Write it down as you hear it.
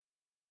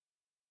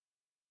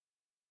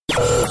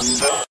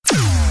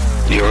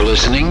You're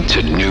listening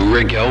to New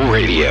Rigel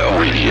Radio.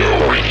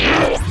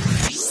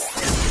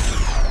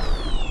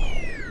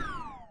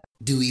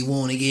 Do we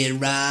want to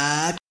get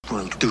right?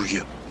 Well, do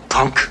you,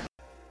 punk?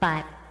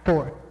 5,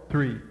 4,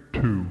 3,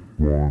 2,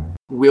 1.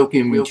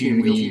 Welcome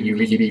to the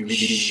Radio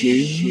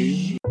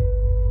Show.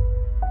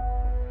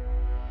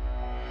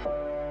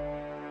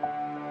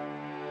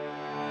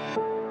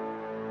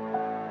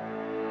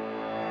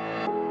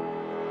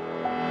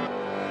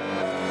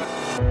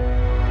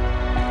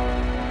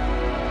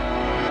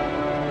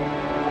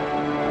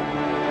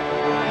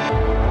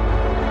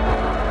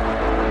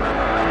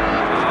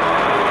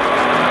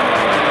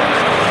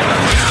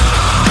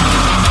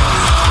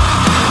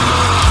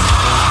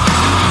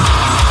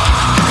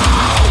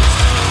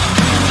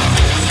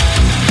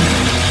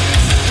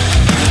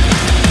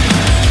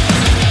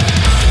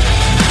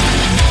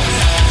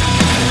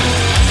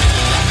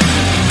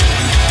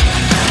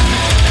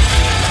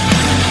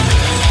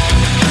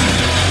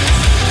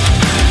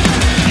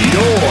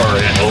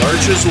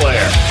 Lurch's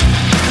lair.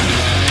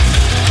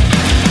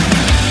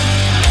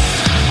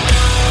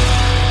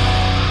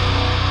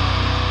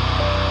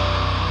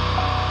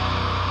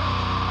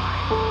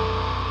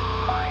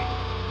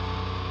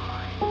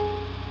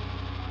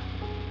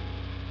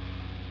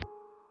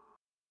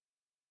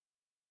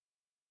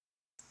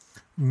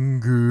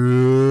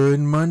 Good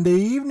Monday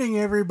evening,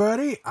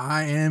 everybody.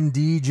 I am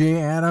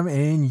DJ Adam,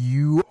 and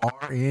you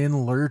are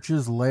in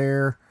Lurch's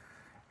lair.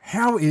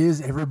 How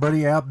is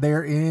everybody out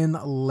there in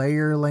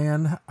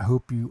Layerland? I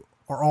hope you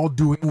are all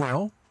doing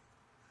well,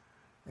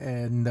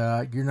 and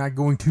you're not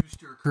going too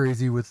stir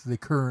crazy with the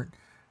current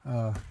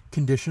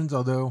conditions.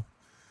 Although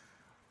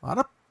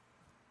a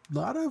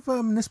lot of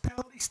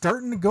municipalities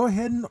starting to go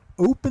ahead and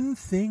open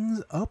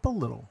things up a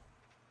little.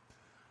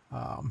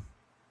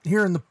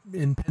 Here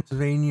in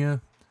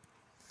Pennsylvania,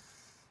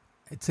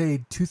 I'd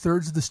say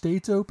 2/3 of the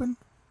state's open.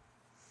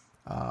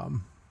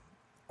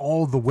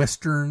 All the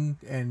western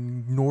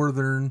and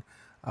northern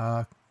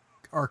are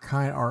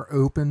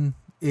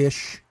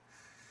open-ish.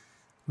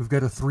 We've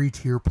got a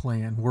 3-tier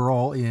plan. We're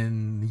all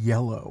in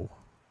yellow.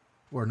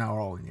 We're not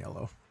all in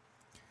yellow.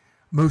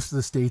 Most of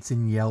the state's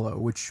in yellow,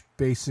 which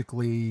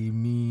basically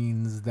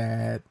means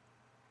that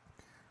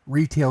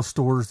retail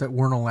stores that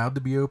weren't allowed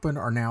to be open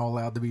are now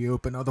allowed to be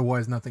open.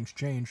 Otherwise, nothing's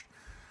changed.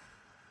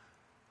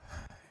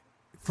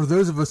 For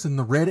those of us in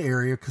the red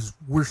area, because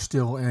we're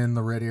still in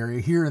the red area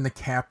here in the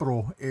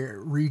capital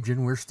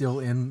region, we're still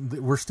in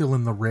the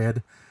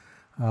red.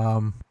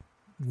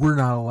 We're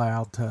not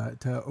allowed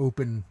to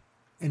open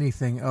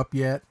anything up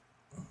yet.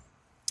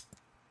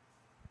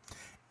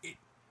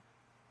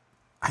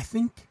 I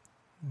think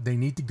they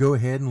need to go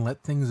ahead and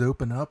let things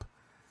open up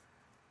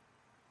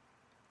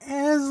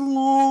as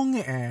long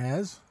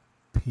as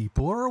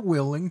people are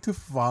willing to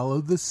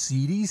follow the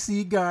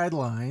CDC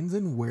guidelines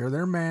and wear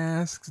their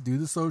masks, do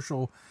the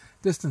social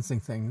distancing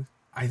thing.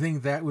 I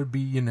think that would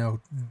be,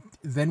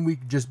 then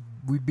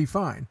we'd be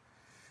fine.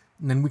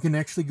 And then we can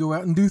actually go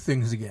out and do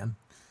things again.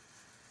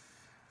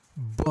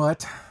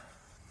 But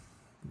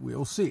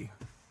we'll see.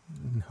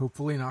 And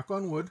hopefully, knock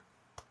on wood,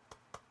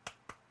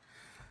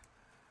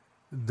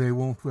 we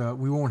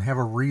won't have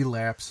a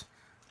relapse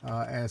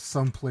as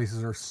some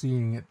places are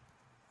seeing it.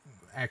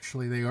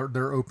 Actually,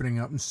 they're opening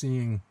up and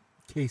seeing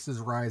cases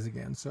rise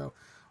again. So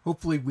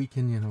hopefully we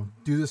can,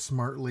 do this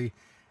smartly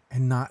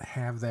and not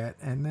have that.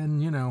 And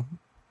then,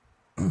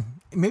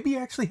 maybe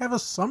actually have a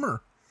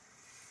summer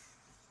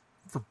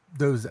for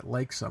those that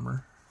like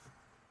summer.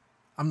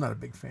 I'm not a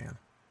big fan.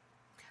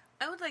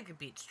 I would like a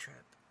beach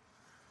trip.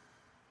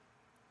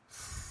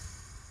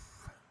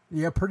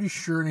 Yeah, pretty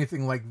sure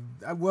anything like,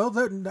 I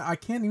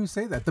can't even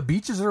say that. The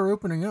beaches are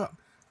opening up.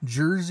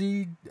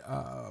 Jersey,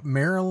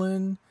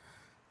 Maryland,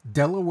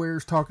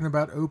 Delaware's talking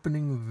about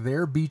opening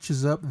their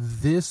beaches up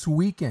this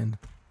weekend.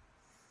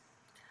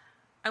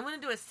 I want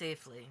to do it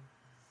safely.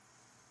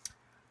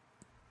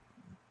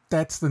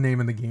 That's the name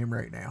of the game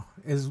right now,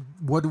 is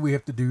what do we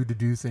have to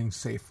do things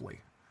safely?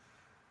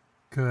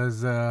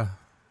 Because I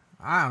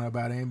don't know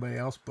about anybody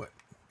else, but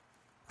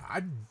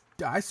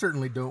I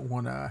certainly don't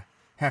want to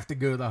have to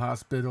go to the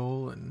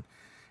hospital and,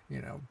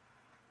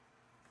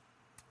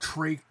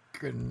 trach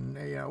and,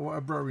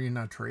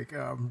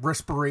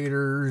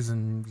 respirators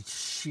and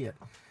shit.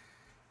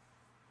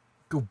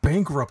 Go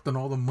bankrupt on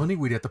all the money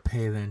we'd have to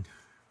pay then.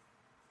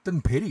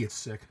 Doesn't pay to get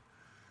sick.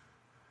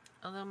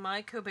 Although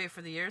my copay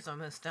for the year is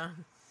almost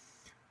done.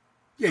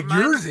 Yeah,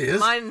 yours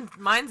is.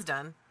 Mine's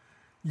done.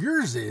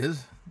 Yours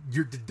is.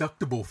 Your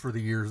deductible for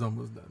the year is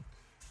almost done.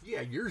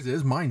 Yeah, yours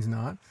is. Mine's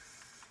not.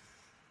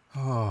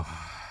 Oh.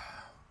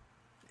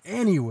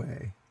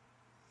 Anyway.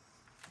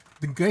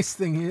 The nice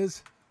thing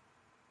is,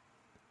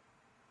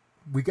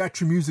 we got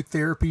your music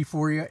therapy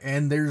for you,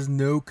 and there's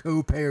no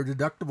copay or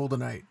deductible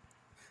tonight.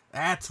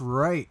 That's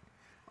right.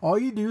 All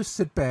you do is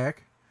sit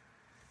back,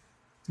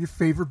 your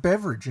favorite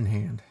beverage in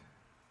hand,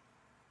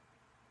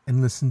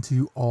 and listen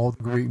to all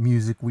the great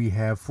music we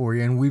have for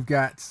you. And we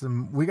got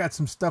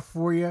some stuff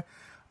for you.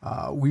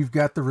 We've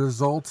got the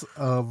results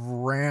of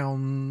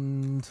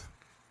round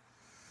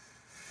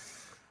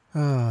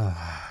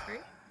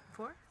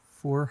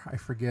for? I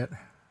forget.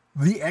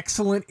 The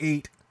Excellent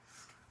Eight.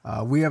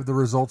 We have the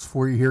results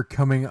for you here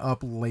coming up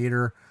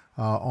later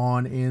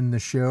on in the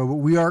show. But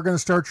we are going to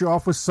start you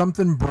off with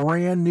something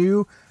brand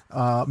new.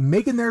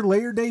 Making their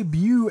layer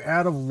debut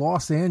out of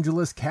Los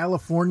Angeles,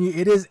 California.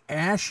 It is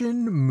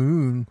Ashen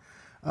Moon.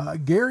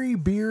 Gary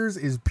Beers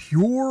is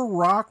pure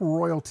rock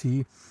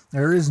royalty.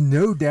 There is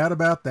no doubt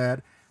about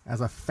that. As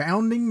a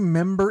founding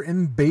member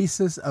and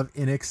bassist of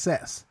In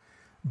Excess,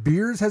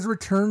 Beers has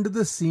returned to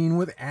the scene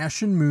with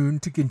Ashen Moon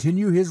to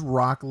continue his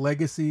rock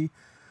legacy.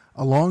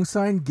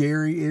 Alongside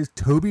Gary is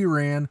Toby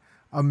Rand,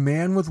 a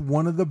man with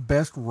one of the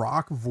best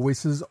rock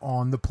voices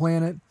on the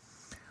planet.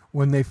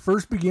 When they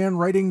first began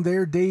writing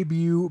their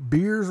debut,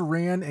 Beers,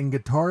 Rand, and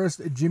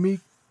guitarist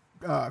Jimmy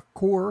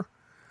Core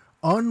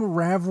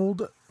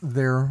unraveled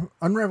their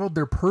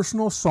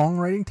personal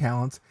songwriting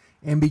talents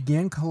and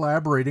began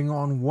collaborating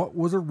on what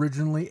was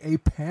originally a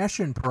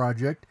passion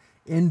project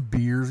in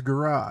Beers'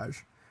 garage.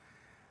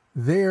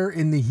 There,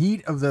 in the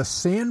heat of the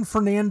San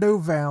Fernando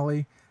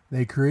Valley,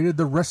 they created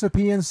the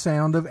recipe and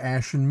sound of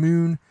Ashen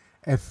Moon,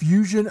 a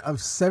fusion of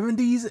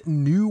 70s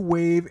new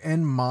wave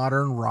and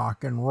modern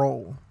rock and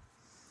roll.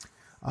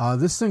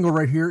 This single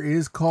right here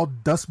is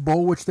called Dust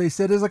Bowl, which they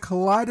said is a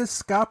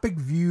kaleidoscopic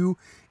view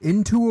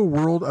into a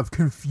world of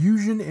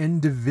confusion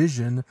and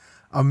division,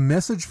 a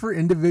message for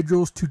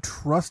individuals to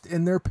trust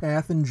in their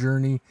path and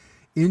journey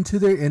into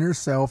their inner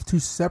self to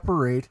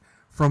separate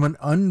from an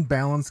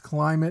unbalanced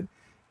climate.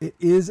 It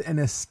is an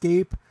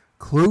escape.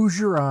 Close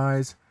your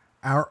eyes.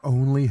 Our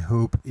only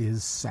hope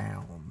is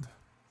sound.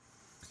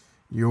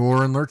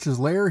 You're in Lurch's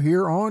Lair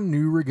here on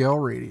New Regal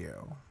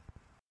Radio.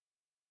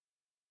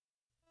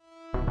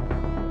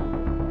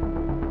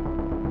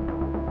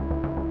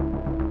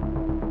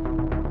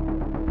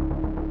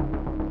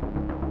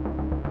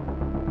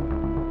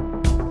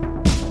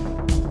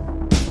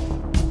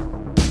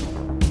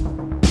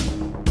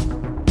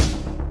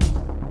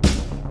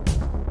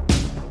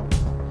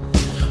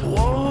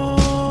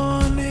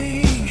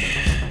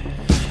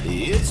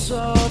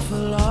 Our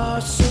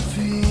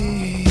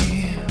philosophy,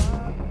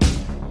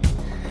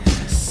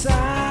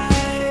 science,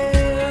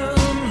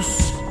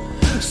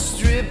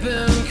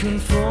 stripping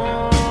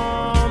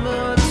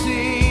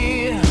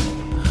conformity.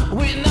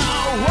 We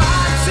know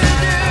what to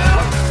do,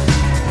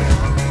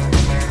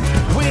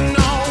 we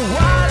know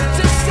what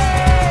to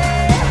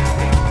say.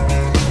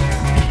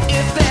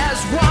 If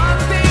there's one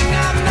thing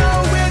I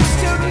know, it's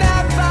to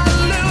never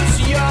lose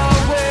your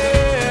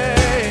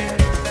way.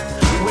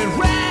 We're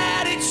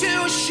ready to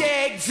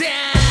shake down.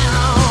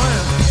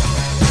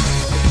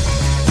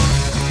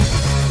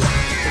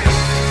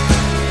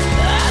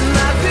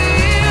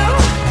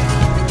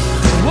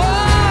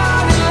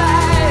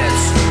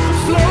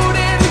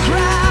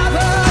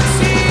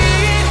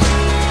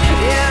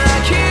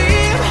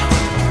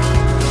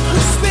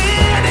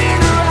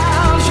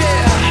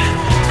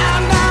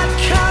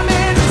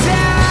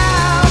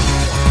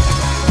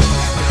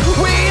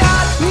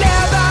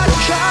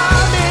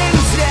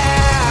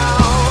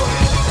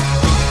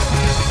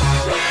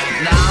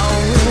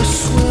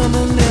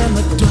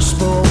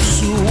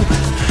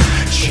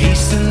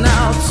 Chasing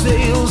our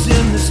tails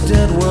in this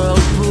dead world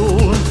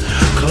pool.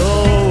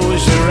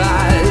 Close your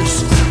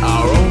eyes,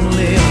 our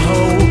only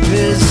hope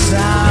is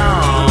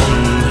sound.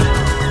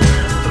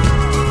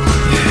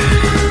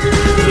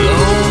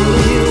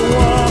 Lonely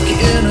walk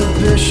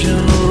inhibition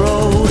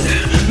road.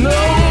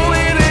 No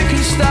way they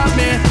can stop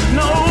me,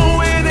 no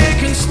way they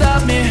can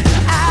stop me.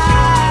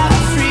 I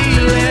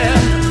feel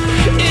it,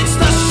 it's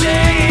the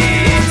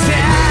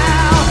shakedown.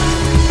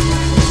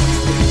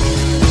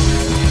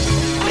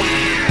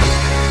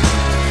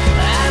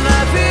 And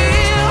I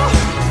feel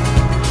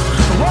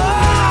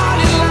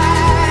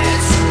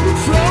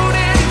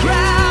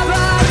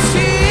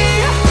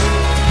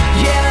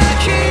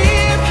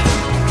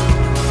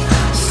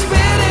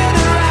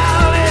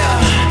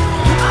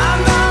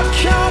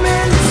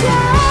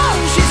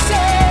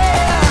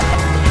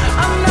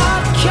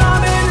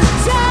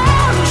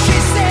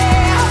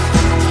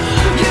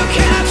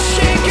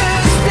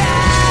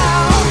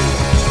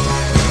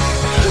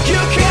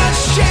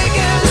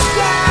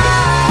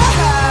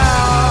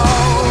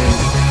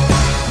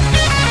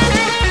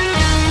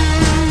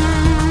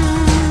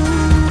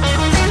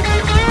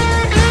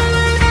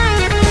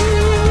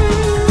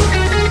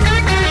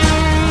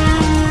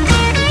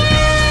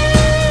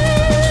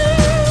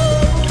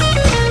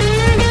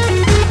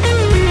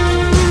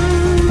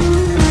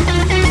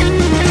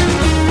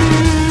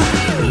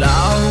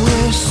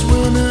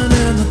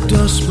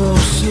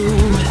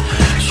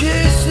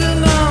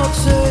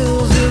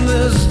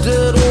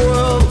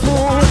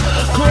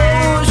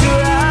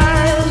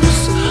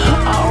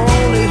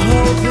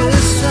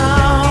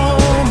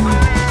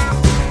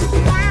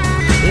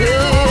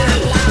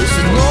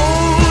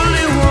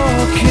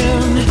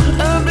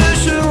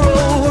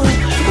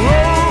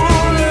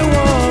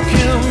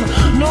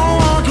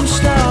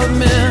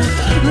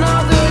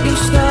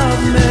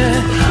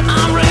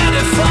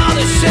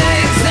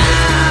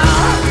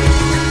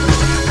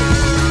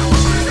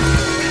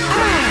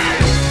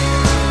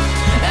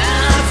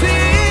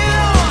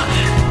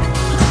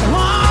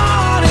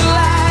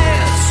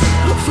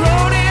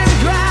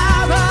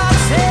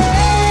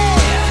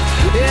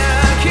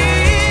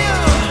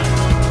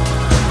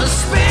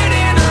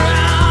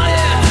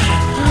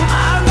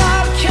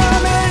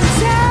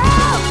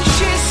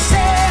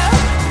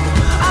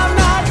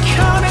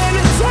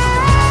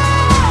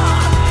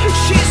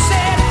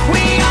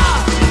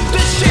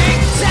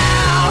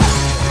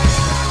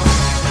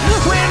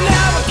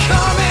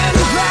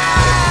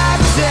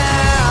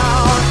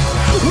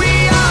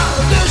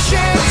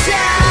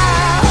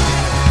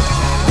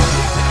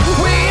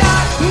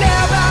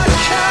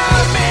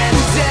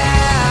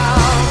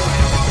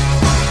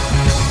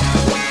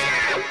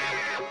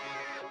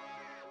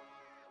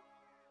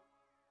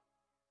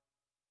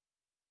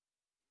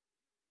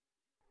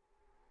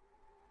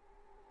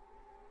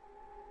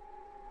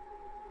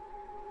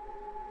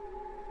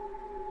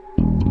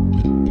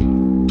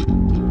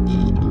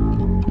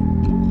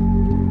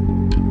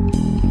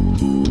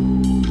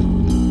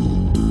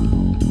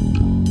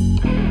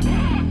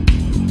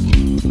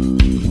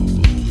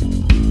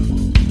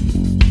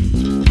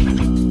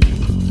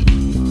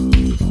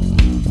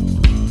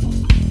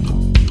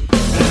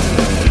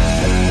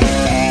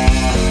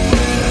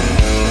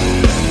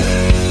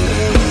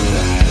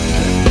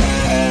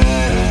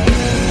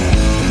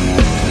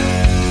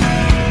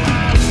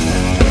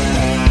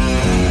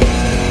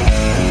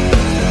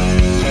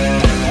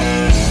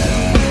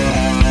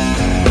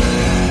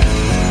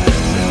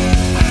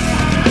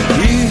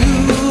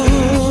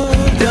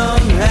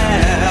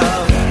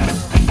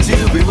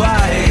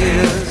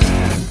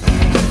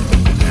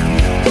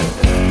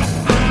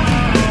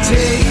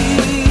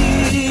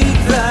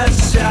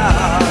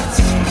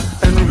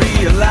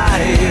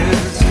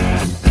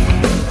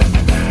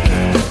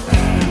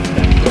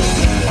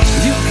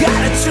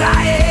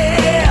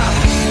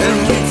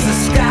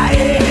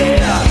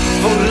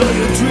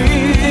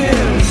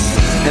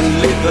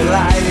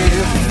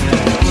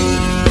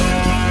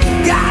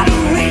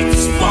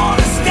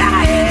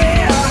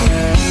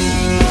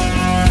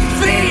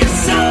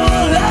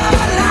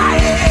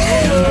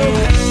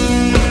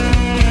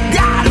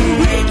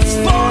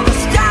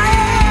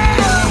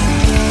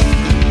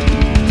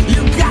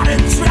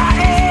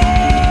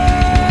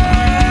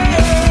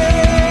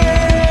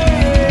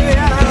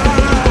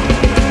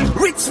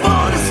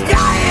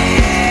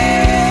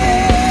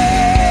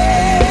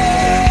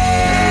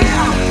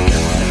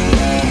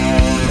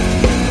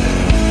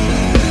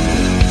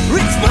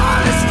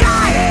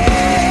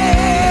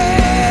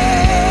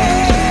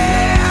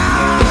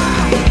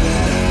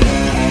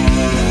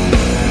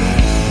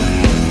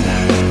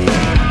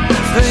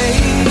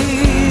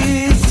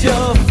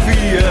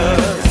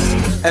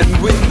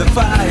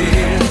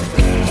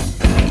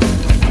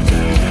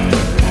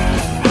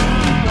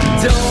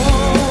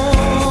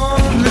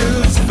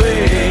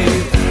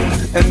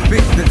and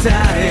pick the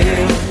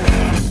time.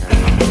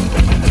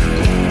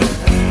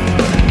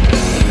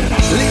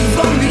 Live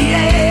on the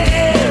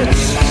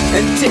edge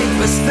and take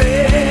the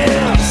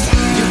steps.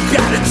 You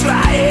gotta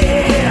try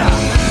it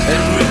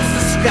and reach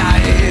the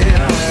sky.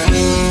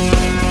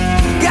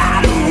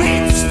 Gotta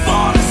reach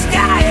for the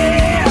sky.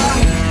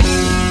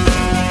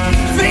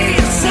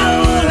 Feel so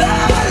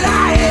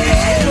alive.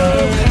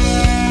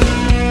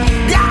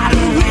 Gotta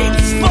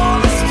reach for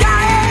the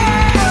sky.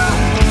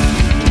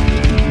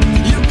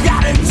 You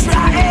gotta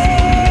try it.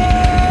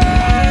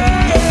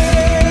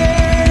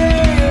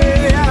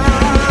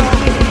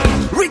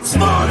 Reach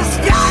for the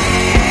sky.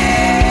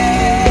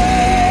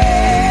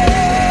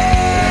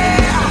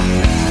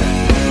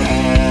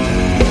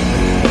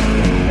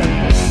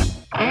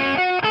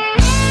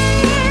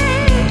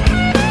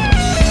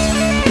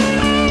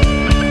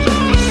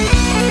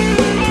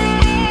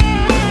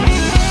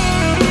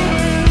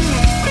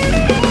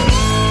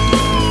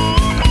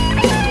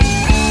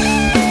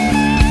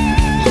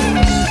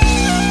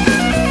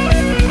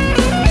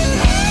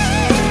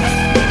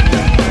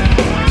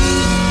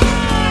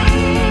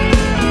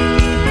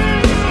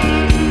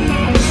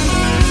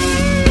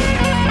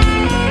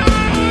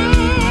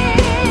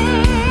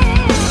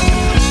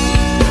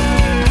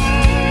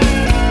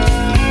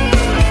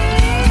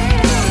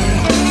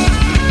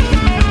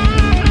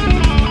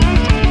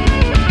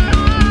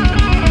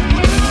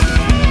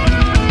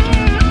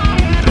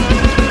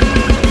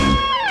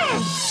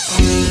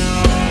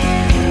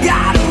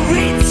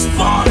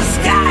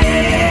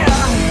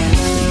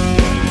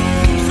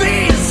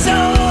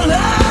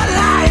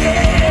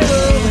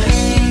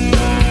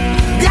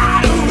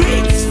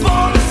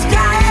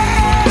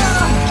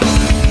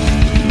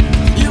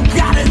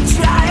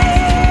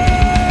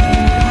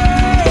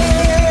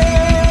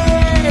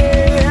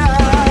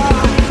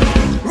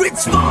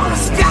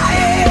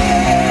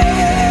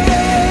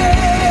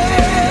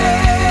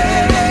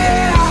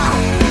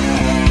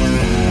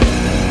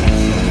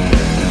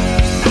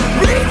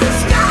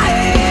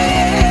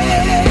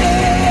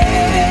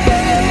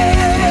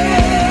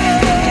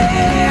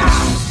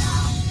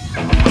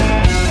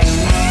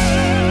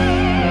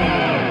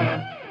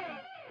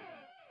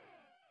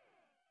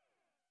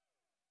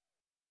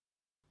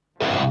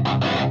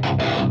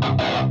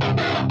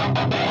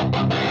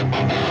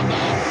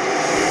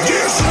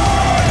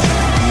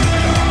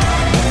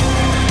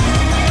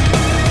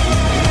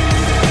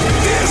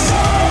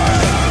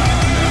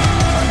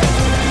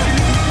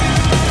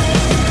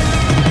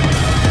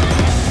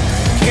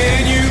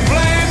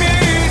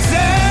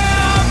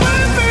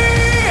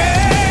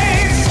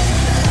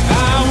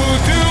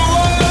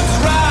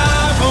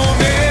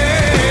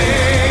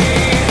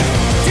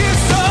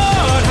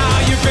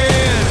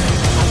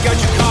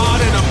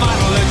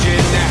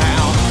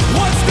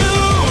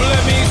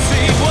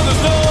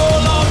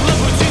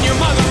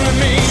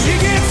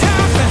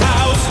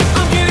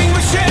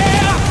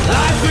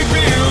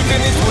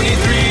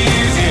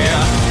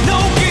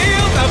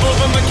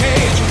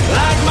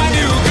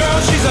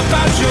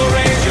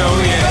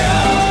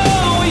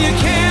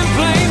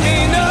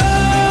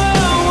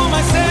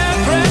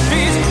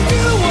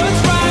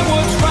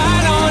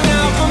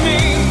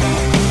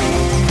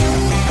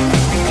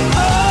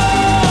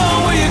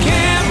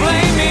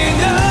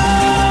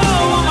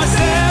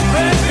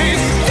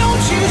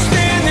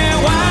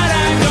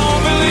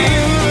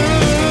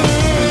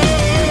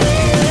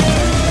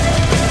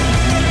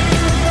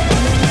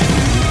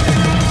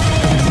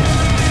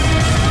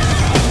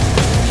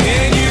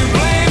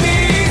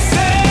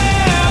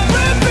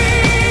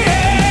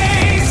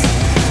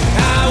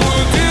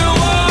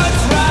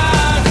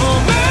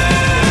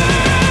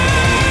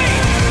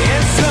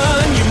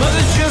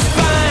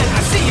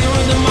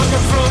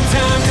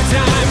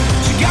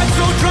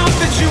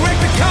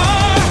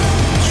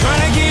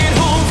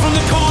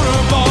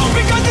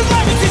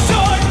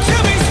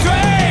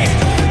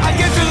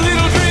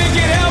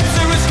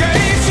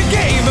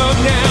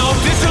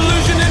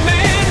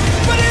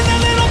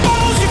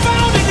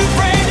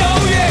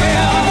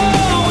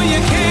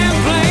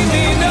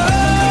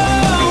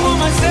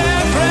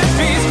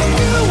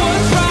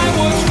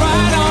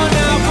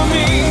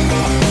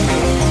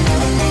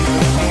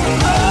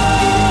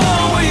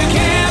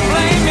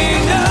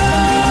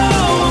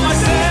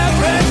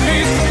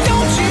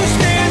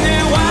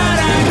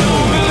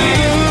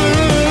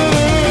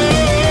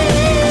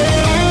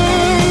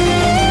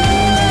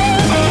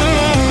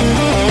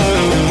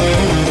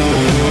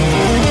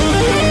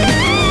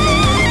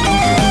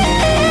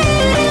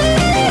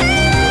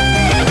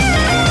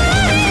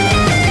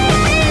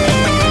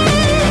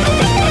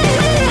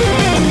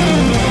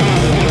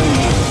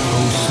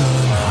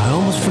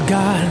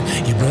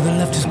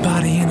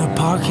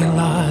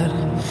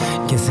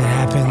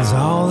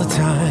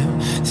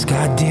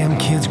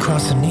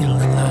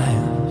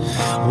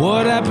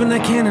 What happened I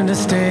can't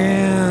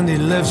understand. He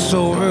left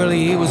so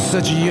early, he was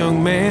such a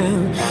young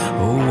man.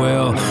 Oh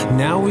well,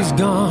 now he's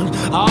gone.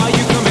 Are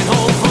you coming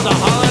home for the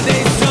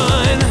holiday,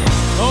 son?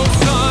 Oh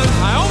son,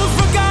 I almost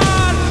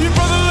forgot. Your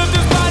brother left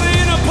his body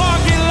in a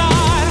parking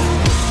lot.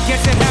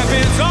 Guess it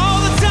happens all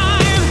the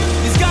time.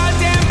 These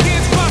goddamn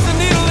kids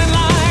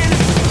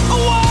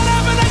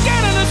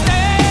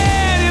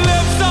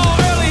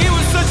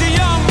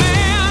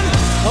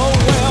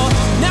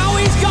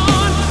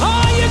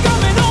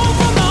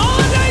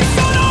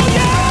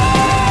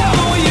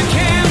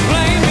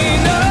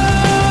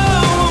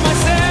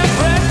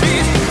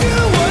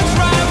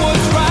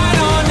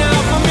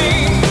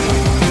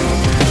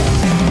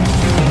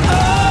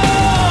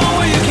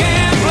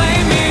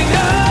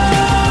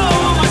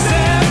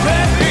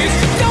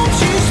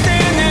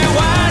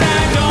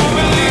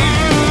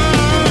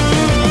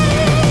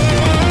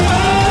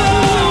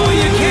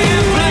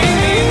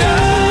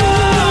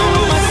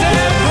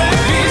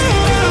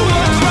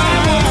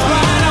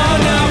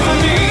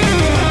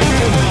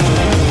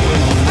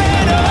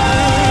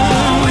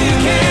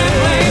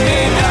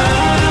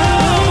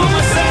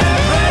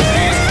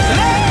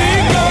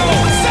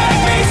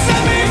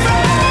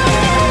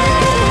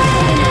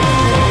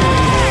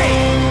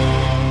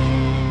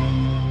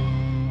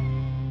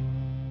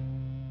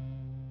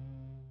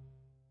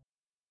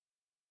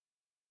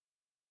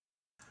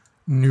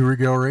New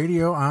Regal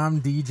Radio,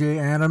 I'm DJ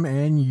Adam,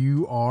 and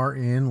you are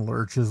in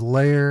Lurch's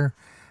Lair.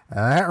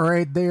 That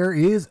right there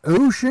is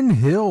Ocean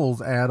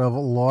Hills out of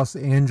Los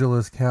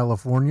Angeles,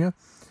 California.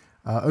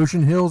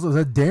 Ocean Hills is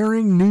a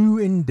daring new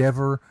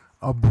endeavor,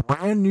 a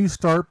brand new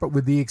start, but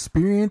with the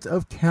experience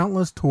of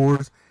countless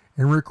tours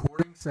and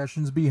recording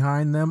sessions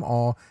behind them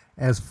all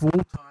as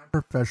full-time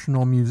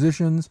professional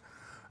musicians.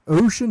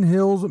 Ocean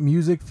Hills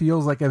music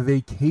feels like a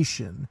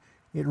vacation.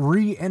 It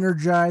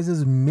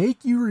re-energizes,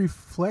 make you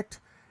reflect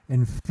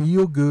and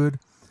feel good,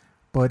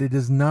 but it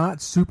is not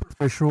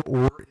superficial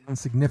or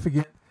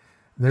insignificant.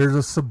 There's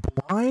a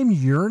sublime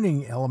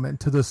yearning element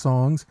to the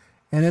songs,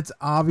 and it's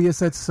obvious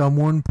that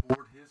someone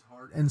poured his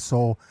heart and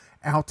soul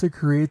out to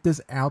create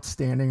this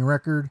outstanding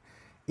record.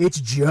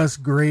 It's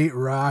just great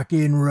rock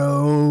and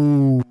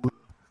roll.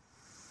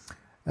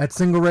 That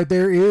single right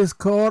there is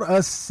called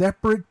A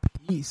Separate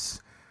Piece.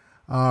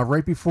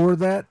 Right before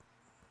that,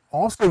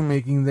 also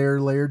making their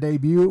Lair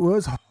debut,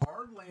 was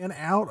Hardland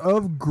out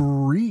of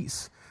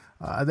Greece.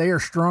 They are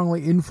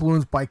strongly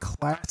influenced by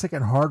classic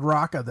and hard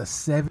rock of the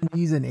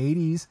 70s and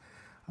 80s.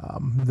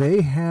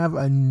 They have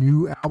a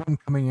new album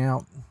coming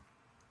out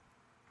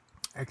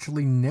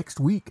actually next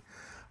week.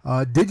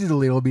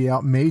 Digitally, it'll be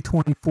out May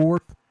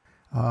 24th.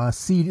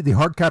 The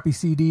hard copy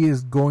CD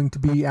is going to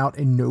be out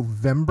in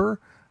November.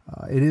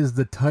 It is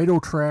the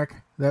title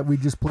track that we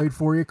just played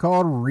for you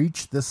called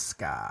Reach the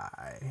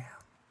Sky.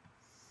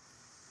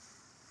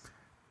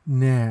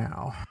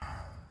 Now,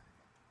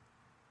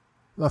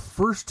 the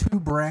first two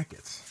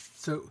brackets.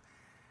 So,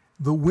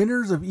 the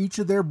winners of each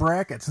of their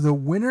brackets. The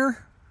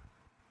winner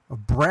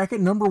of bracket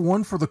number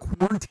 1 for the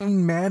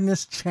Quarantine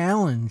Madness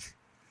Challenge.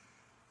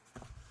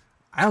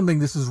 I don't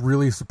think this is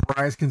really a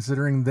surprise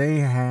considering they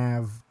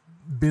have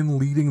been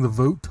leading the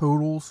vote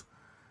totals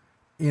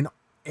in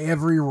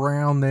every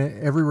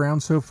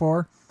round so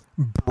far.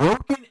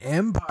 Broken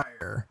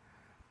Empire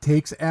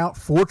takes out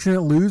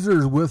Fortunate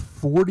Losers with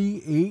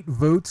 48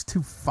 votes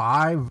to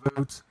 5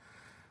 votes.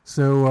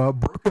 So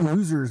Broken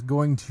Loser is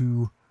going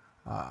to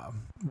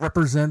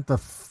represent the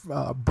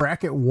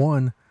bracket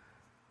 1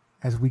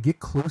 as we get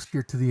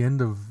closer to the end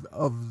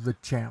of the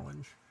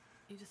challenge.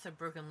 You just said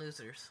Broken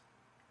Losers.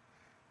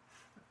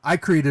 I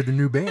created a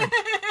new band.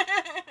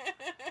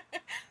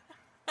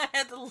 I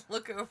had to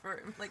look over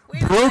it. I'm like,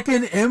 wait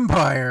Broken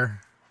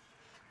Empire.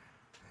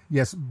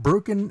 Yes,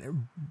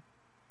 Broken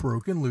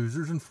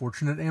Losers and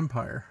Fortunate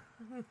Empire.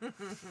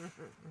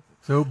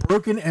 So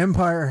Broken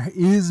Empire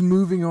is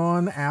moving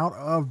on out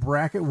of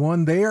bracket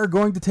 1. They are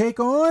going to take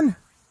on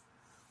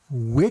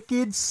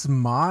Wicked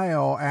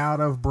Smile out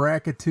of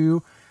bracket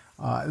 2.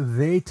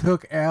 They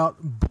took out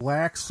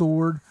Black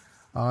Sword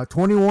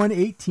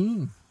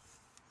 21-18.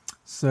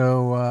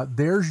 So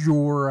there's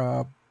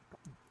your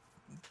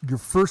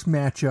first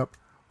matchup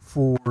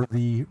for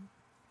the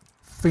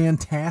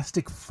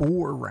Fantastic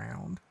Four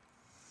round.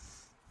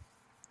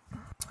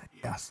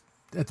 Yes,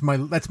 that's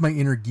my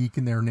inner geek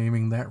in there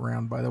naming that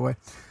round, by the way.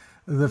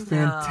 The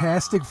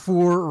Fantastic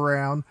Four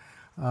round.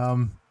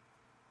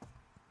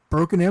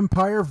 Broken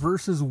Empire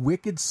versus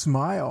Wicked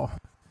Smile.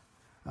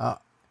 The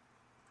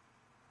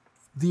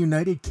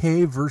United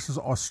K versus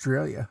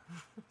Australia.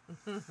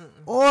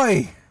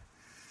 Oi!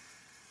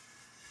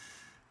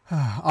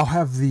 We'll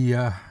have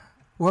the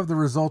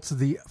results of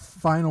the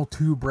final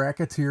 2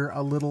 brackets here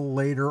a little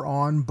later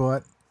on,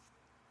 but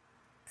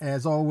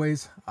as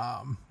always,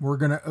 we're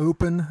going to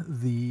open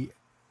the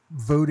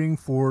voting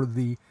for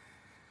the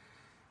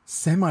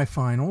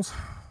semifinals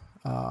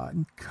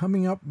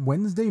coming up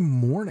Wednesday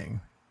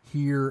morning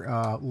here,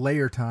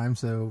 Lair time.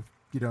 So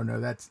if you don't know,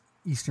 that's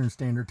Eastern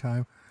Standard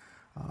Time.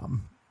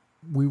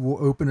 We will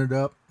open it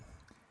up.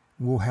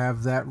 We'll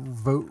have that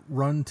vote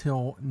run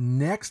till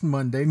next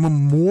Monday.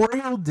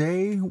 Memorial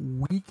Day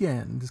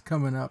weekend is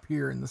coming up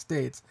here in the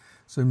States.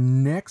 So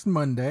next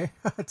Monday,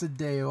 it's a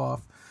day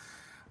off.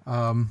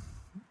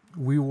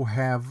 We will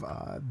have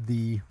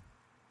the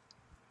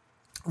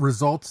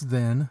results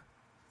then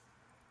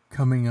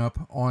coming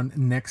up on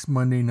next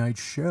Monday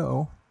night's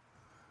show.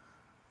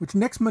 Which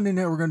next Monday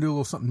night we're going to do a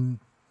little something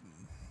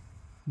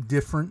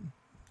different.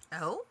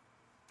 Oh?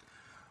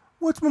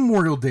 Well, it's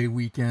Memorial Day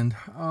weekend.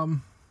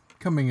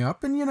 Coming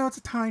up, and it's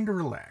a time to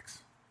relax.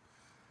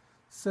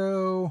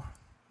 So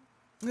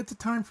it's a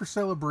time for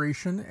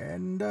celebration,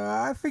 and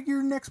I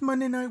figure next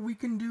Monday night we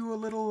can do a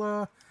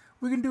little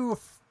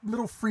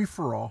free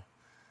for all.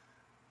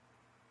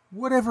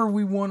 Whatever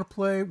we want to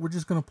play, we're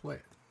just gonna play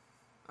it.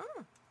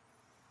 Oh.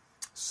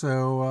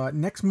 So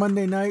next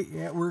Monday night,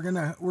 we're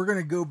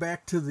gonna go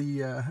back to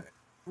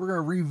we're gonna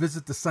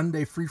revisit the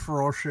Sunday free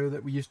for all show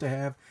that we used to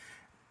have,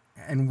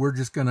 and we're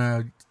just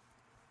gonna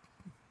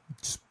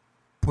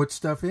put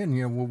stuff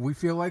in. What we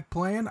feel like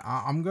playing,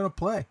 I'm gonna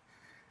play,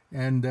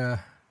 and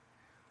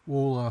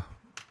we'll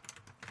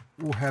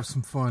have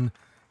some fun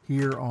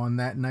here on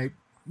that night.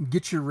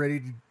 Get you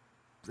ready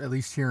to, at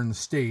least here in the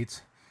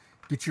States,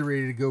 get you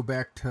ready to go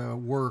back to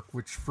work,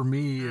 which for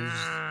me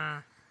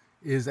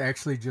is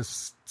actually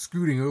just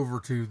scooting over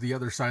to the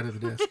other side of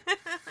the disc.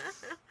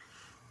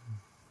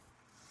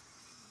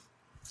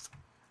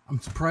 I'm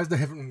surprised I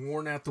haven't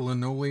worn out the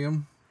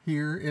linoleum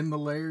here in the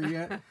lair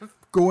yet.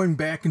 Going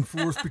back and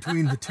forth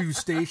between the two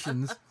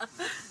stations.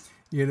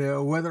 You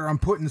know, whether I'm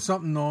putting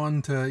something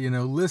on to, you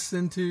know,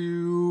 listen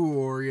to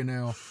or, you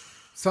know,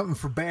 something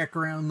for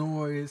background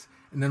noise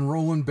and then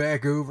rolling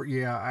back over.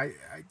 Yeah,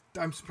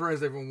 I'm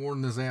surprised I haven't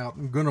worn this out.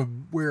 I'm going to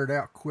wear it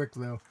out quick,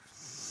 though.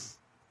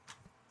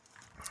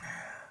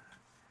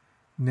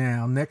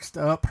 Now, next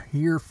up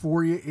here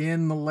for you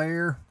in the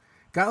lair,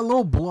 got a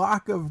little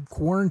block of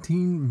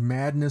quarantine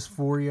madness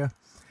for you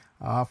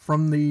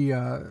from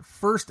the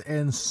first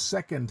and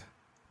second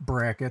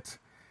brackets.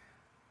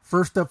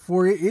 First up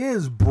for you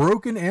is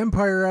Broken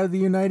Empire out of the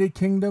United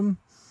Kingdom.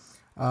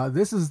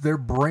 This is their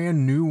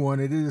brand new one.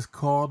 It is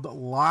called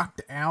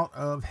Locked Out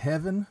of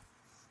Heaven.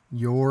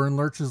 You're in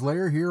Lurch's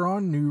Lair here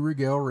on New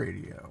Regal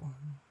Radio.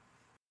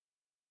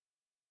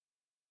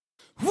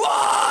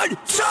 1,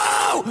 2,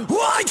 1, 2,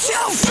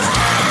 3.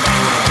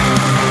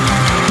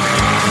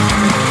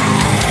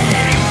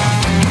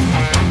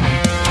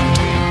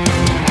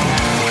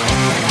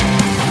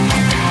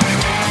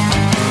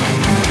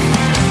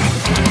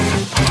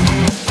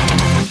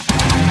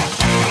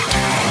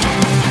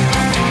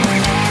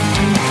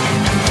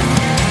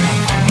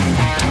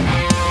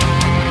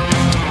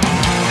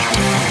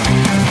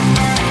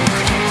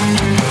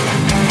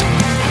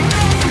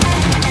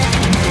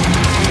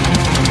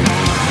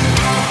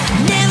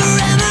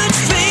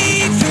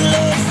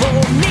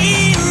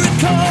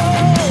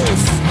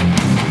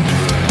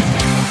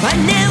 I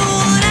never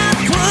wanna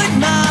put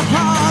my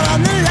heart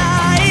on the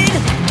line,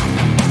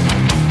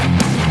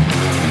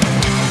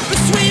 but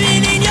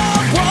swimming in your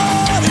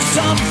water,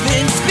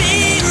 something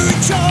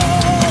spiritual.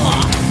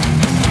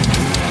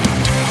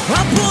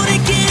 I wanna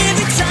get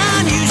every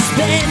time you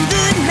spend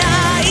the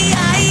night.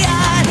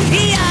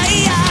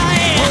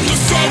 Oh,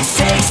 your sex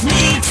takes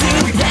me to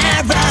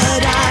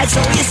paradise.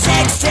 Oh, your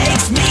sex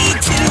takes me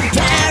to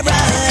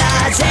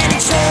paradise, and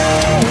it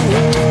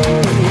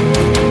shows.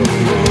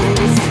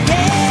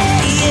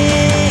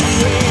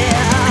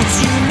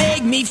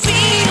 Me feel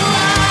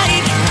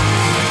like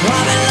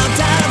I've been locked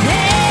out of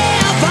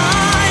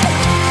heaven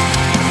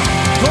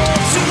for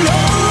too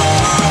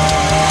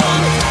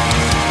long,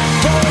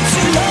 for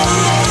too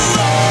long.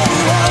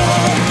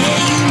 Yeah,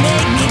 you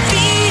make me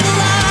feel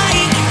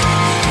like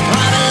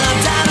I've been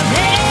locked out of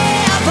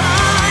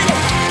heaven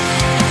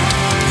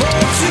for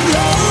too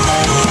long,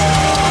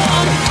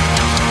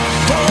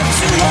 for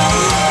too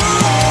long.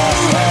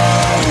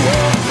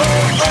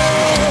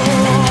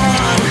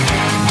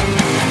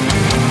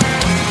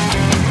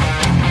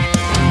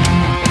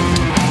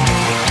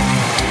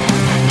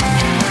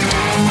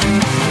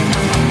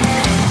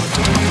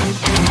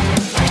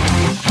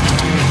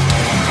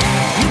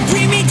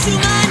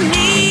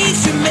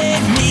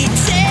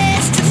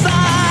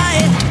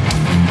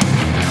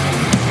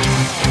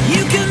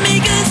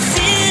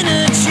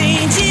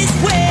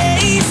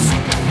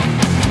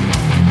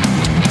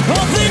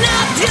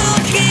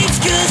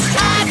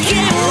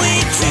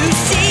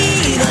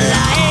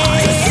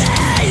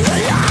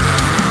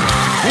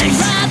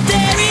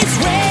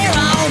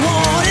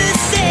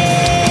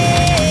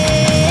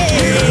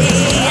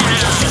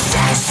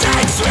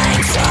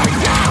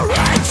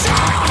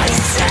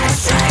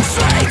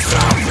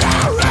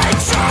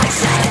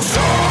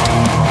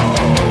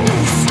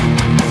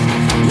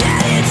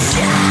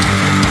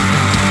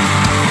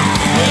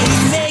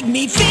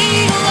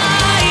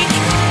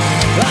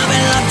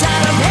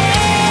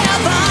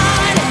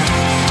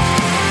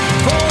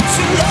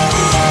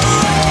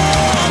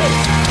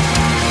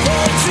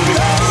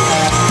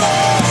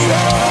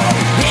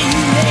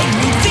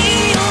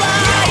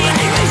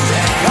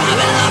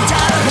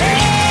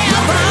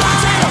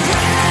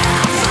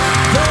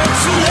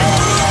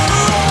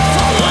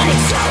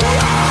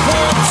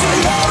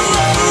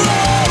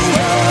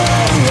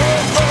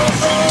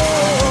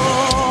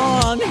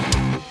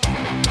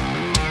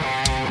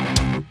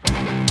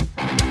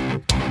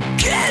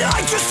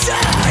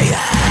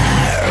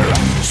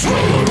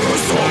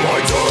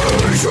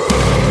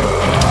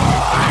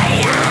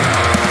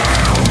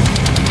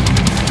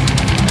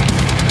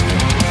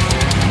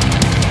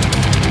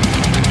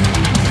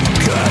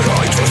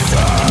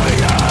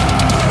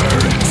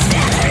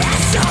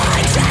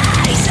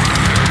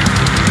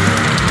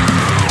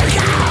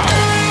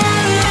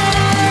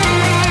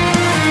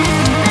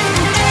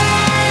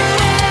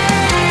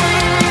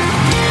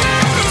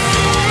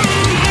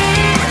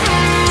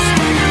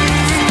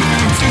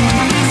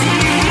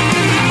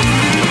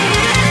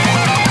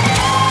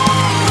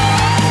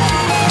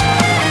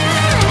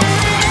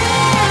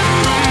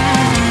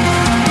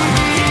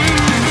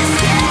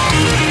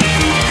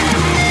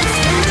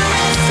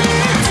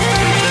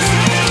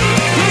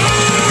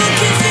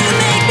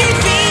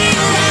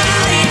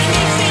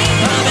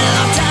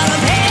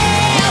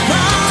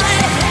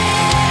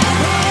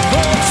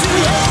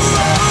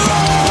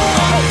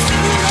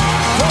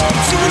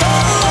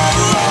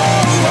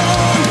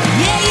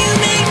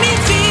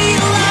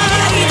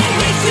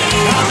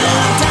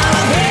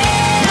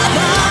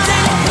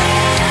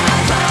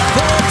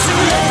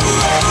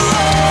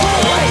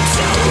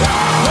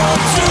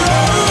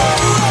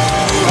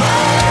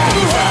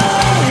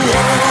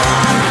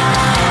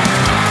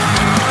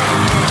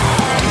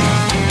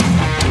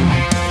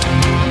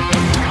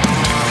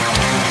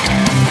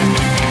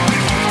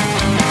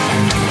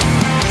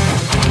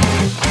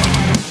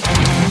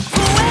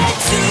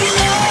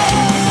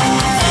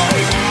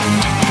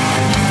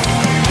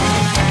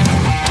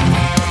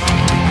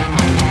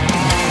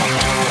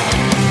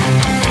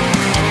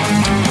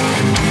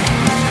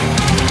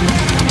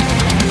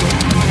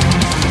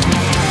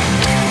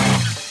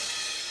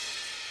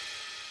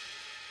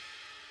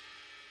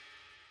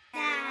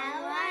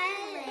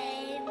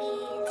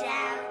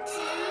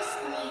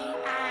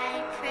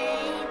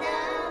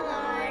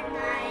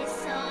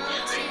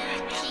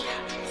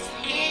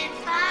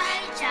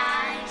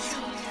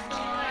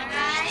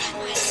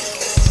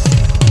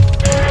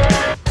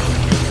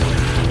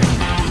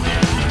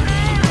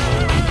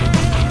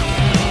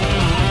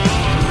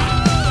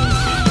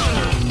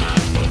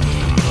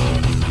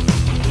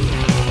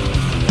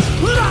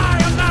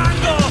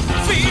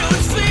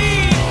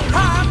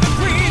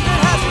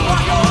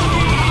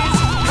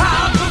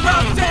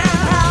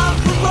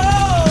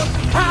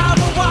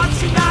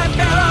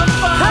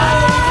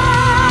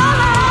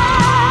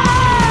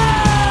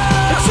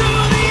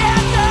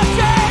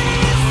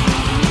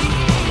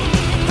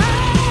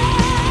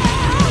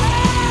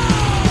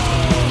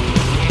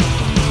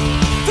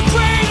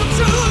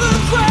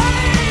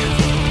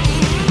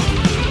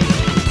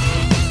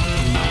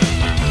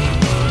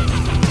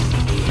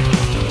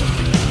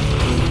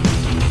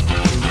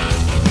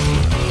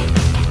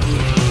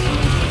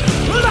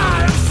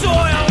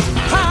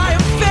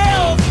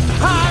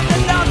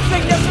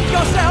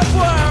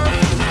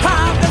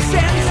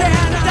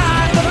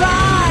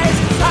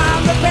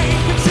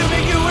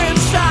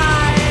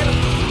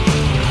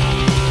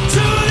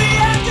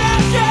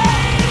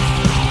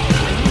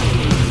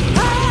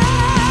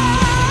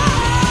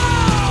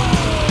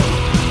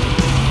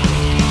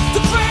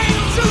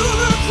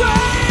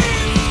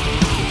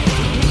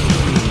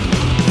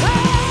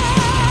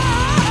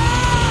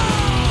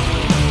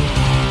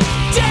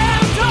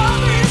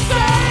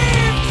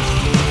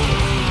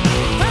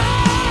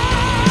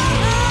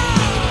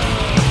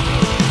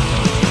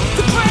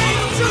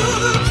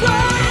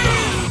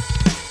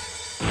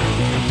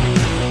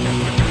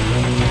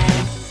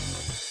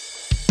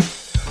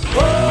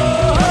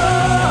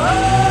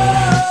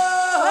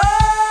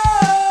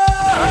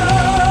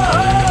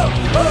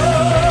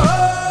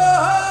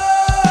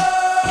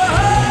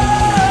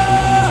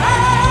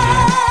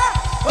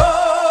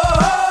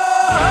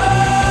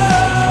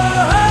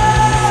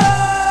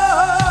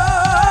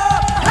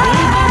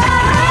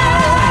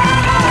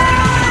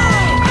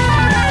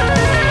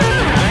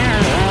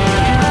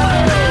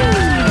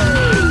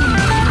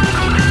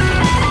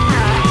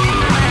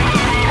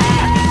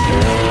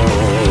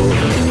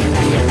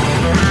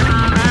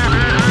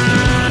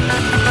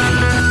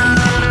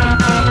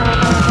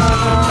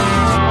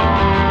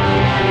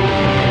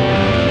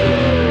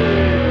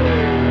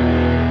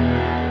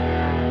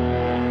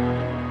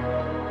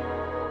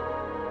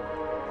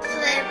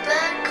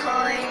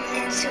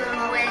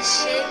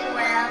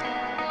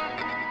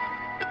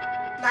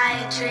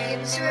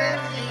 dreams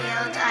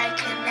revealed I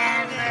could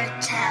never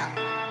tell.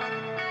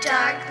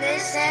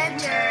 Darkness and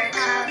dirt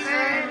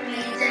cover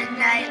me, the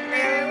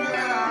nightmare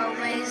will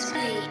always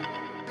be.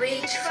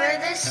 Reach for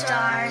the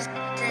stars,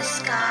 the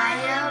sky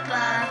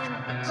above,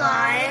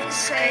 flying,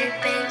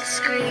 scraping,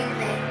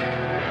 screaming.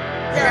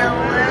 The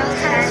world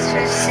has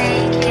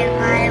forsaken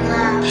my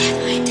love.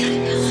 Have I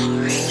done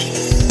already?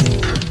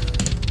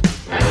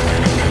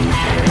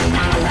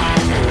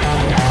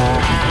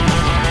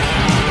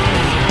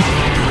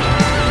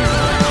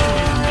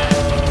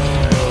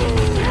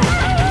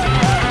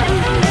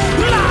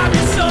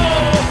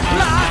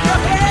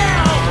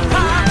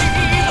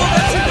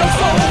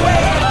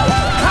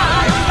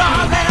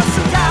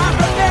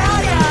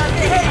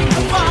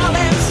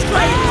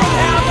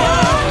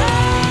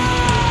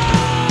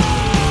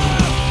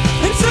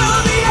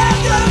 Until the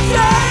end of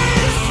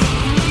days.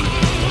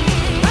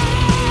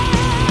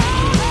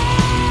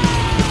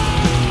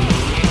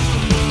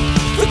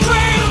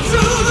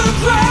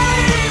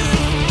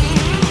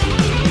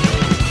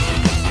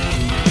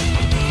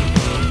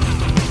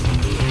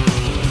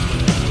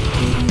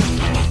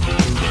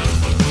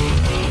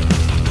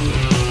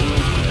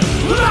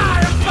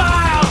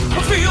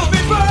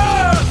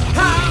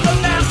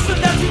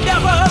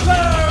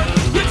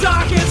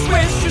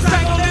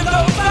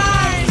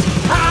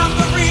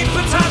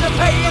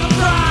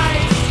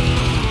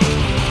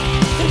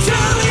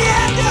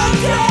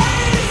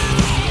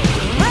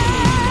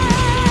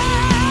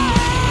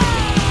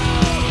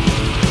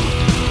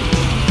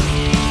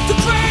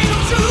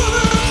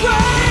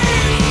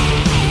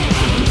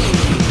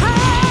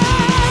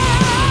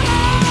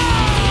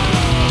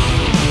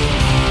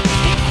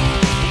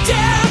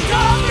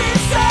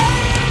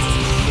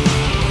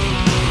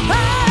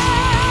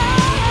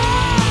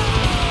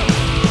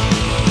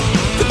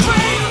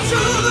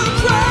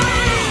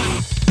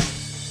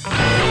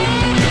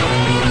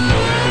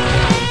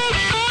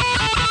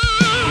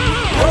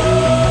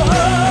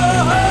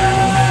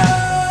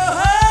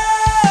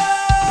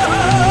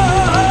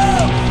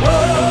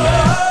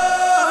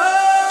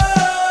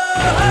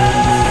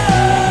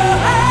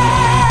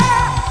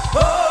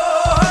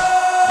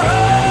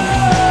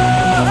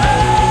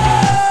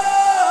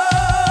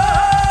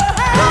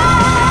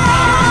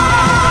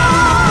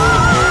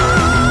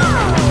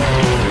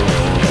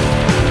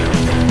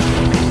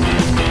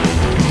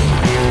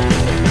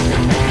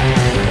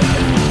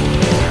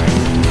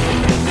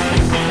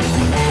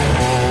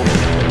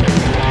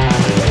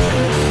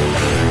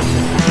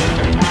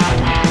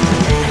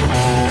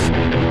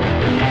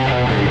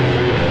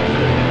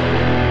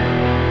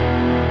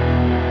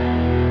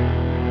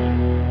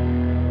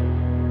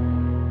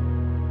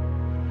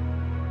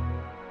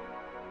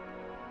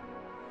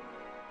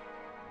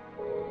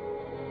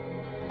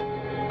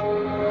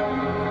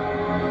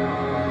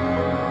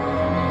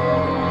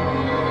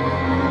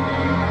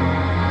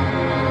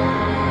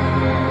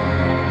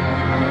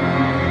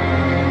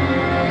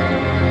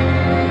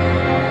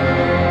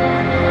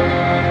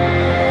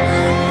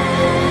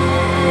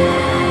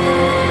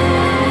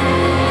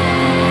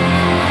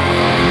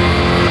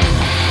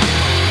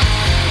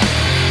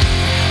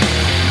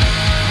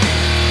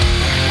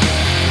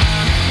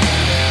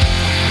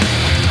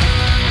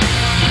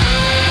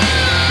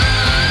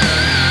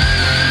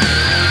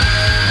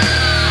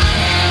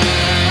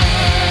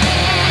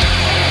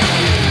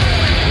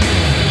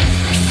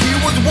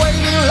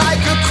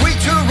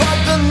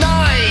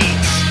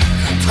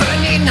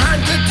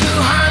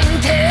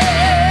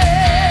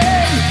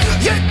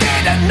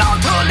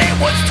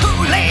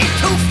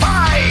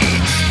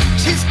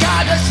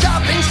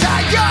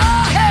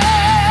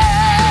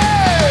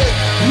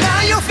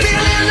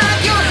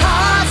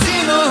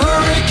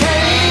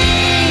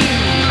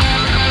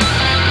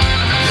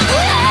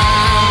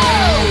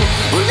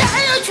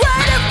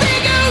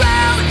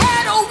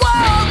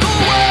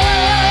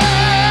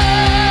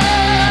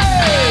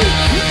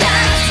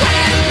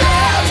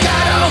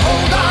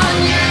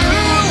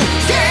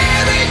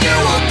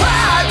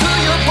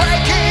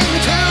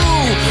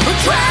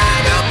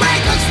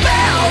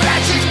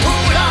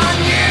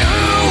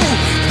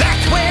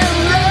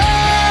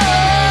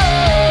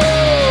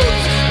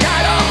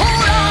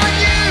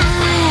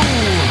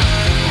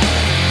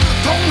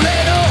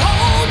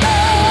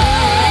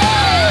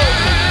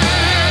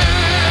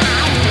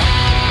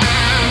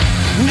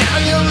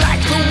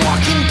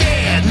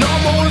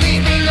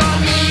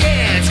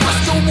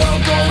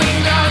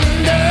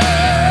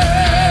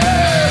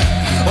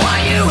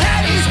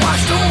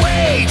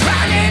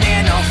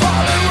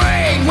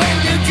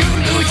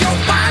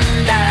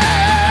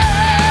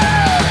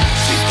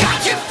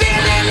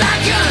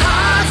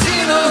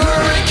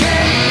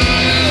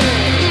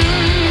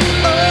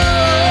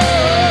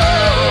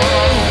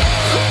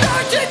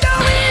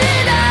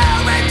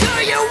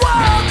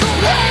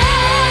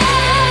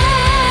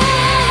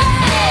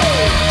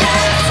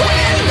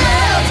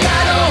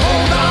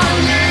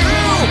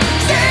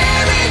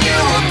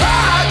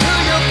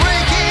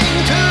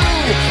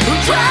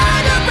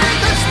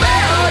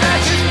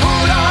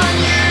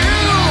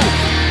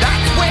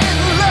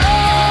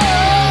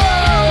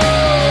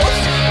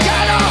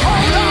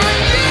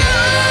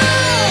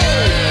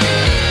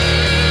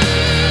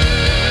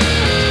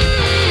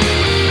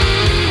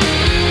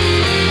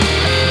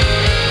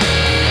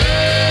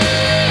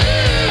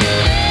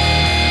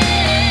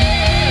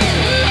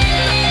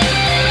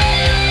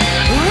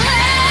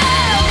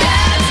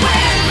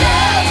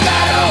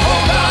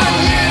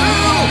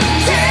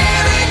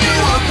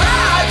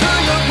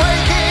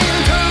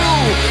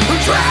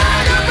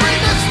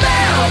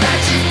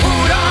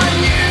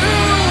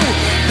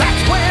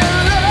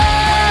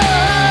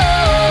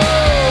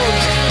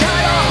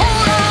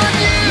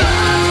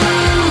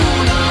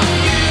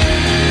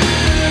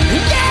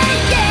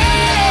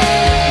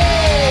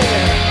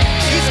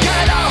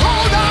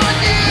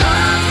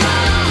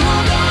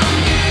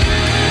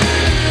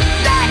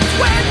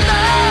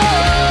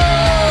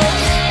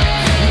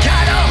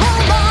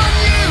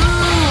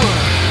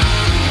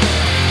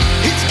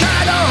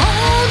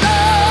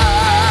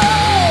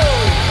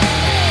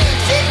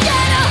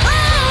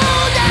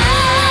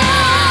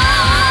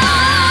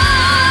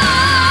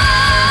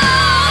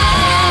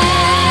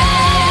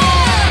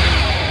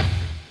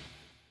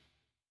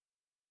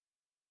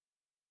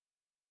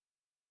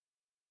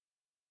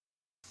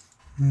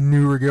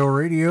 New Regal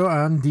Radio.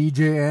 I'm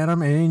DJ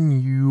Adam,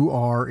 and you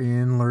are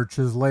in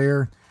Lurch's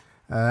Lair.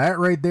 That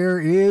right there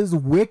is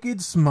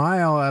Wicked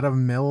Smile out of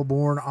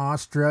Melbourne,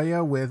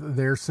 Australia, with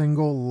their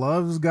single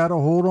Love's Got a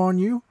Hold on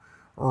You.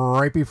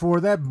 Right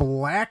before that,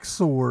 Black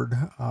Sword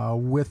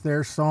with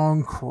their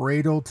song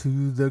Cradle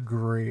to the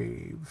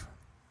Grave.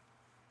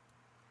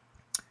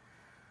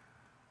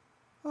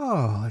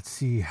 Oh, let's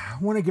see. I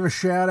want to give a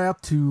shout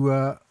out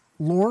to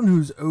Lauren,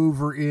 who's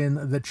over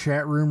in the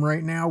chat room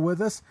right now with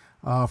us,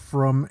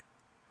 from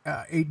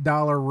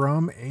 $8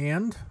 Rum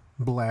and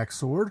Black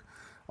Sword.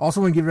 Also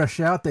want to give a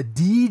shout out to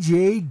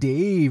DJ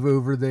Dave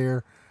over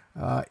there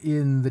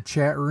in the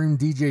chat room.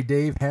 DJ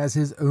Dave has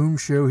his own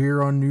show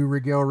here on New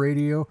Regal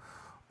Radio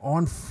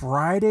on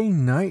Friday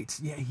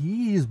nights. Yeah,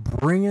 he is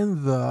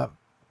bringing the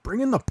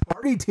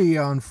party to you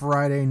on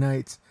Friday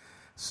nights.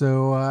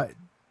 So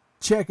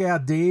check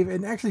out Dave,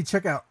 and actually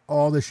check out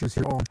all the shows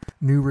here on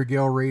New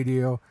Regal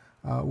Radio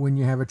when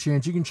you have a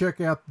chance. You can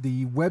check out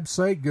the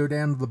website. Go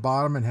down to the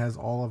bottom. It has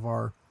all of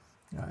our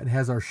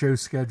show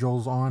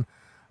schedules on.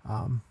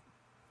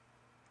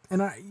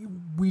 And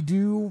we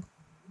do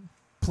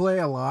play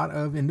a lot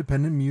of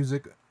independent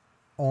music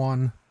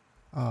on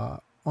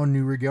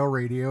New Regal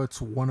Radio.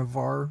 It's one of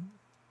our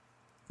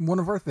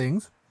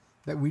things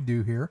that we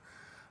do here.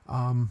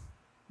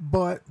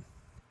 But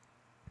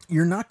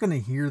you're not going to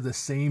hear the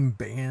same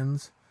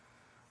bands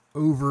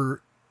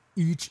over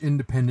each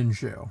independent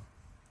show.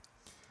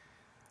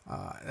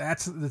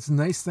 That's the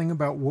nice thing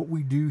about what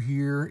we do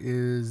here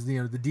is, the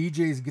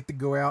DJs get to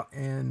go out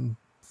and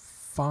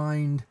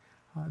find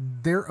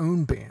their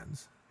own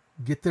bands,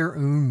 get their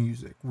own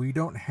music. We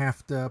don't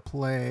have to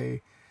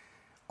play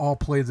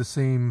the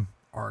same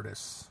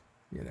artists.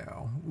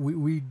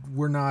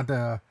 We're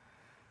not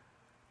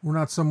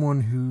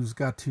someone who's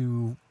got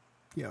to,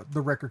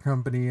 the record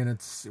company, and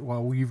it's,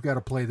 well, you've got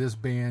to play this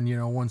band,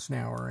 once an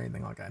hour or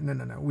anything like that.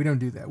 No. We don't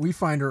do that. We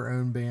find our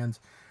own bands.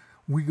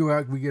 We go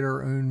out, we get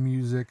our own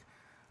music,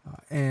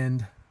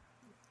 and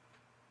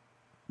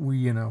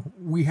we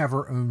have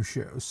our own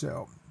show.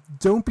 So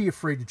don't be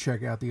afraid to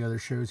check out the other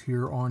shows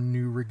here on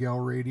New Regal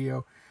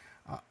Radio.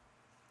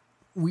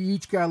 We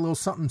each got a little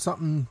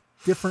something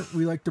different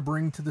we like to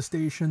bring to the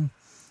station.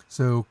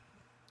 So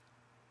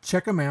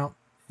check them out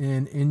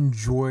and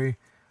enjoy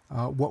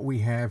what we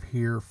have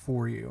here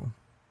for you.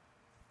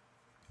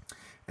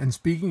 And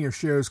speaking of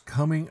shows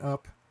coming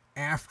up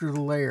after the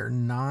Lair,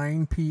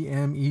 9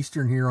 p.m.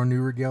 Eastern here on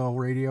New Regal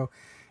Radio,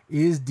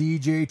 is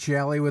DJ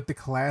Chally with the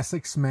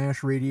Classic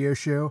Smash Radio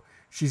Show.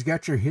 She's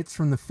got your hits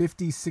from the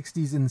 50s,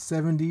 60s, and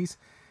 70s.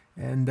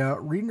 And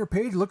reading her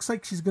page, looks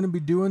like she's going to be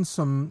doing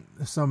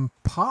some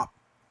pop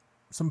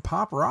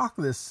rock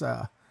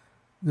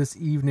this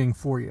evening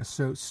for you.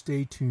 So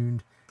stay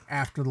tuned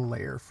after the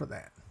Lair for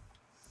that.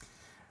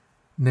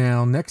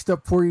 Now, next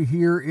up for you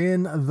here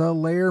in the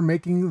Lair,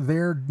 making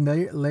their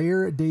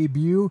Lair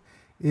debut,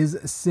 is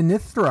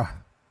Sinithra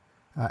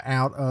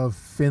out of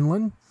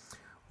Finland.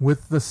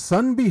 With the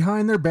sun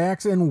behind their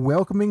backs and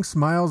welcoming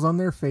smiles on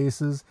their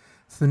faces,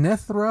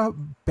 Sinithra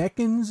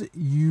beckons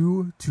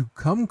you to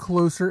come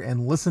closer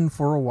and listen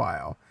for a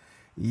while.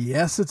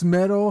 Yes, it's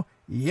metal.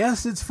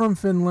 Yes, it's from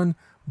Finland,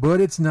 but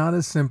it's not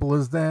as simple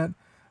as that.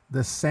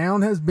 The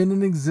sound has been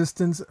in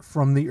existence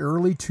from the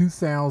early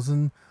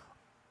 2000s,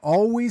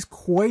 always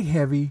quite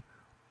heavy,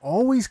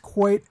 always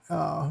quite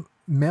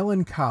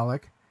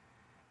melancholic,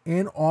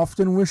 and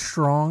often with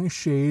strong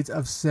shades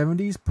of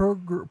 70s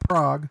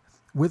prog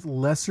with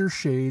lesser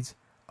shades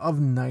of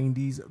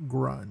 90s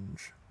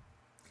grunge.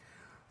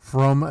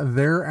 From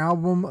their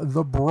album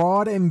The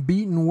Broad and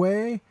Beaten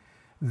Way,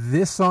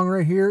 this song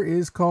right here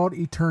is called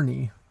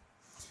Eterni.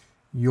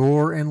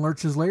 You're in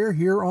Lurch's Lair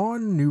here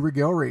on New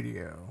Regal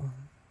Radio.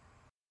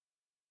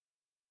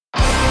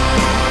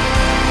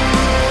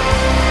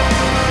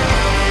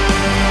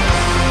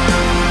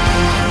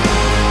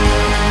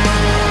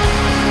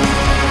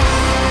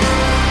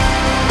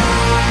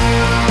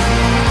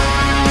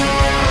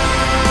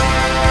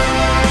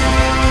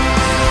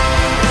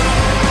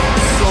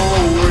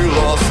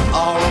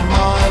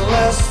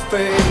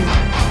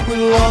 We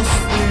lost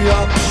the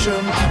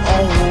option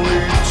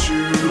only to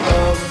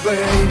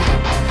obey,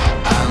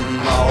 and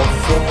our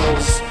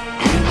false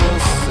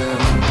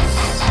innocence.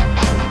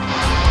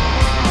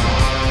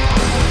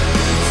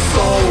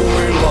 So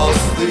we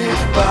lost the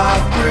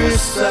bad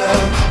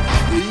precept,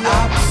 the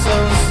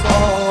absence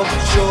of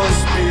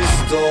choice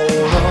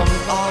bestowed on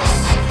us.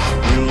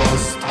 We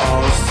lost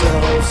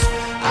ourselves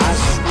as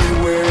we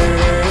were.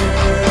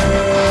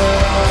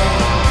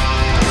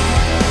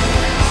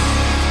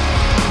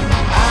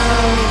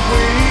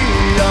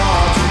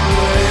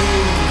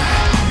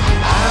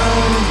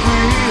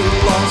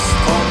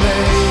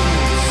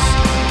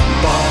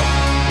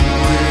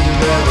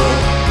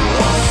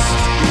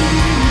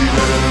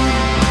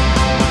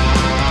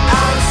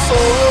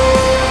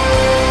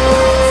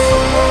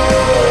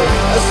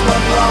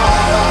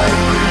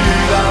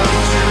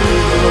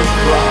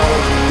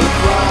 The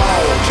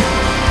crowd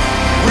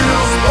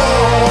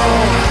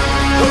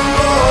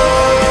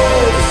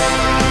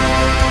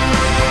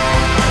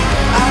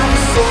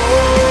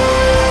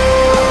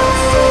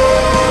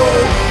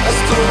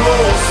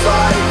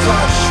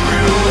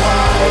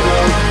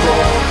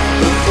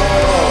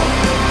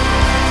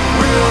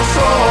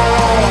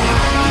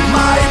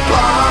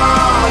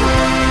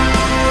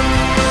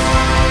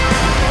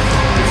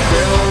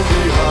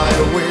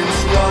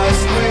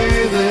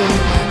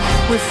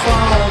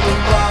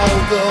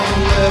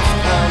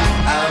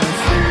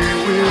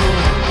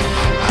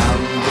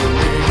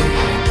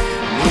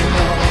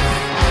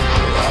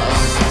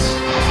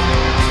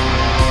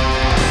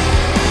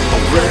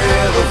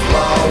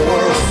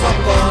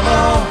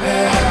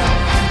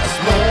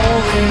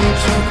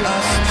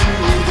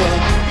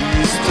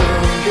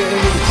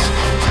gates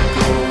to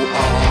go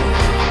on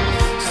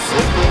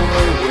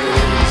separate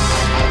ways.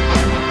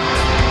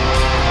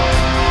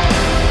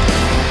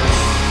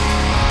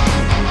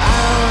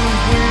 And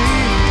we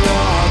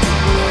are to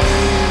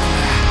blame,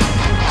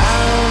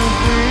 and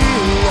we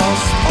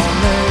lost our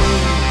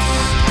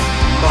names,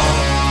 but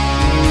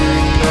we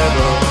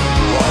never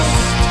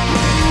lost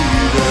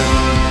Eden.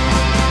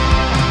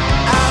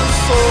 And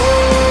so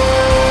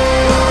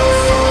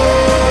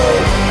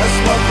that's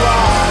my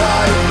pride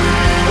I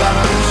breathe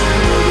unto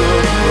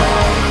the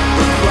ground.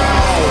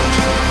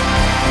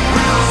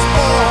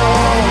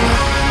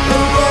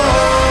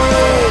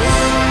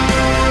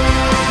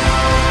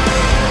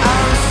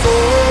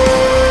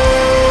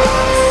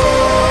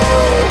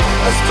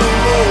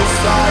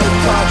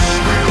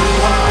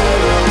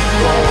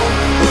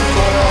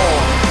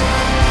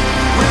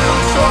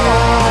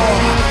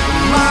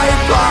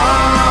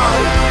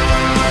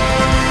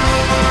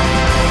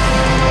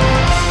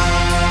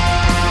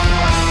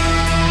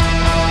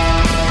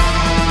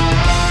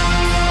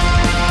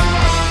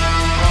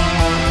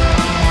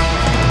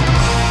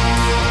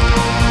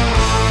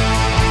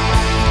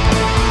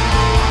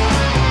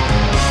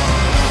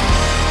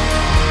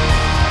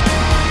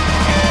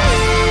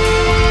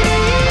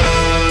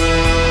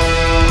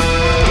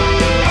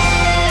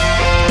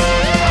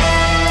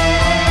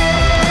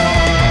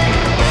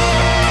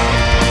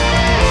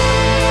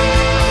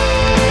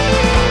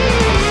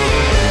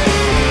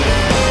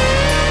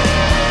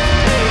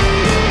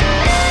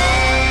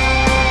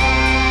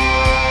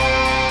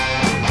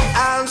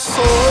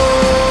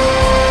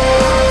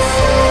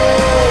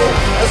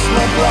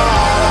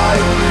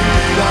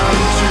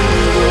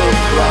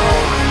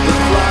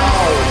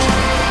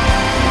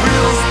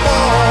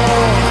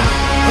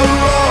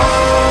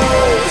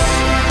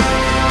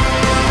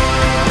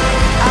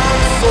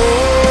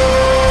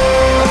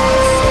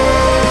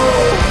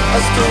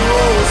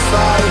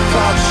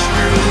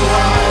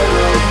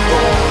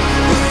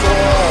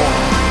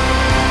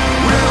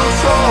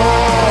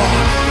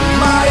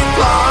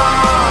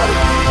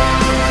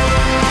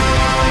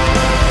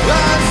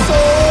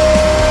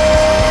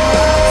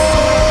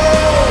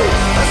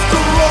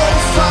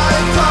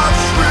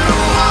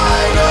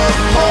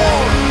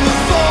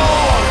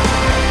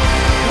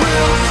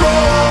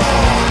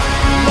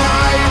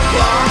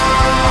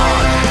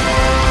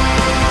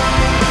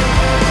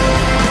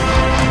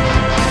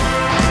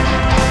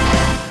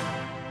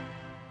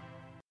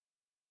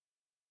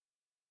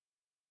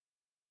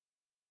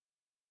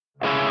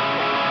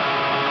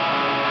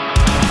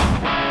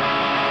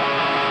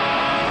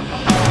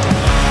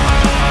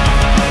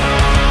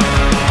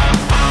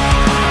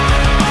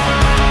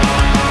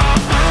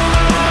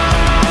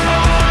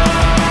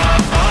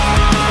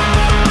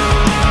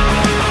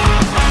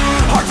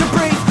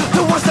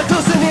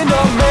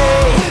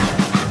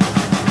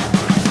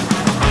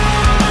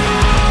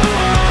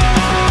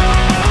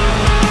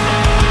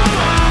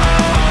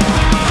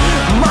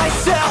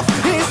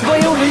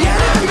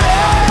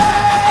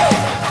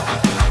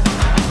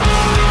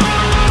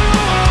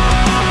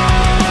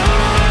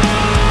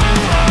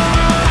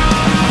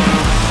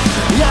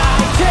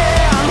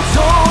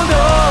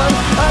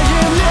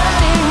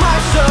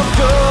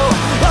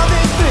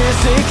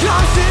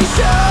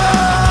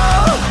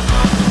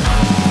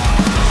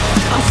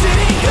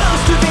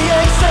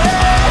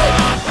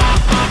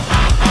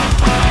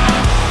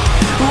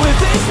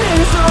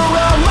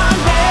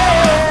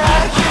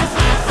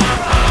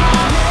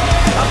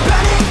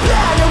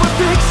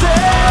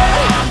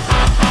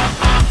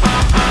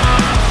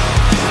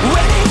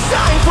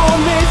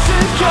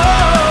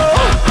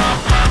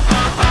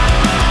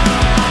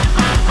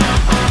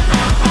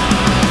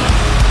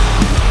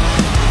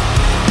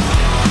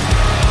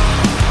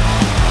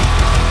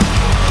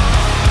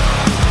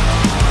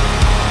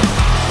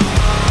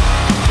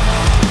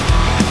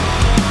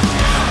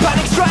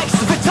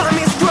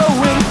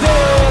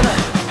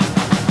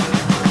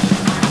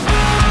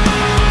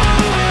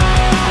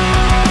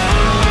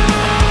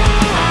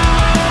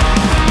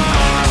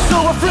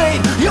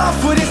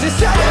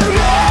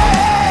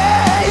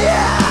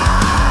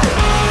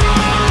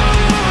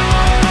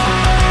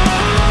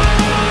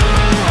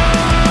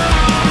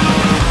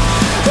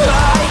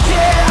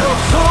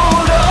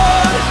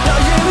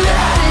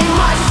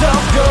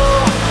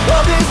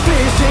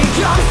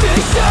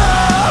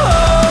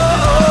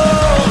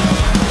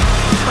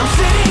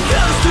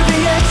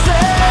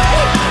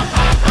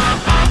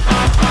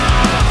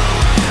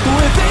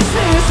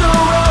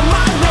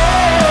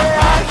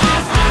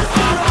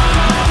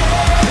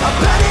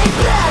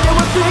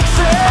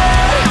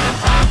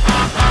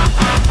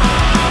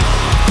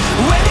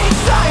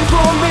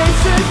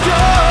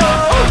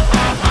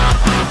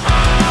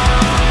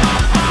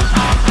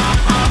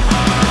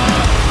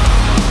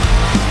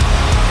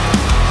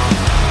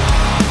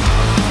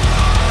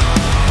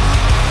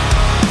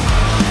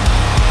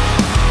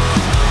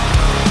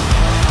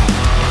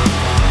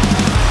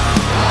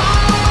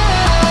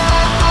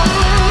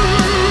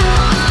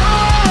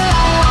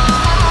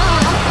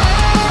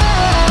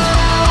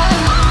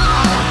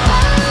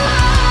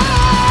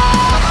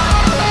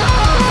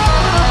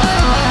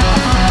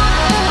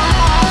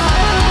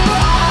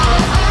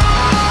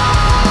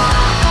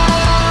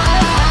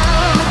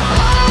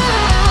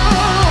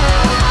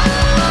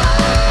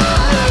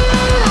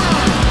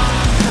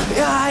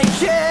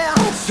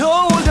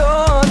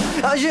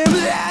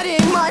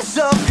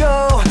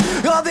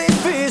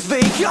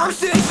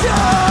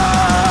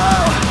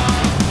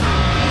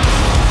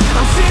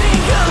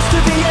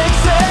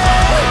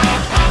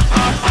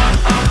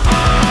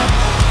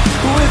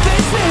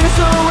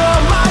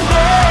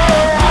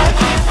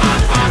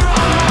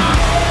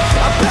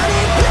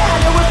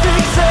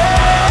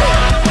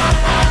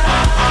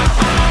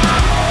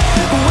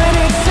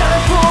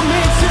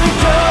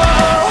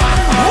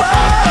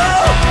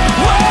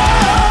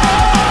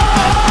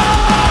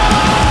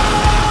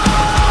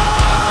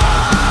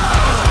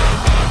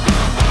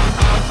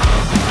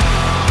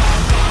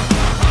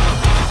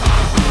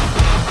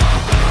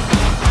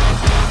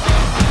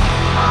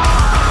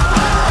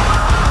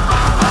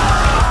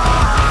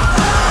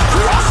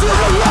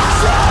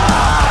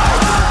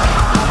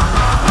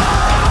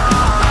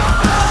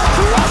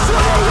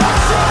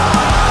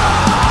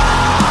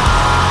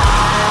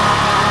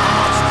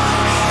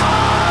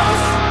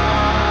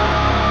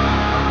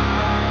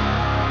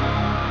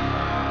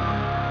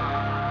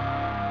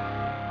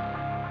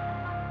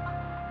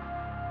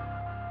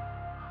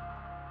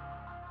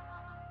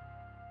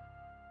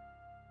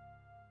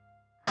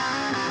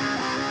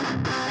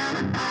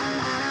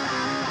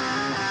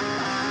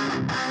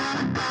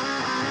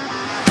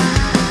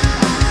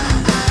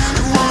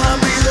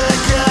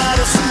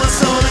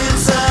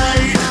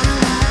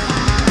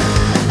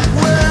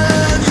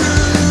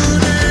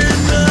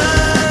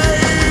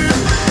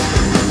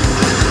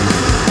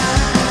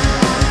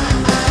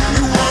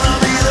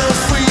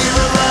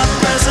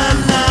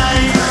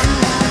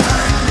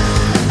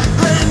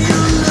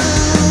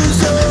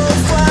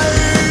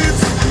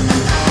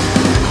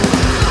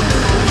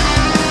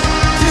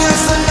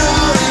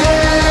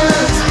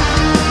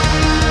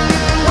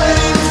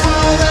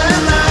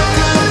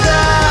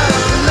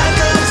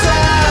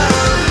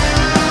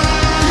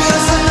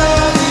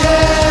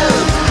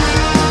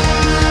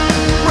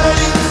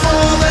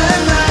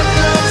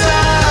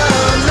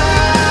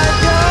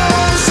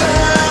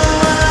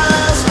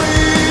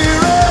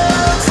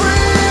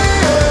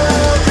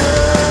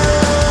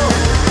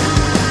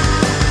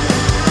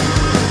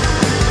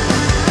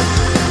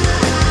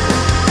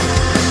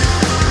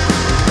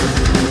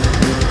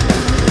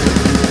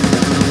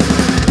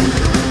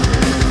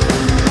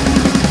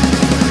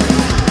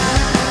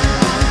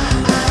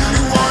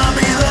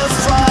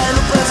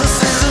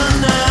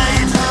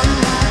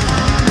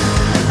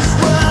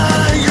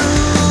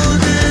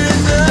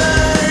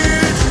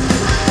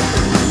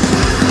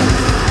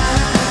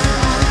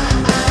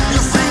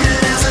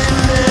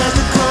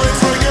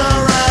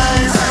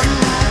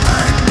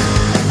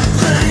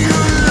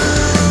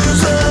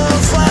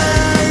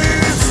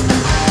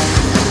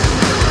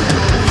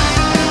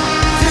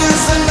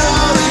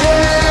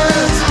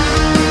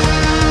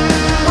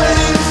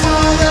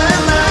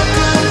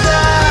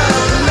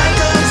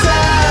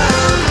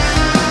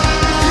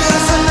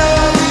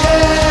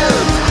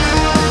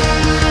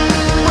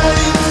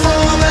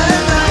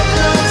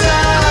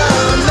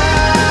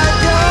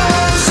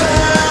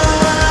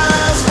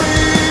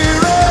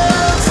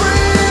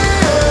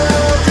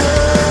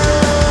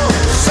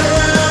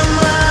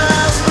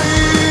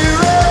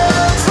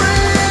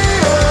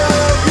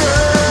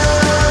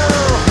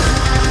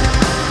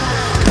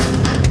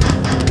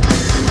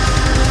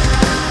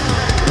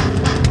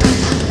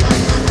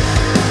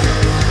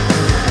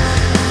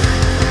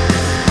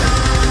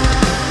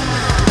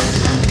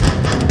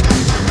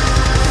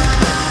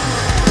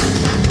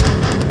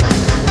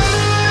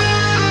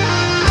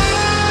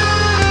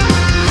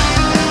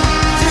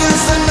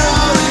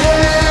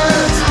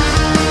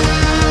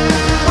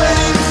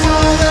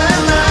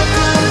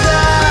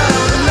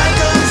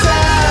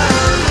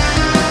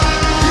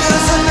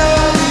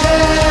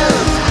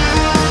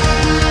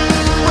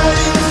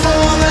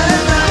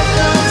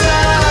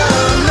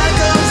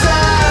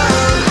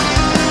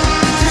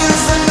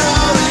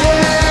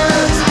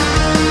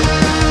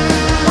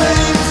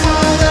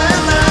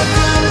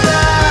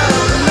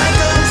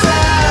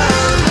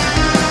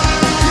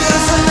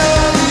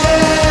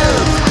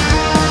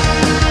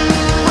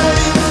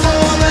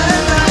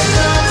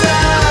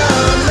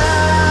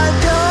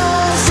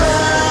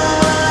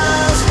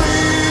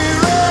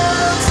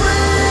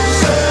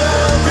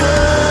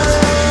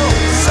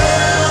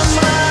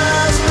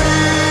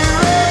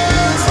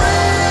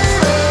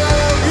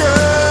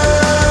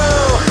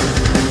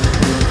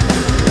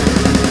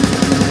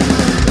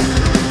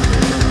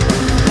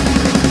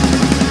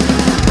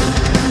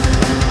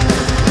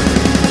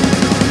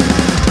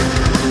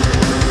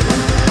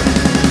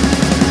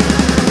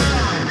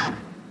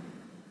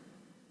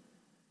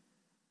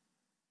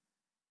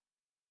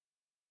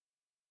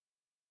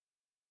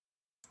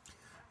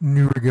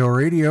 New Regal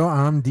Radio.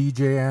 I'm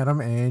DJ Adam,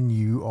 and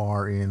you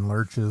are in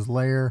Lurch's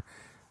Lair.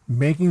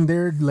 Making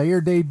their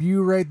Lair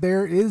debut right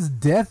there is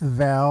Death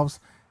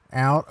Valves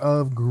out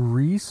of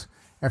Greece.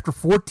 After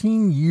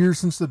 14 years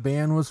since the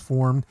band was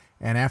formed,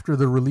 and after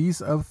the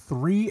release of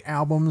 3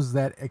 albums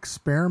that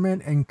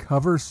experiment and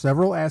cover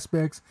several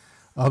aspects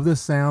of the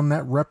sound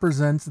that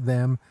represents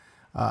them,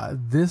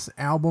 this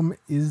album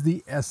is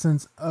the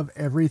essence of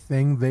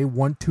everything they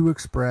want to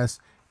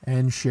express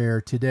and share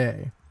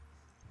today.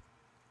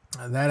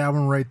 That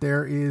album right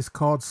there is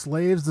called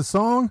Slaves, the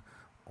song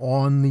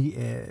On the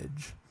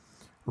Edge.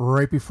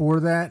 Right before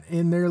that,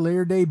 in their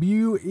Lair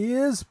debut,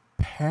 is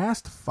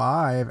Past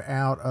 5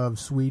 out of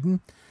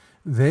Sweden.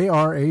 They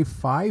are a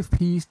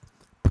 5-piece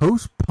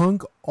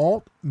post-punk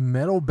alt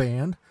metal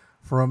band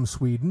from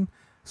Sweden.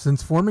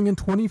 Since forming in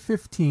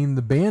 2015,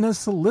 the band has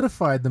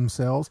solidified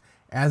themselves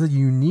as a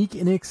unique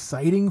and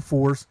exciting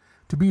force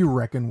to be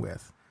reckoned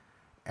with.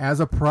 As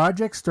a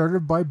project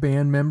started by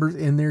band members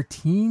in their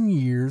teen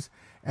years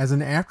as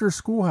an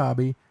after-school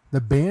hobby, the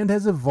band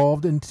has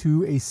evolved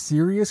into a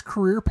serious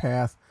career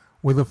path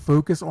with a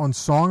focus on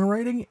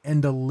songwriting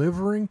and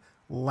delivering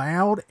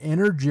loud,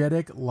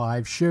 energetic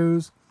live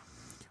shows.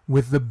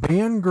 With the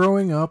band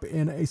growing up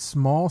in a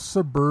small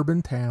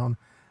suburban town,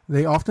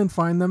 they often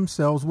find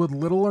themselves with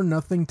little or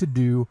nothing to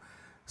do,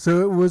 so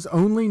it was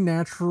only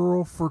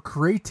natural for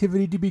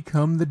creativity to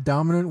become the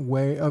dominant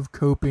way of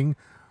coping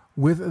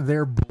with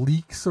their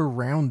bleak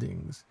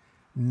surroundings.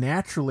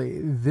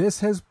 Naturally, this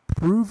has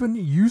proven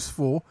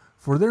useful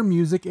for their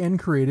music and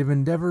creative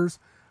endeavors,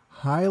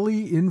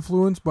 highly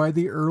influenced by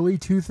the early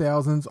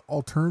 2000s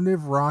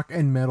alternative rock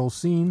and metal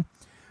scene.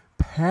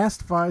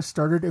 Past 5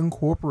 started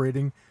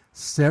incorporating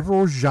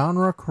several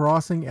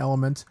genre-crossing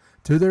elements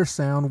to their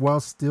sound while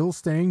still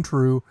staying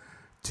true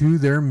to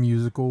their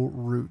musical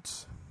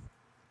roots.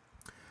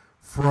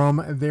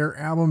 From their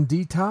album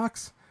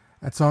Detox,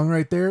 that song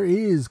right there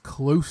is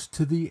Close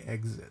to the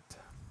Exit.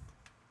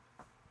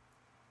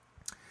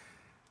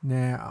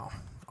 Now,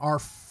 our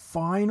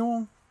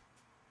final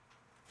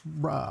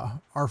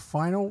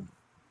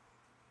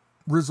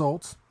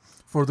results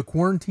for the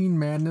Quarantine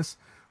Madness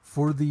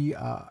for the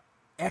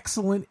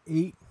Excellent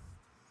 8.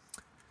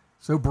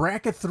 So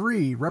bracket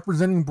 3,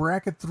 representing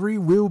bracket 3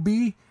 will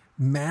be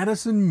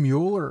Madison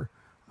Mueller,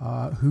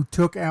 who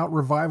took out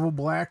Revival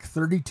Black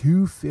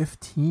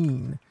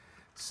 32-15.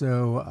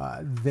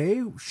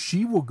 So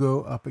she will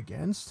go up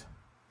against,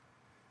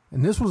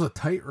 and this was a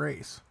tight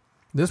race.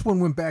 This one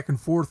went back and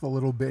forth a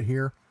little bit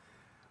here.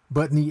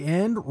 But in the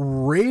end,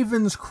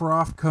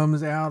 Ravenscroft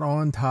comes out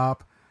on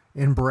top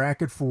in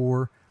bracket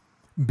 4,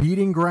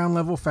 beating Ground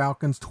Level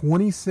Falcons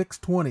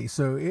 26-20.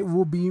 So it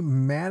will be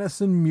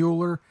Madison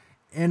Mueller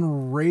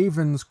and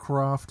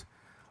Ravenscroft,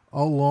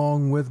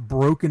 along with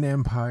Broken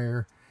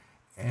Empire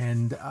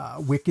and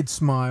Wicked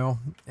Smile,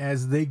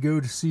 as they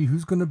go to see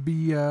who's going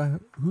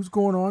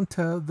on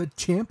to the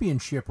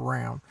championship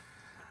round.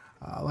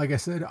 Like I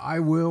said, I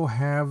will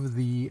have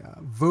the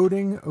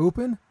voting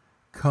open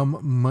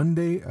come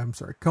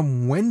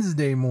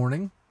Wednesday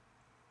morning,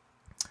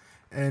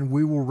 and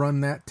we will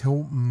run that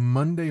till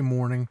Monday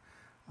morning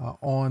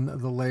on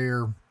the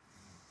Lair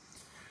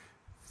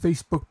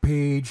Facebook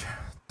page,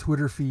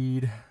 Twitter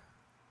feed,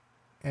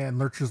 and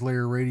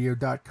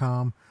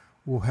lurcheslairradio.com.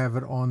 We'll have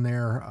it on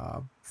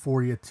there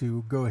for you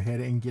to go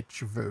ahead and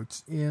get your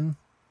votes in.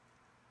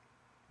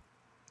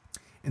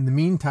 In the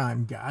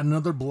meantime, got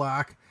another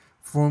block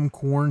from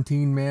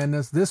Quarantine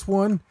Madness. This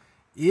one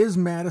is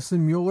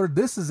Madison Mueller.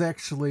 This is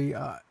actually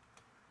a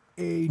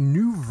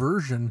new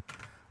version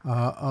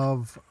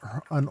of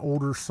an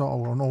old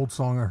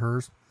song of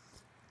hers,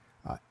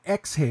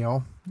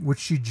 Exhale, which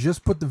she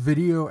just put the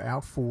video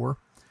out for,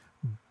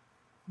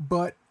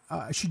 but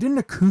she did an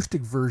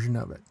acoustic version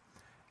of it,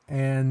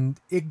 and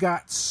it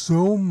got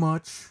so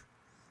much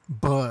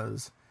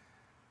buzz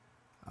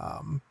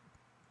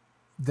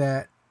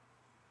that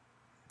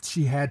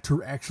she had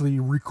to actually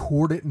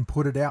record it and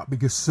put it out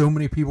because so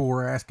many people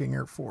were asking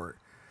her for it.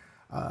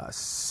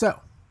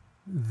 So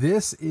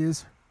this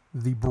is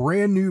the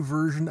brand new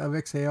version of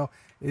Exhale.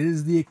 It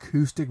is the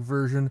acoustic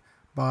version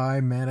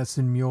by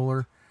Madison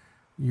Mueller.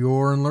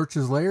 You're in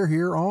Lurch's Lair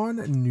here on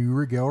New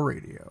Regal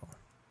Radio.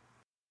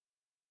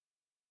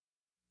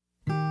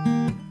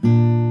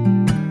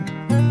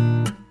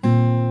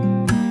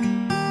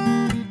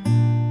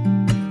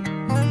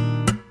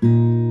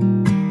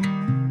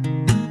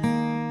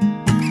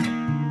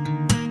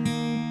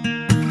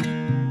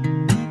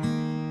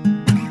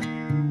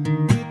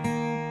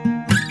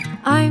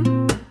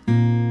 I'm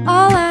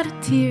all out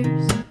of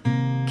tears,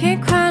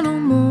 can't cry no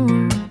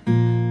more.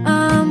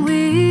 I'm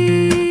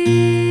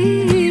weak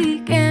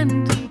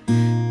and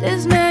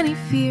there's many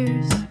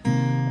fears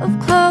of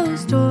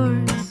closed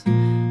doors.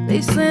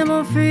 They slam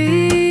on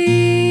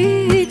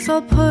freaks,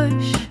 I'll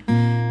push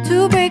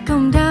to break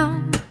them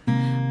down,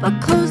 but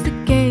close the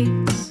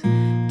gates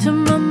to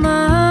my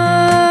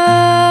mind.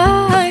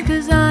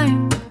 'Cause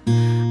I'm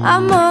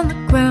on the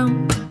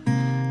ground,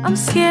 I'm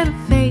scared of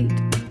fate,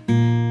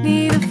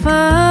 need to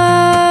find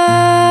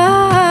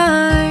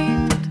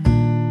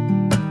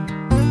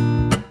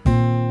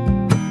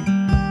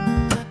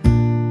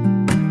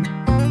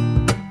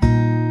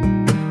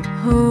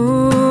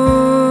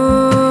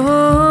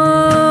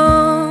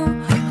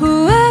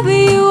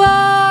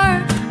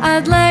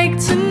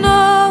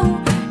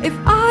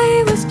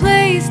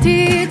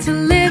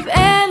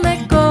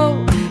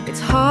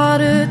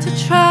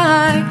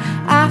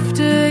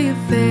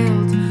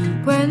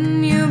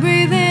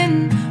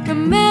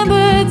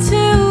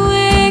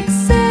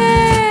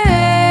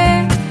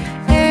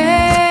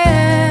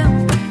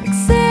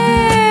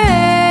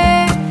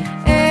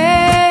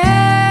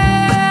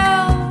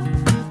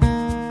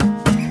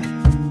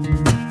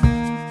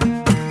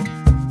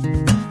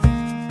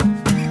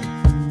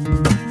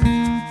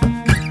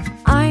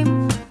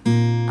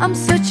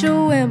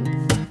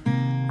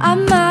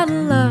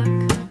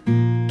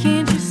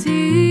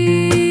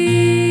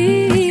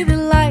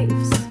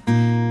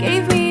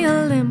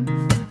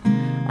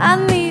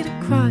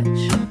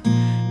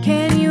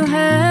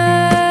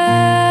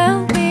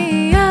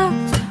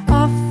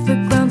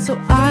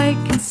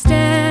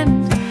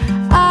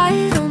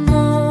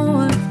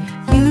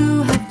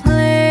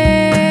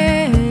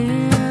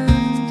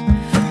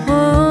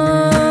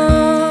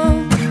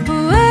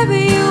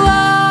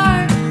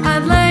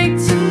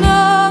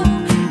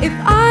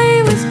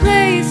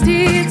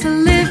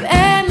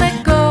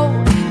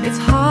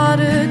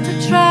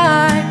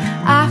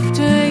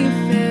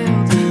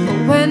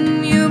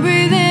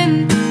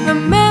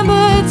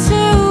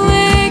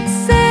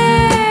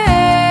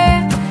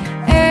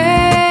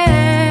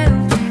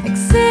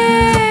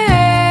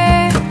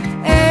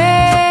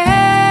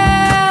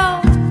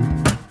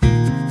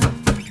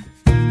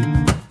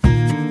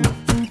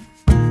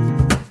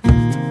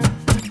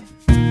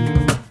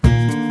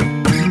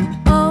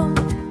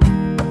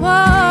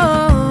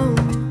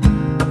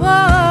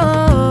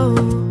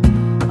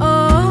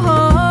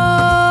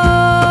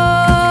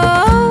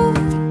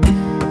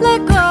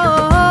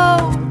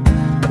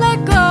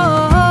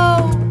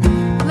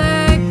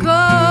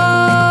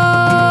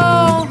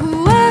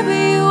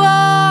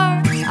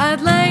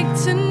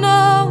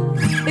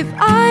If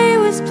I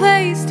was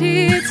placed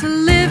here to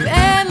live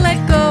and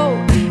let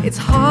go, it's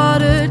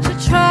harder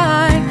to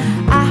try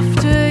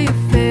after you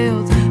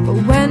failed.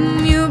 But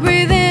when you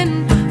breathe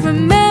in,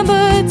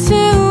 remember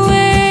to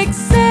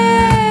exhale.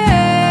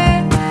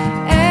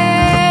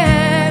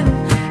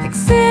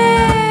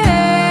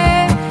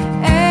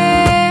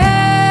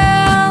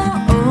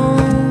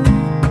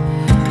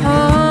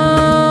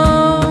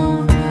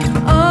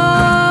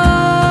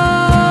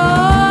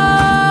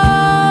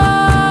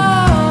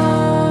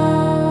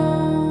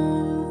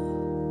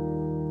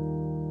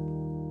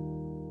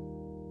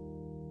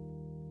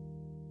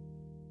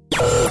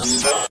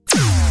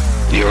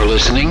 You're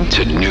listening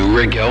to New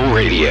Regal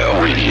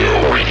Radio.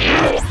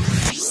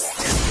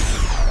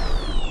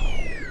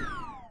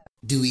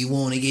 Do we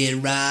want to get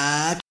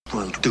right?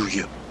 Well, do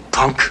you,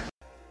 punk?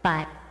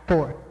 5,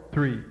 4,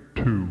 3,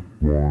 2.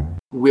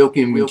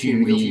 Welcome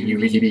to the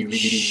radio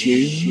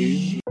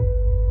show.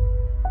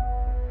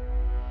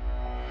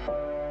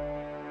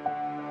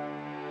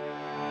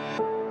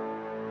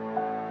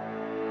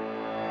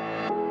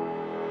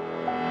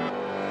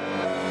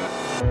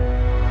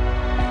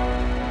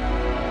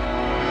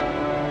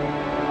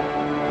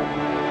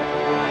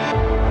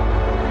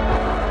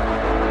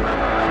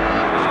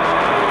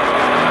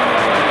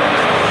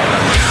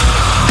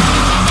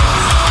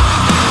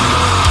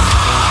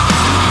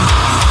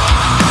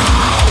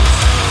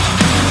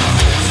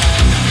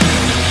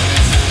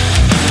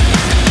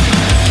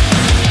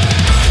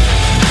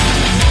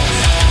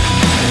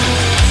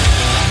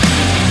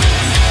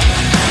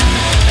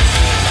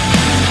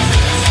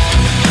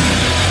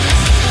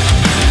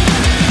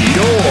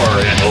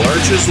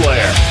 Lurch's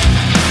lair.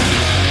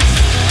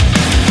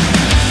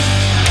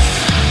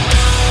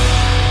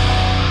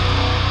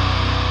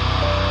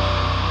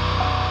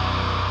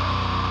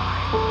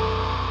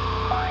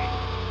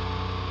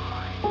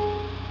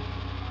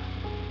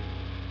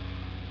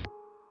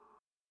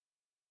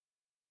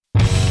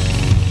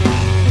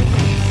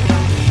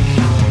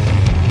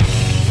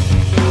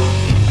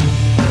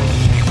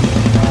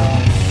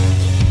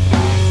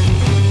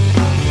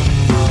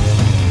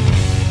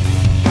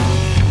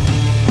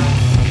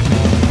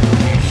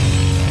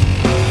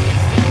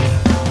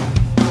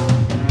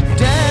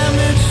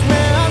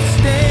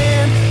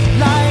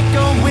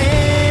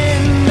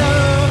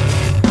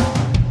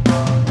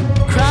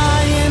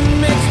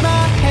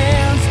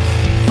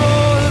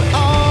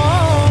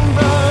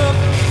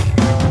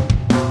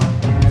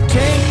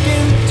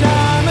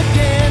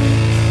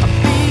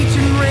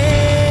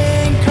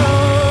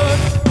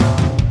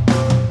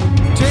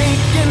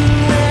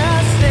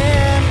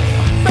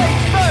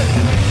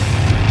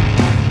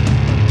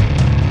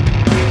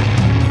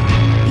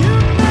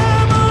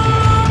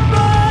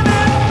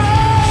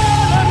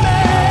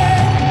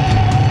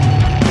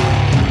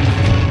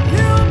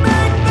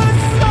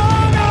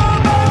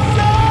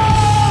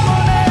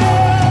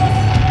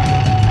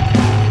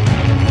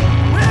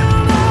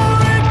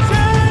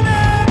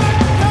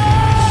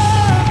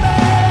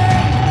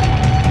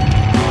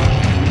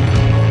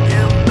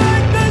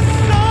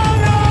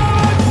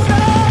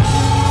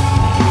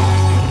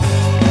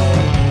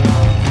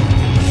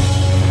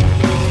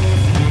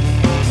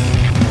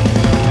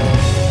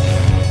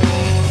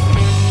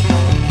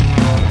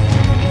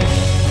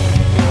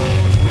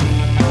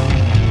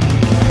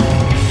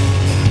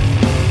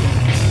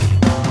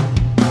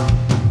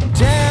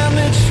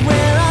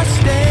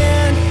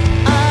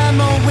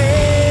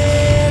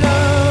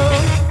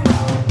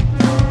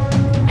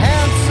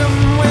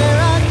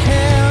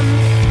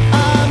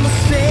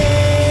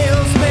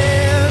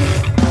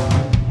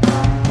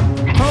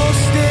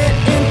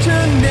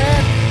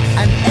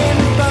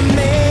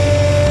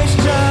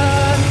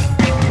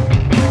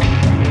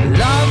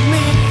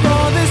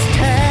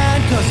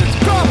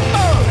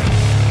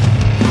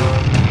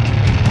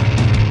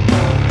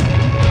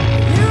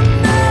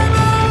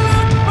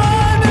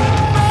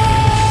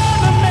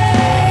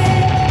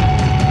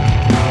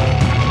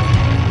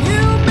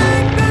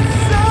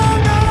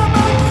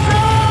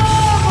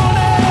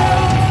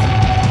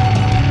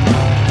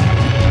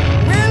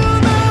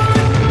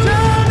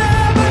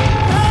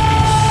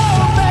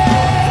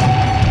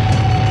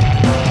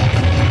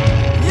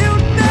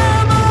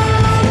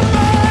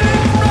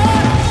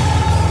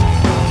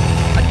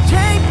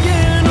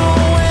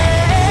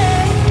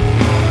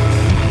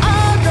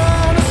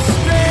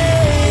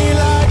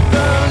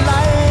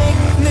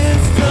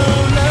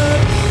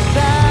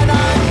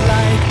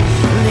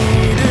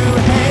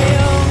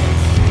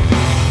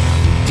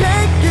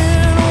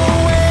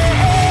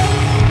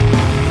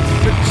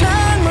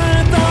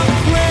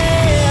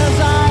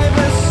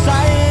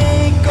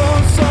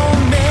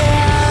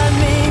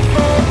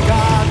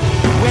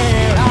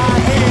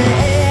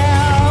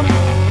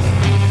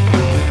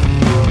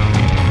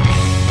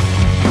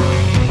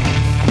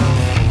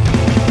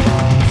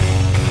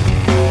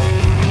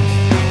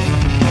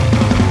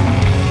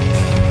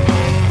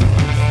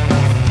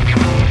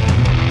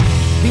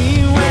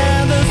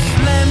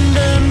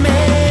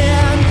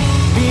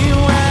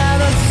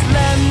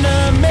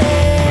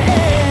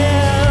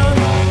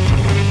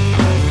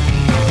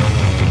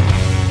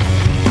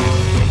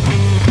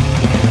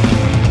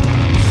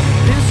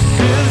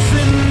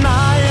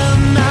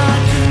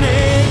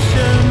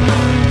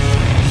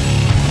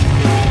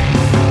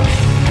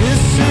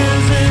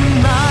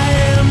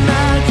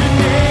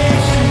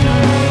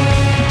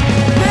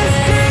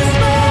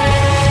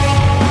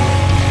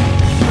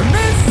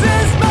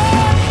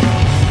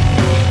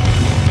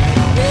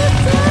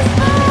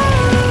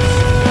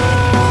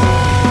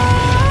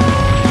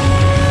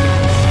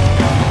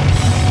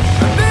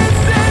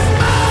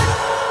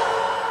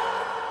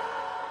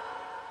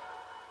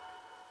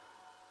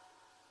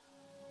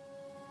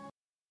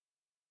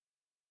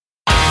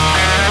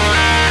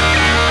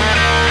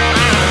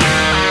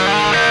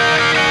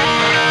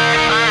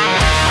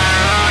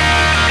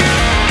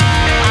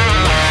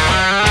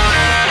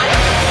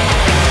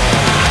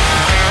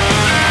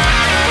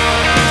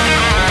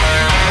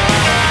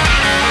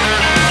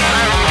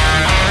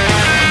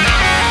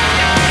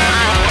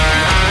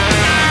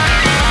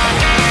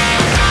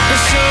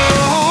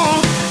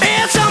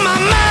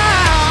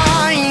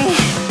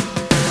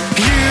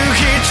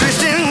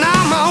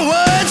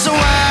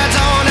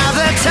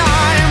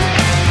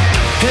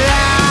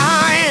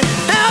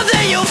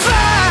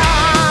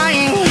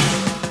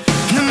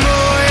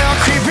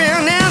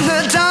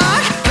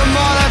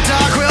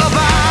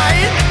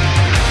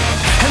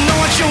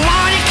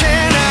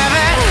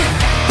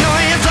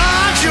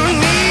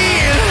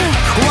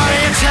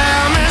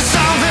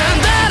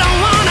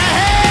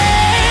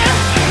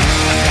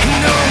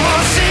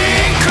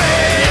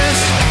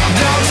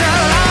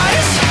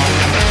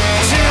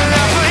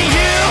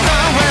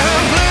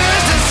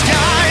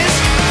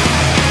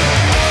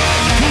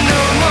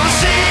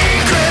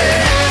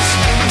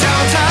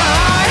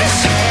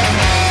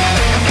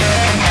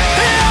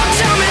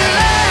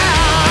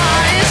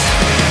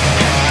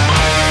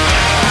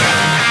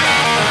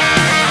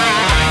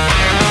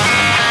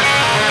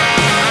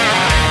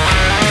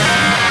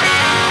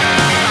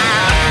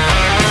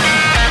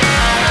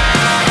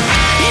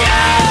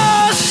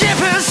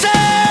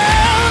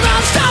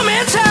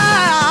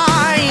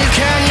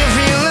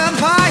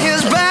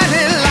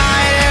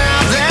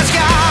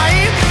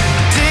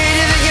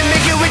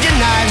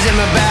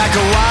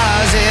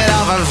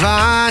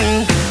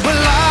 fun. We're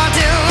locked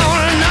in,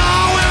 don't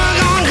know where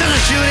we're going, 'cause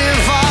we're shooting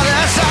for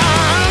the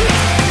sun.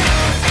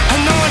 I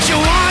know what you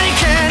want, you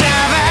can't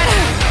have it.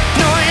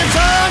 Know you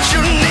thought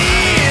you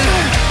need.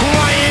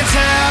 Why you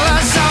tell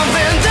us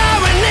something that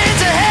we need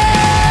to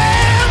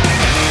hear?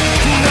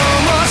 No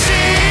more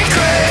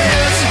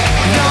secrets,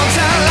 don't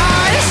tell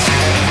lies.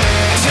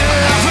 To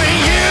love for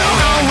you,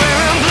 I'm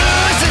wearing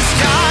blues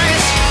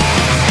disguise.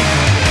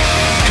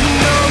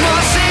 No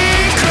more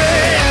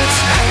secrets,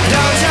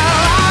 don't tell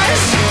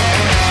lies.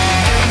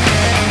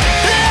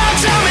 Don't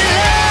tell me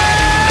lies.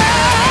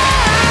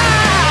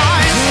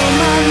 On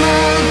my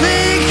mind, I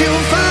think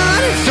you'll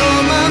find it's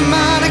on my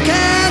mind, I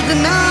can't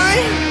deny.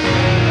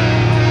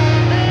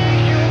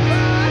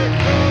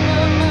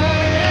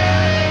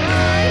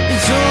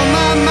 It's on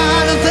my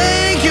mind, I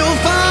think you'll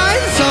find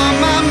it's on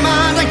my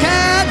mind, I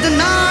can't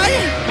deny.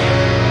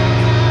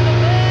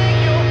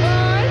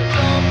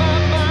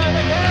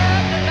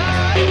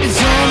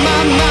 It's on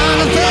my mind,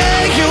 I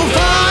think you'll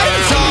find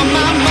it's on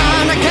my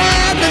mind, I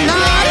can't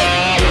deny.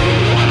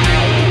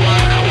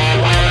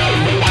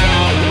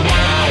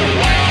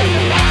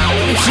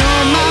 It's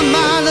on my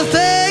mind, I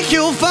think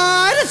you'll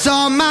find it's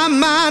on my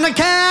mind, I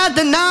can't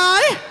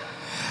deny.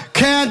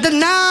 Can't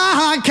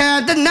deny,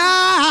 can't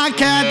deny,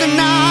 can't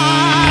deny.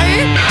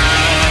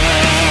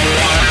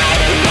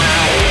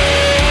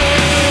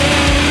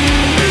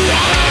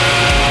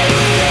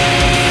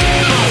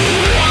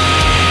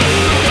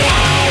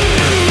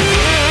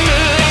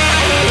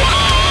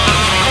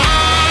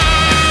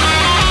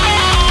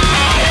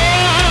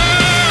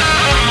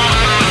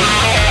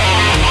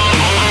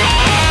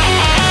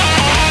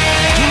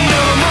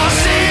 No more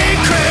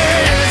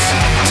secrets,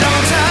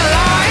 don't tell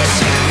lies.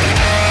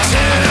 To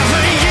love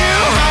for you,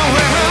 I'm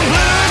wearing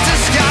blue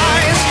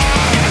disguise.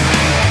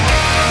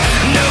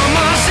 No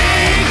more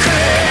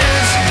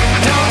secrets,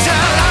 don't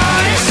tell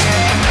lies.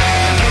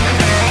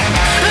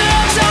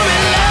 Don't tell me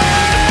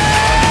lies.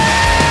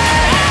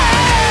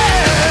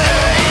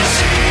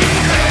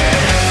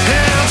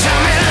 Don't tell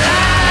me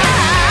lies.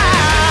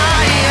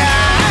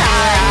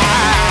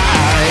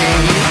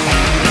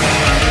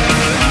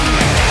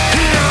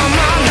 No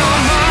more, no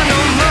more, no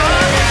more,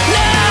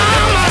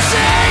 no more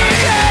secrets.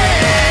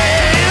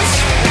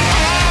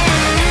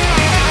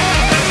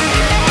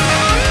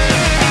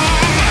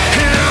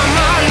 No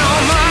more, no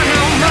more,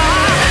 no more.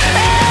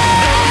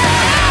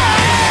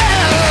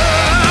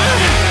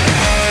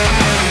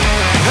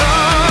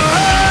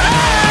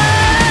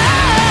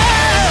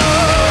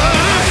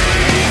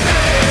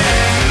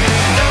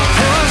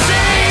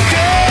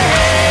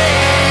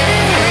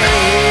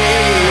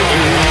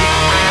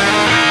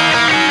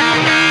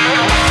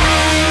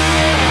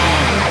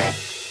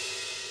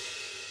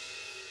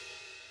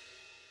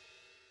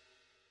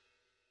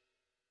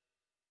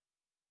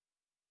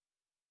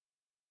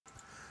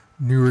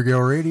 New Regal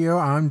Radio,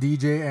 I'm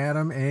DJ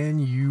Adam, and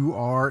you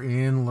are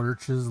in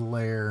Lurch's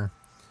Lair.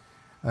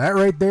 That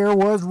right there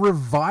was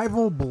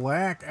Revival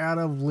Black out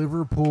of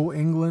Liverpool,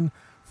 England,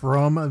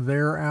 from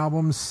their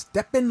album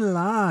Step in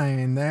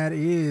Line. That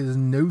is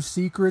No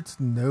Secrets,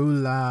 No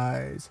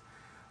Lies.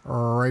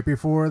 Right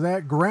before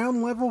that,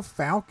 Ground Level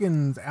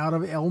Falcons out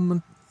of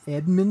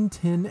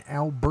Edmonton,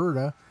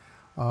 Alberta,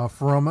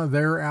 from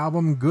their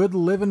album Good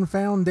Living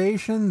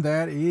Foundation.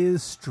 That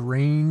is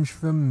Strange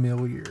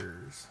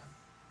Familiars.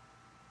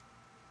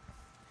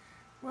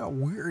 Well,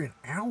 we're in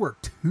hour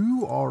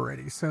 2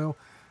 already, so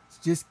let's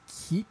just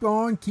keep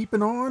on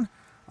keeping on.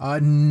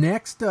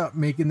 Next up,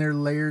 making their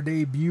Lair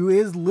debut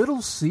is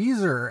Little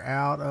Caesar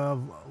out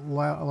of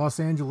Los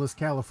Angeles,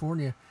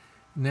 California.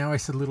 Now I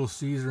said Little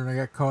Caesar, and I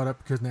got caught up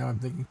because now I'm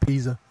thinking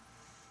pizza.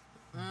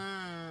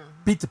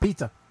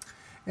 Pizza.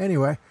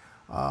 Anyway,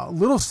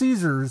 Little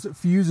Caesars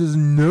fuses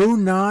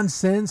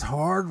no-nonsense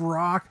hard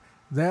rock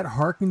that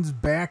harkens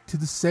back to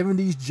the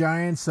 70s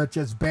giants such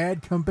as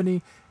Bad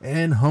Company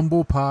and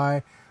Humble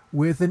Pie,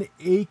 with an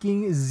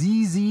aching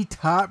ZZ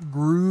Top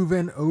groove,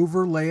 and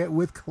overlay it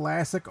with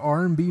classic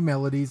R&B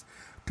melodies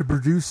to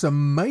produce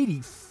some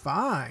mighty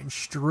fine,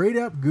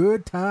 straight-up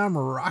good time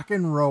rock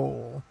and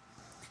roll.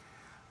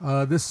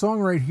 This song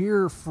right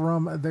here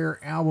from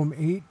their album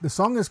 8, the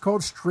song is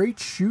called Straight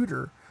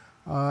Shooter.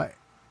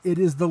 It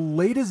is the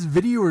latest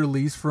video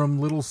release from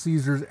Little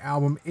Caesar's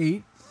album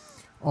 8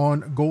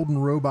 on Golden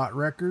Robot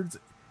Records.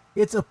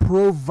 It's a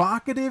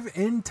provocative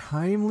and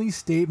timely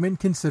statement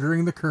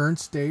considering the current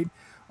state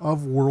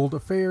of world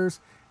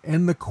affairs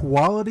and the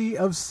quality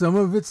of some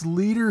of its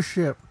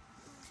leadership.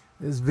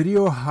 This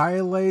video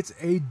highlights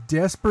a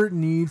desperate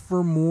need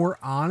for more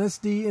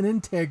honesty and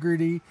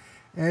integrity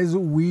as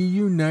we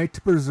unite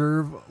to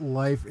preserve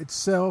life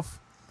itself.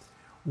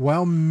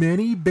 While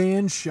many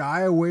bands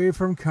shy away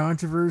from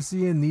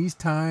controversy in these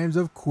times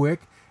of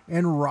quick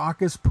and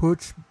raucous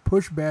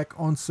pushback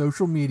on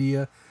social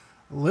media,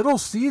 Little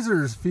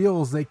Caesars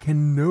feels they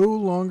can no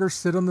longer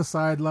sit on the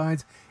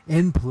sidelines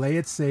and play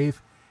it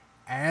safe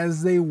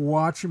as they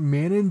watch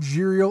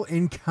managerial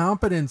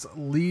incompetence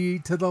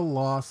lead to the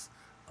loss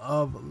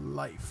of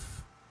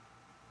life.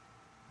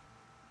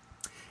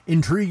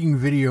 Intriguing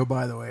video,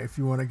 by the way, if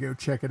you want to go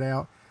check it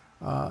out.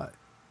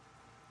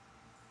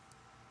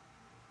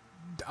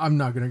 I'm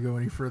not going to go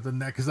any further than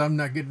that because I'm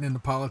not getting into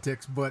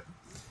politics, but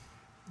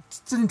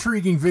it's an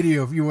intriguing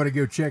video if you want to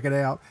go check it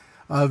out.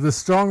 The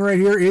song right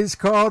here is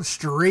called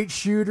Straight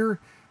Shooter.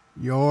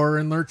 You're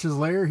in Lurch's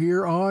Lair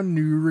here on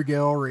New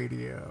Regal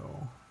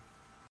Radio.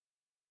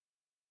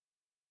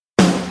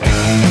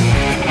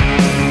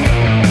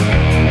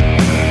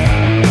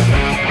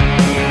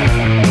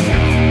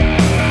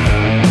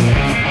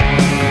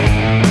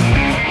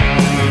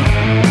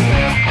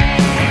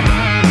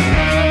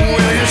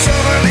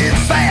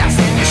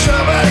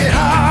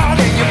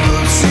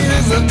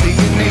 Up to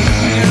your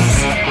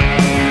knees,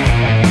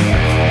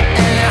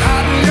 and you're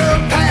hiding your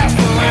past,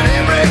 pulling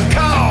every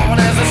card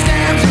as the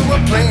scams you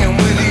were playing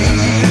with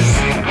ease.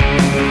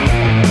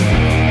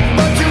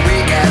 But you're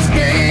weak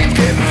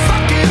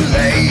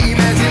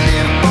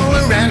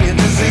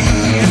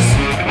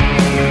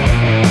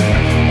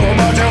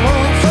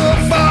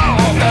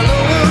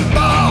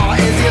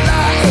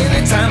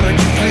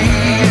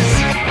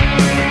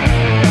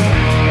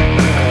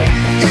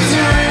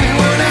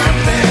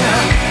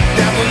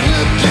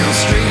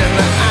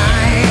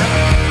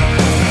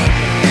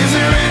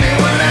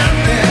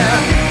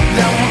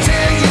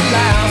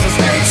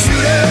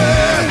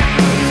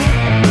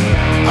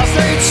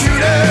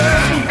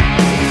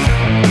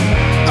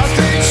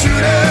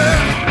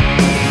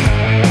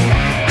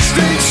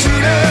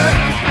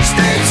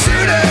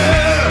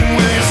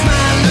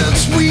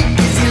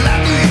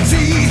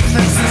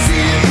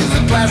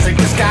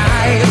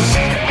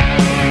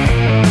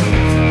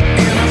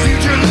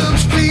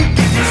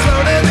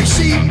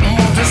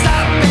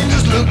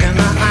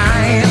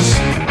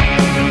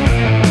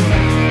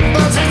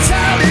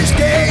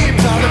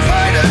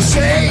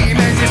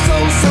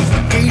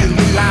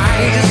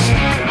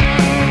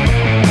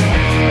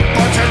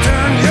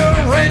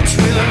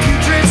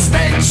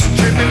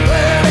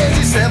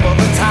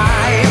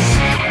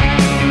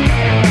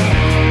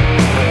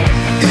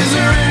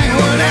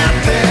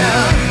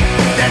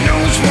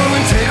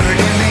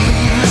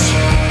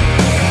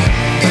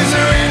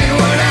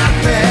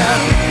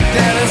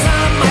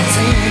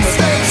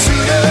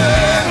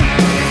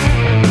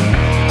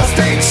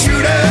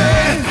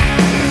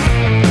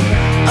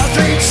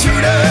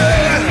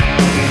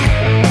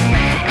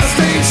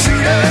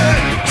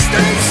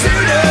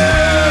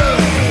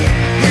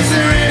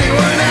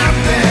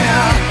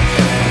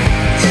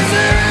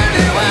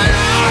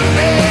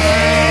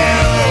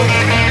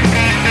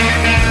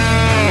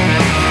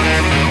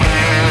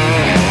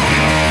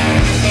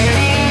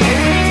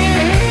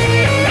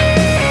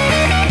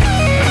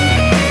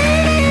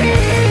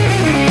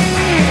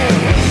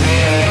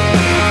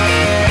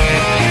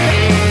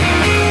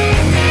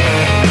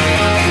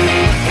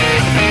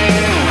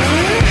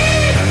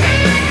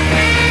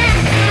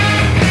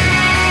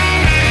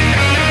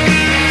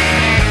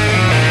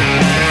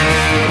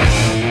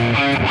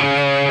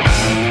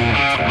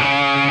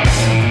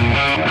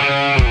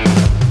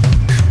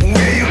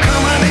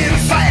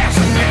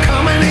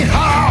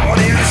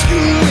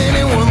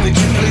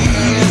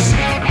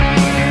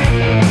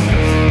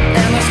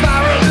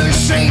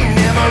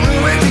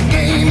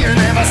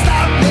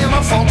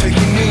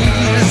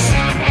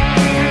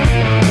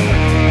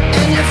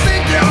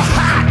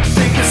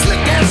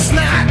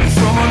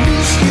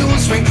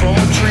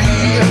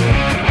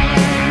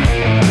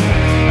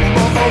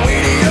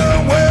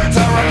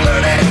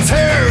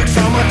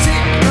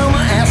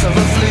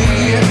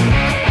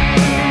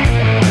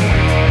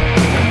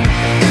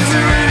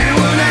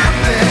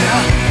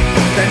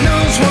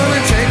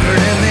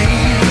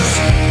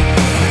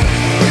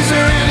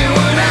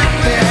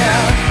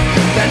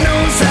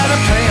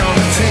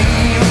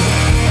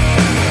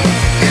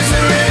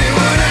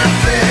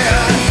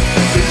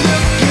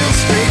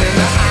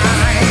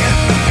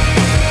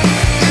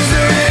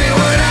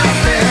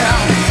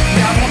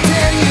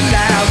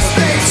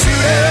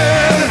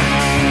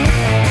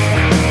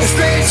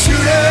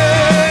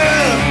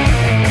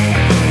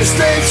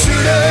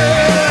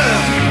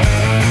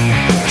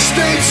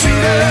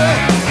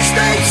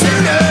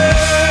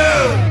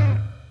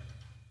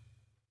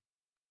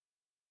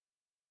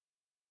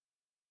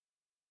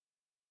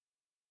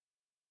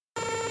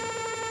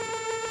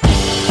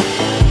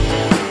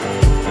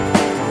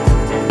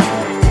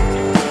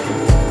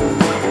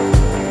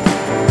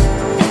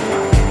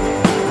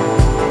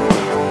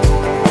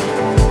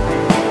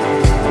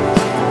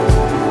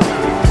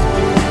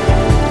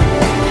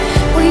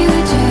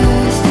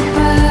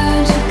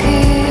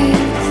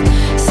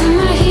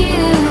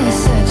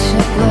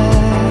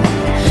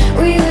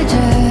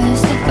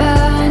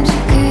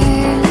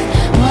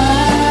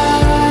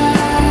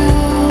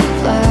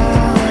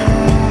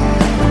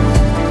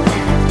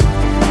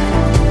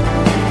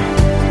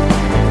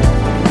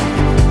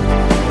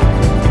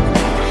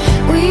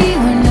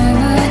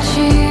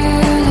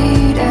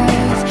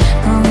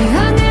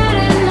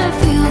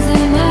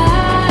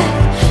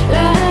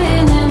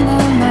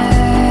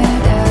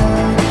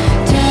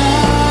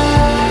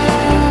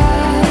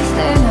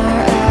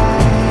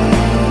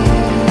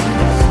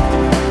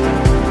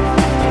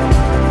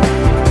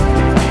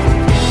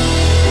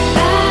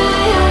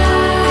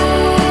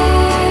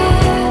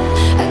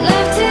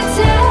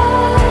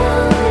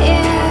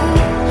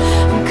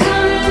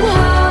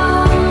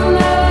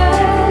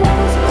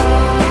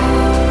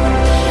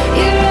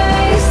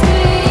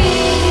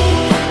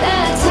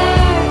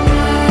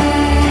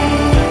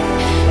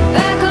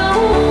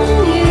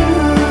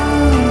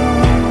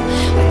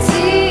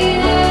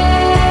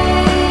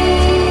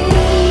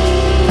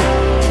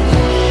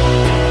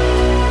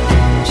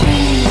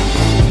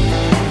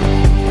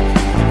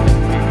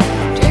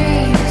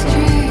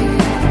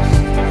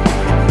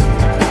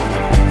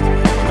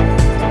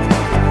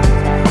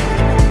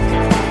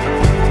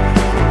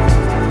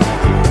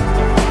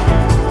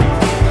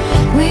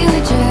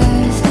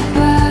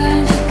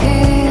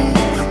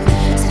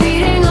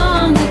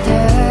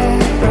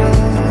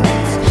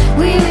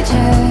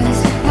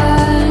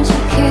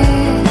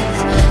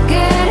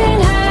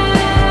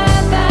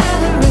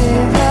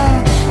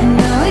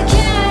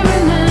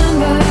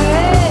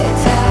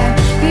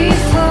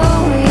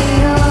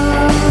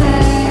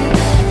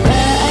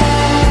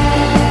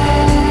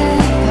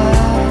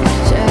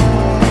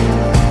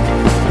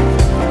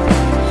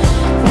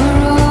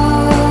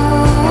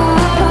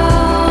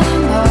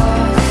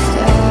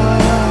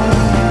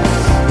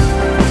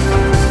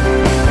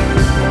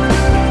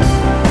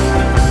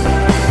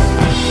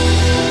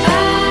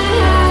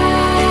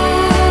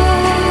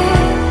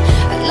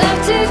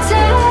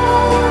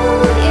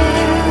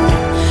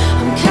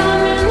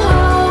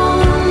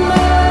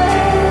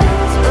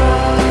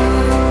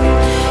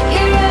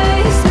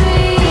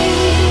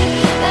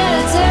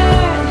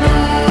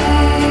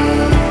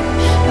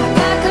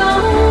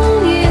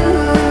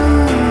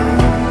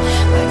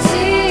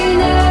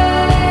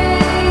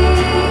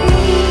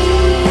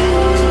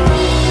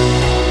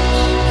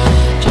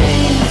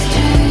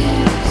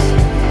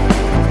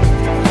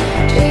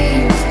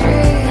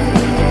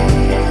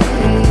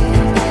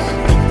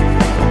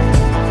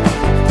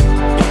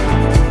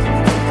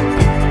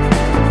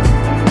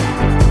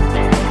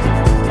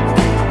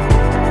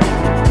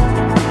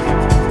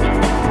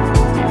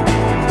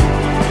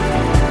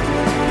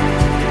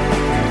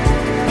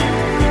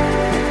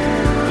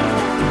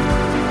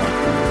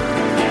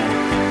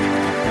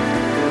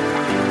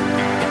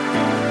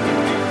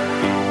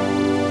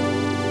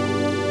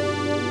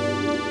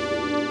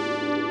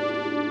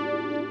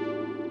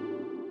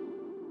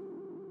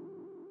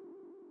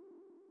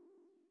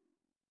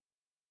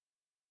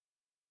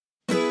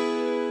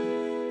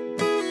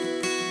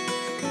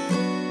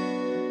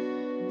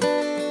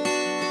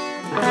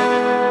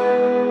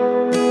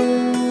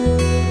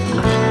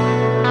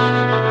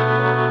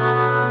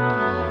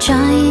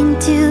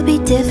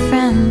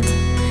different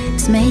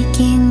is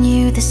making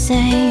you the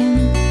same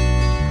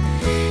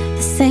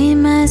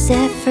as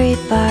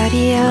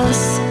everybody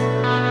else.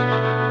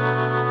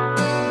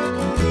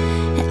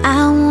 And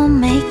I will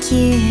make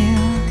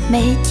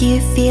you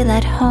feel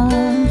at home.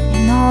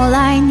 And all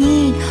I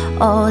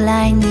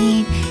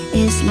need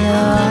is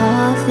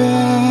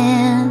loving.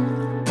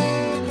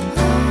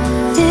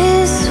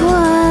 This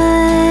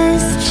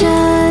was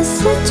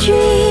just a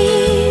dream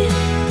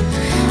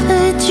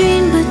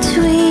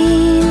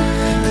between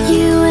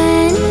you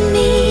and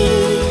me.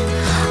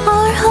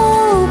 Our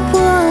hope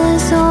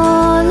was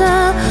all a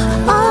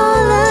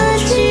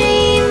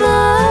dream.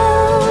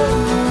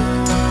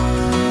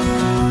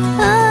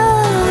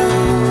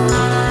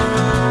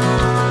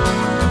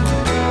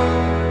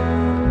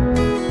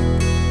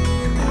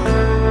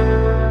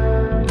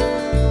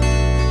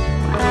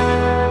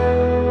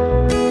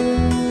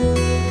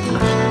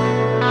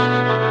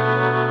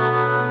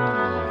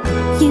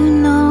 You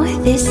know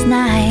this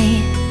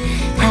night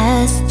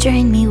has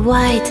drained me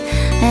white,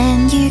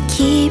 and you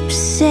keep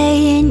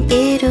saying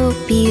it'll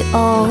be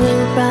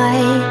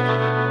alright.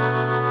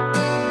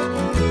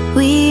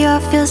 We all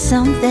feel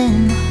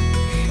something,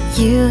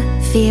 you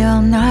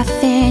feel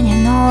nothing,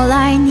 and all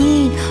I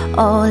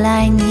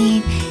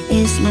need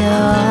is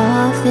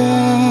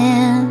loving.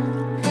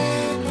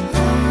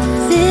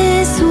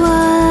 This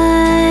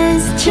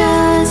was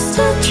just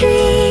a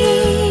dream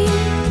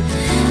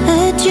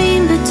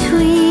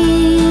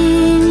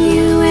between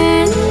you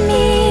and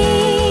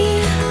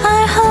me.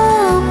 Our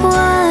hope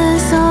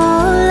was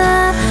all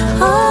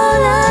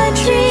a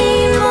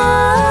dream.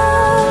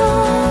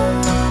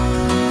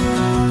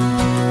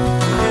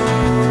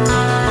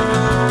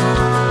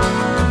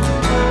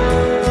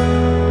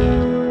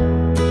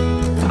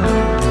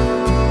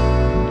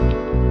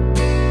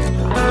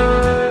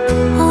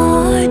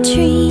 Our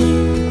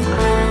dream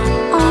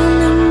on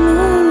the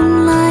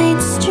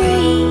moonlight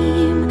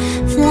stream,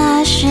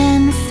 flash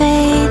and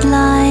fade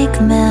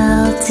like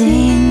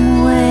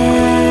melting waves.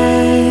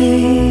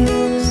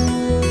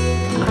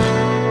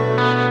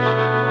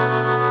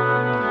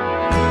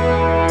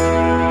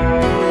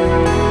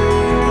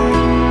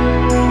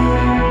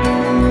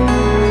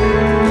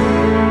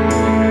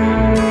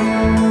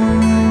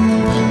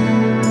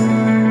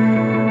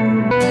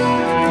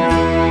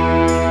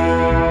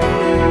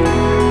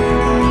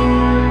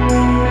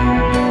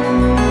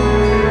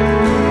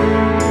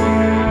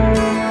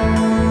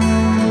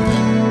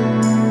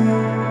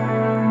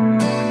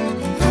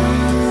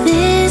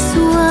 This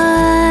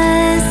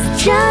was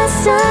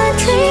just a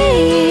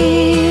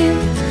dream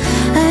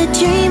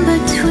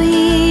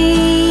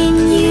between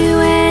you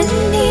and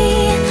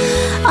me.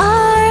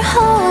 Our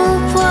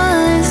hope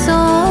was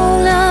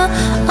all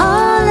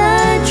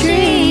a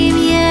dream,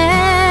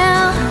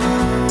 yeah.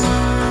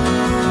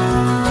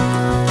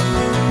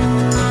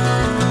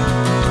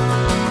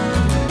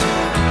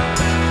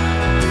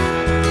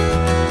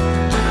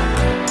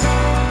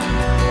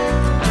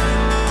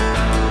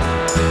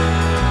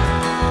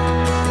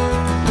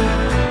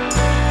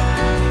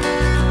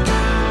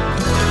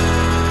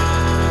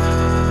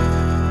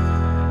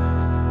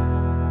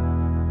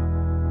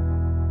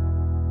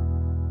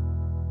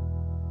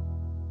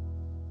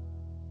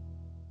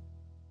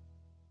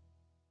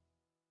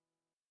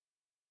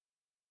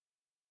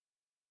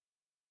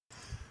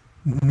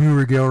 New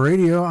Regal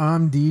Radio,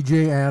 I'm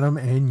DJ Adam,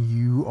 and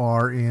you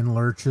are in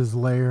Lurch's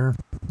Lair.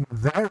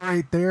 That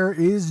right there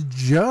is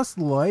Just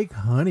Like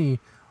Honey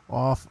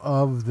off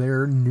of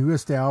their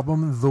newest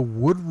album, The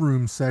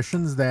Woodroom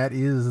Sessions. That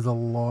is the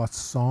Lost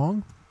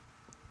Song.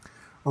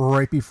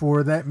 Right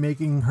before that,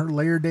 making her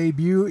Lair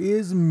debut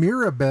is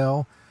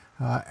Mirabelle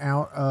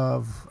out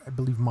of, I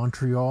believe,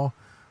 Montreal,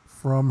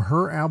 from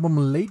her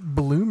album Late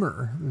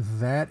Bloomer.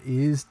 That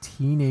is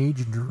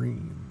Teenage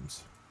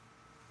Dreams.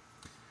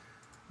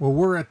 Well,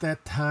 we're at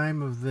that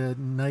time of the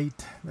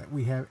night that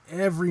we have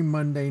every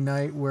Monday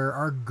night where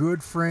our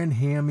good friend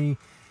Hammy,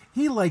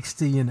 he likes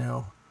to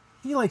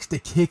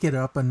kick it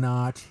up a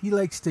notch. He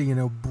likes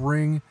to,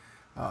 bring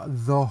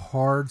the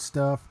hard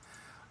stuff.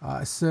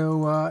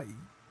 So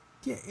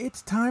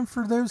it's time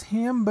for those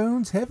Ham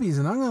Bones Heavies.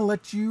 And I'm going to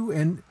let you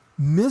and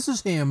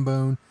Mrs.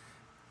 Hambone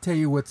tell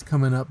you what's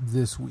coming up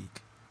this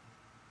week.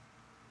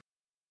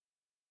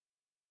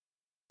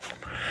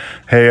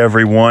 Hey,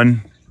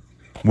 everyone.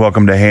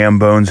 Welcome to Ham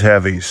Bones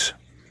Heavies.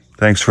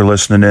 Thanks for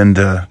listening in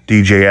to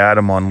DJ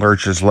Adam on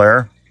Lurch's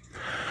Lair.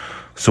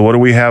 So what do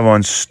we have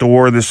on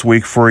store this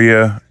week for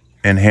you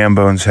in Ham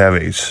Bones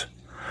Heavies?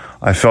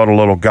 I felt a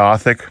little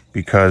gothic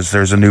because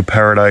there's a new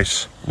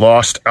Paradise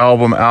Lost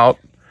album out,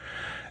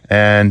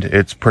 and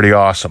it's pretty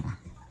awesome.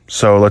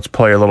 So let's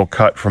play a little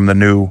cut from the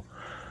new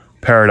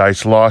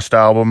Paradise Lost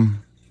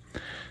album.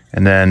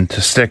 And then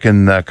to stick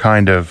in the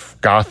kind of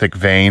gothic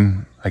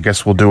vein, I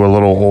guess we'll do a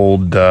little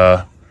old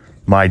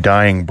My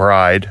Dying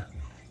Bride.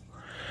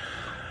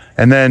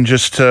 And then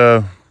just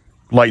to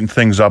lighten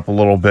things up a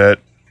little bit,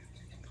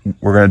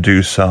 we're going to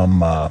do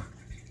some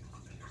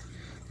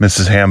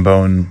Mrs.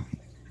 Hambone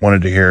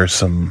wanted to hear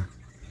some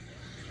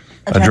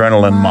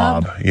Adrenaline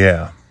Mob.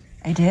 Yeah.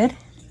 I did?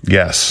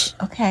 Yes.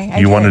 Okay.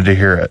 You wanted to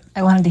hear it.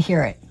 I wanted to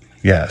hear it.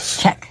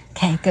 Yes. Check.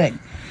 Okay, good.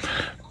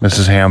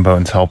 Mrs.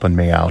 Hambone's helping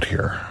me out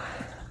here.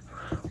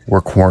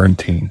 We're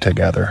quarantined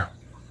together.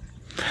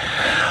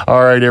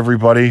 All right,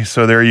 everybody.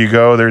 So there you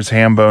go. There's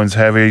Hambone's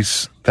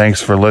Heavies.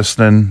 Thanks for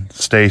listening.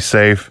 Stay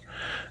safe.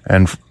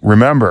 And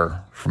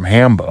remember, from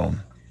Hambone,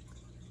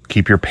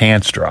 keep your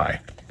pants dry.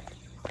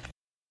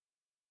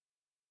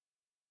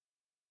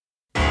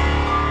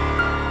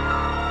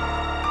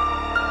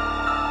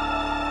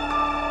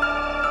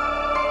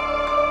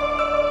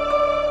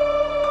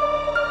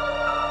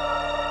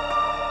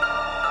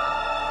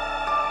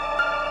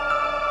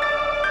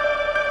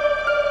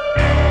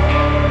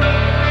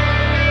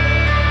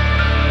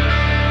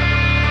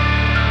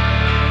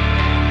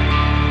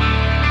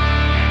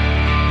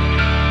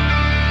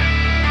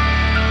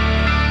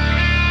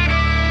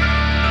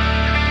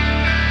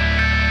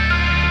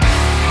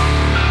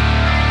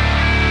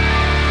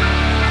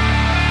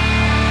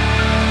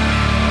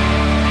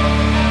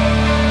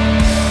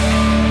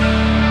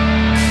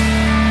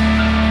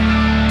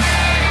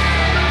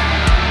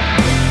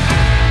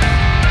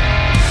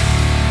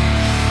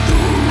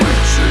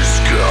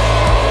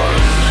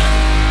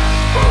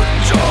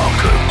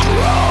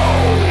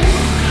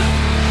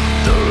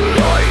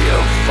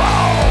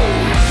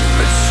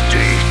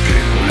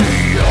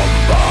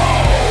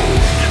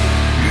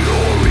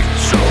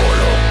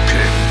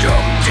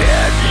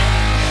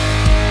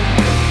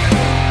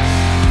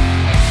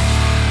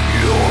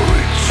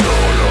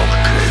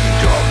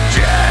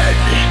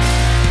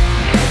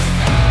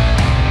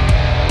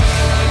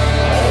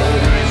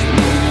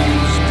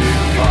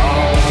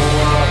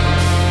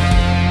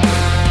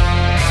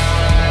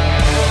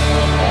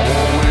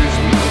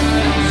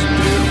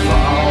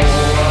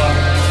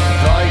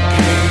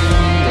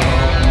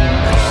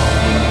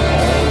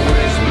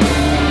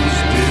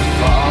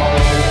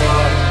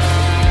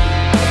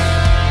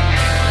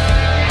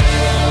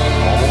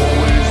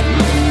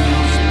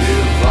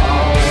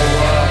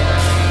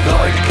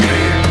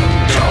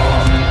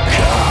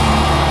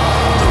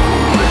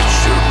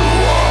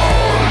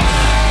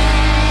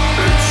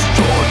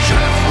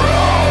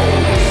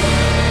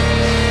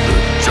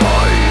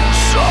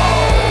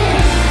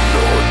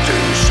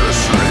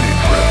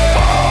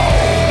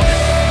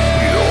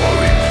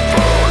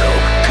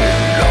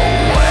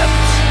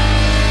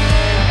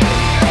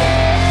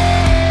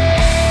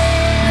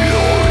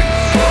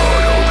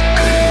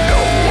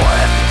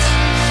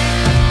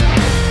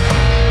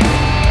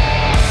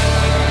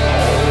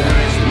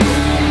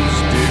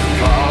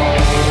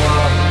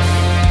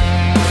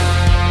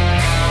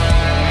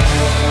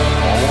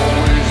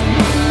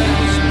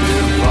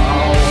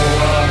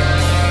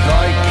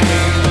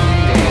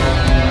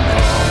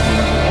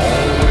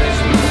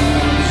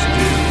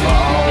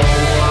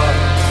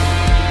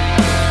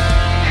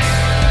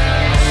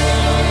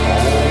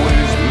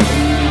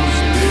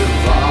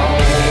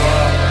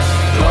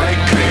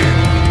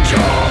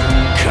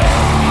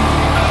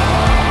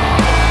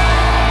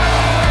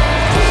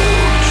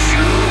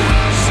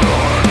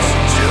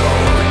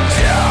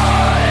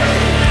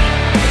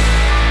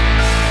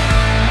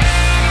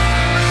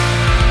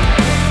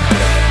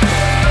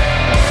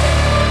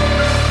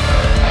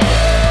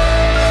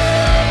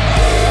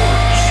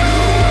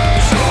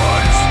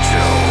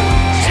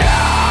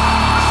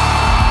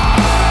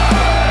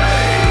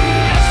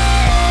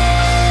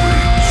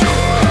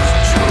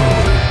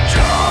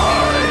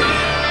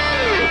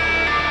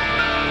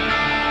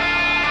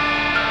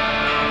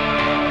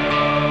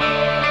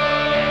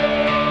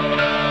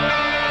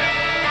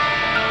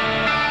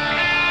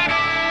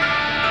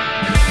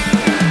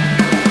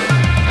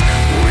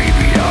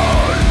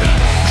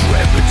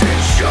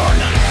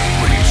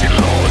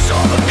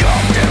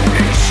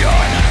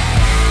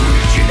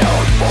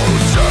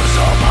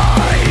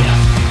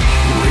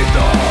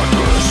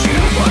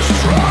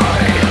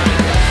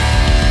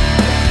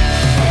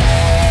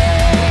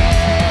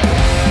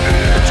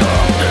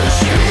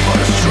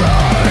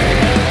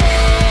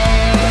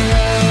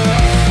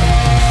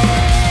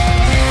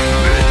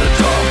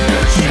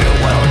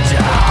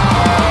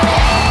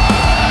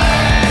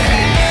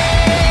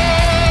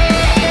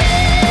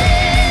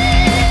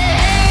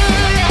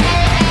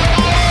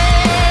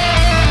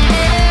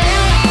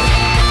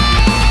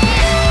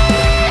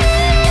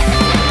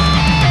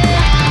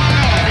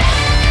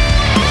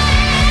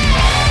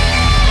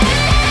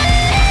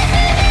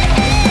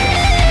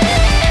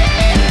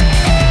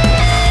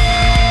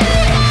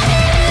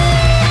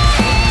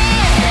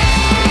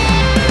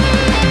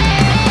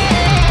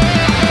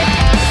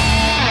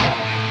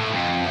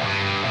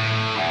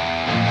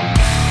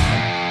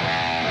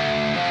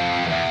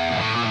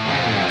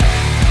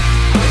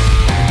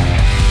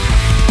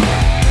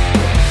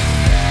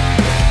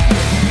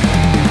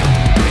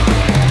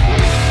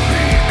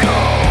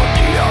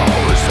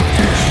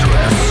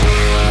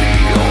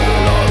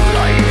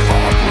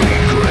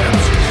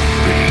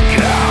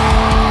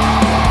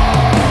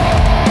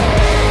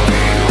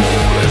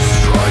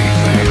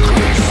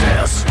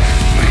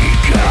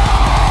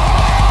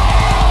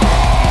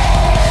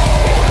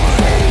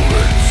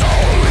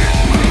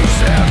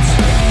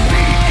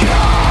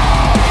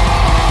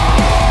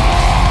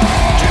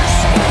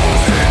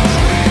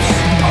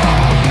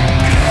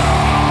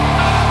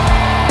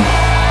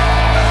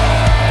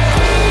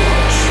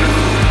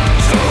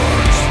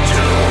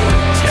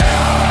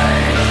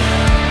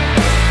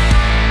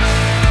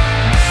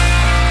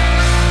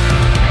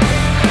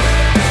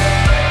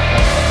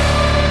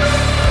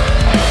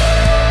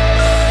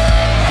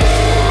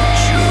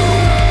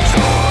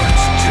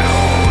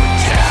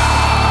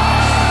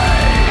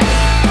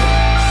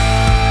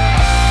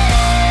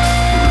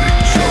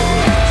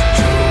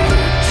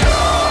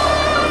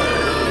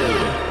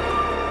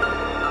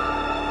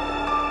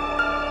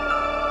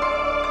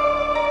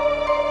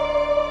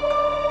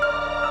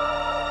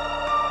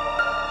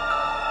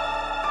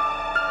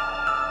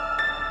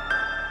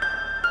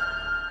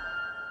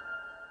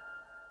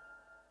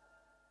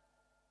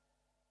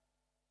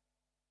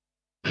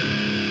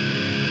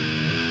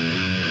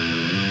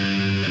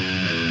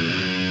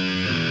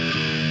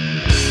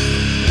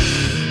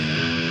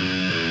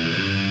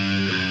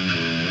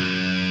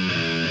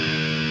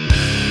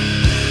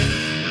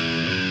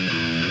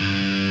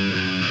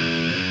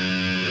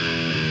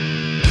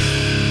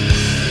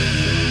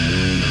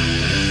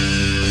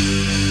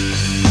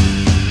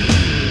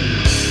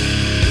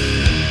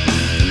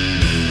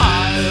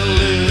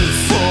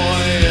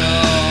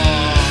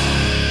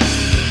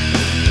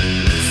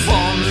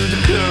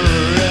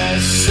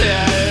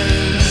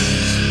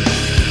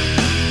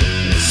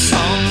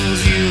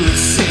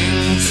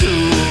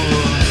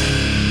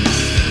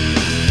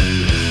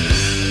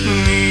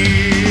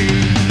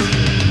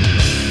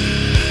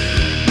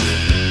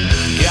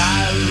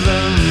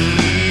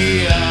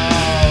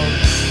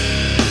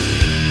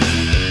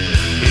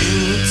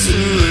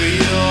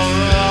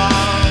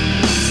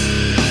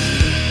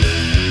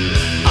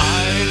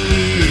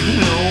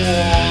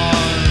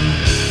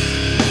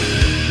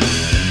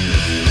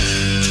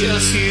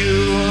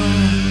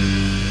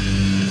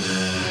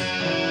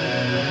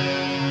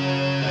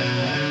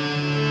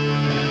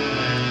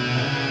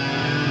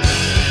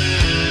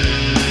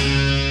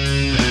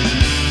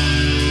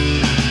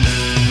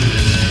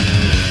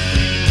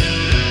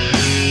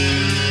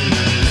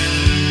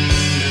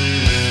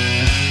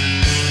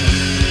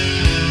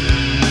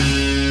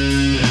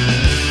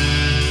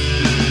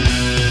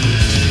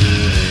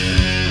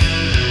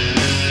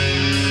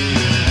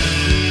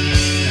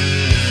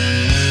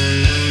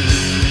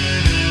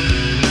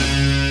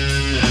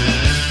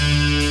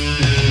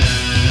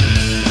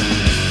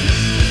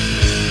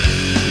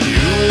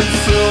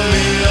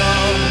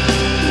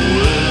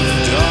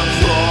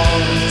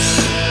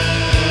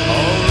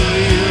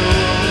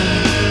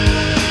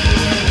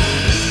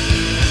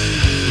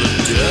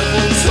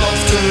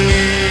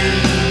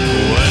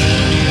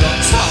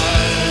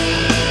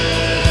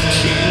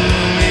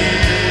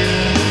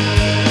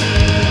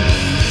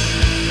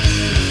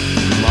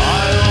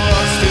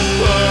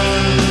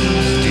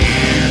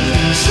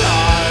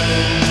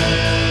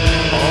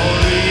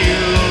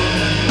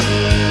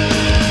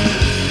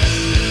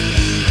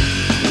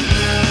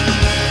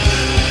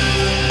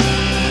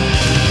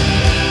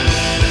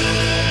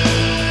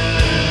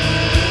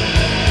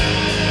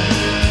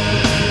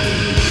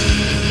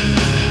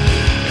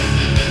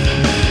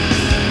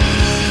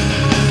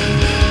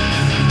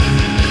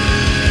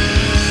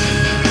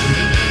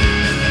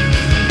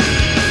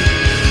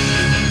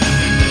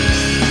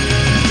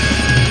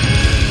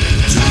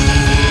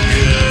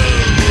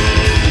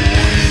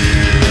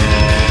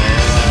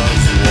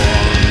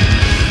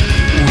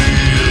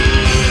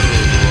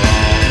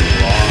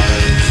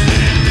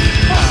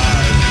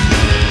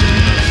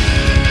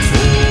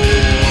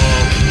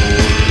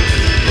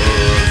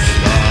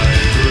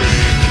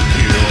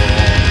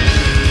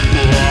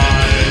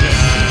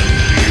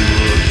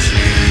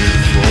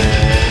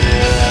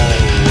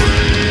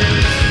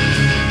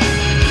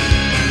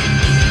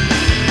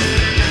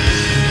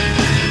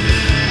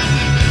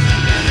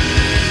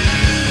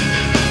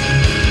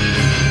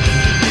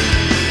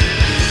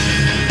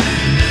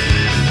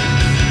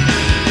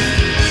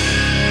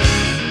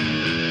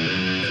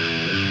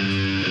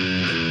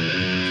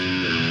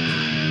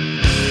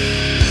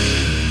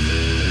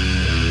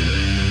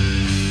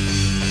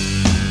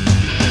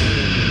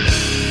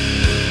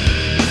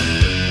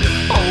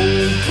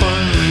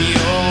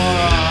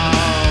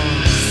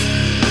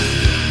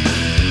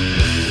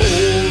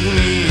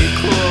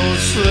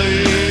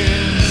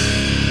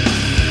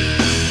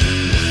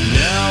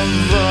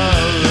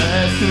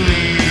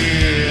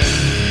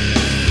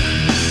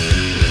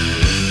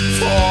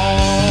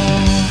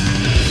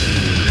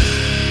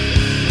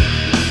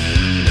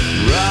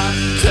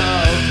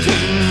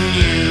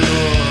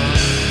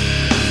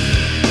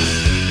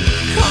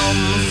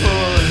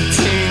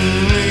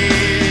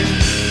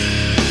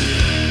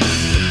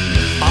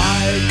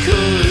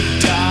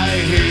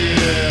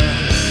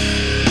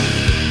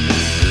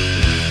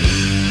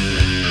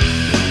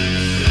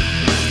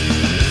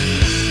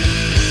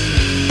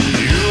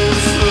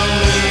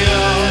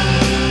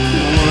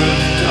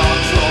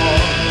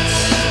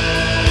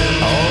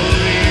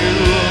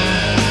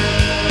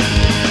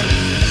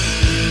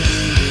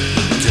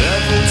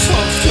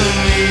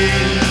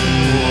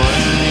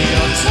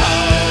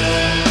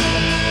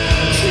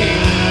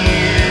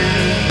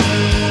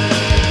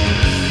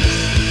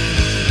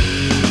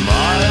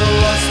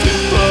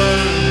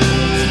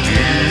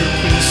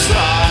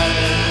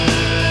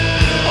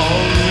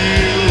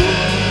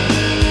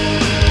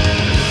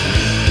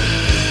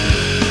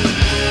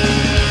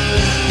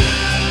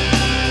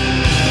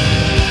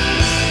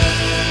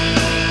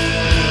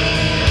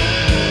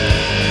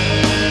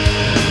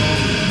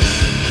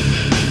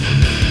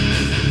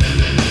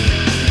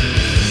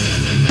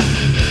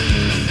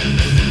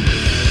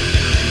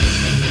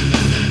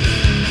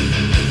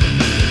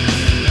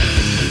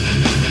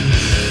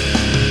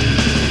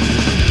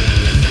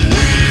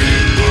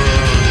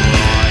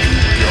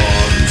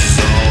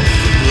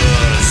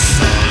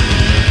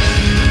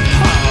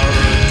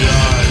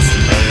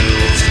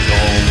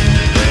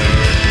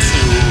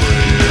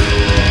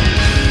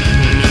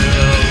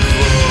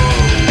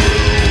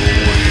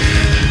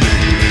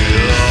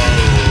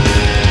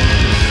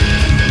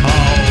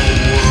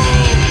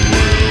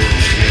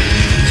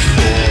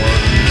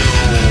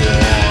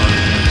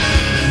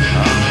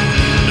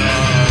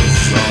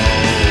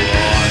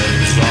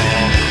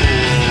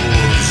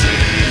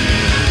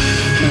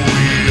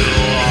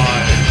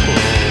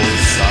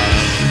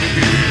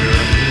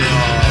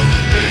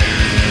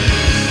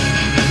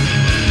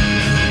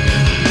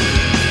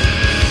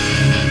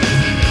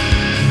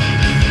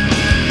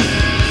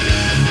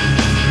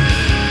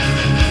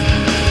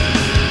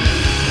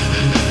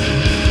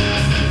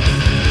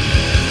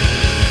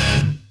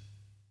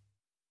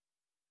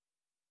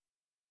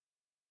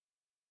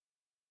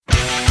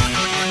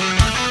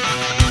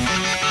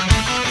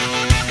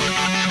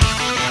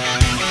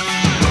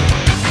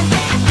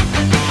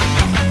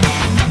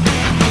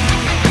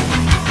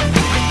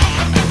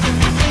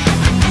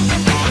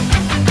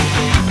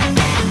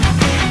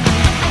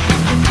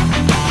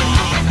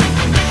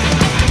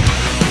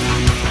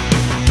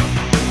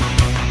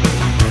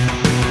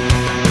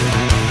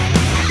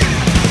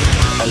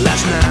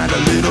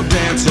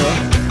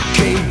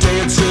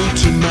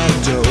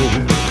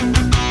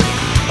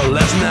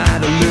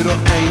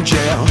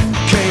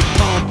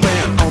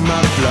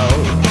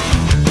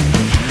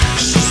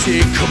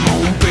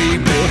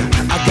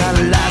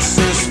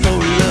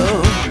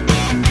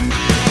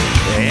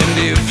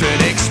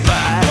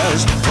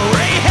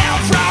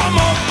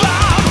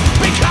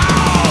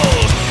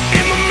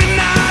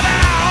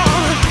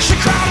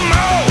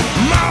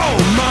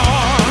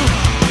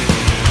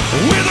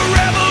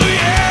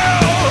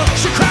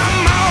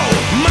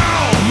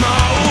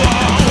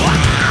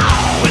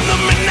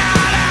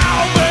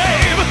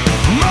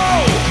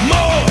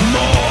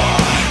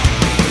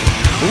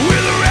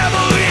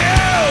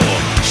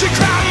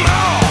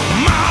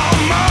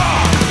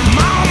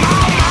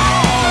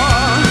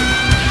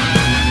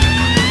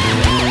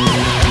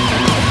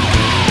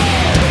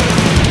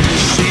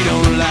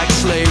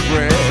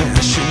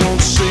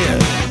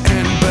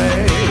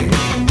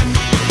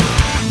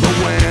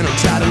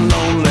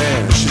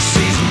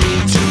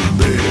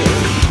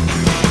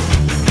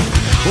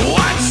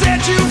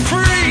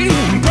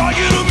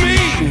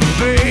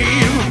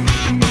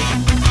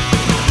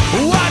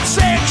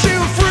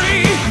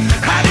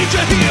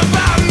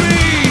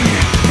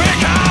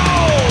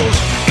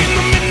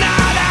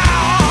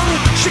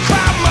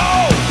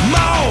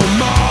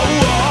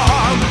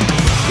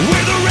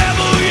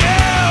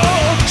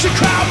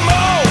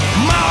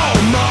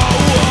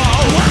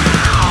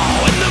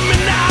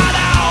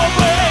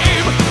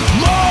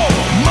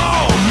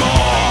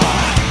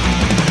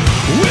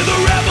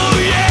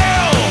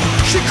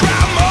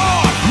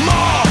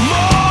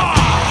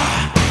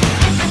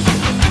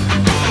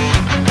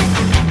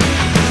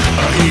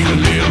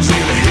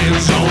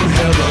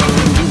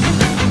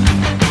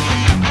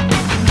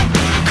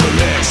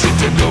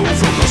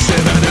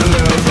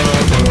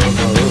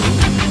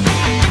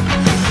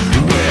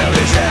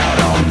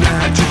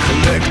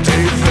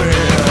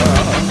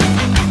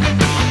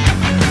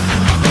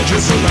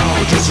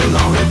 so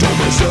long I don't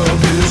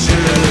myself his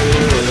head.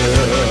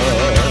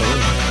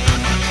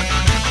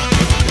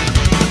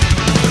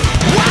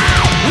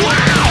 Wow,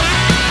 wow.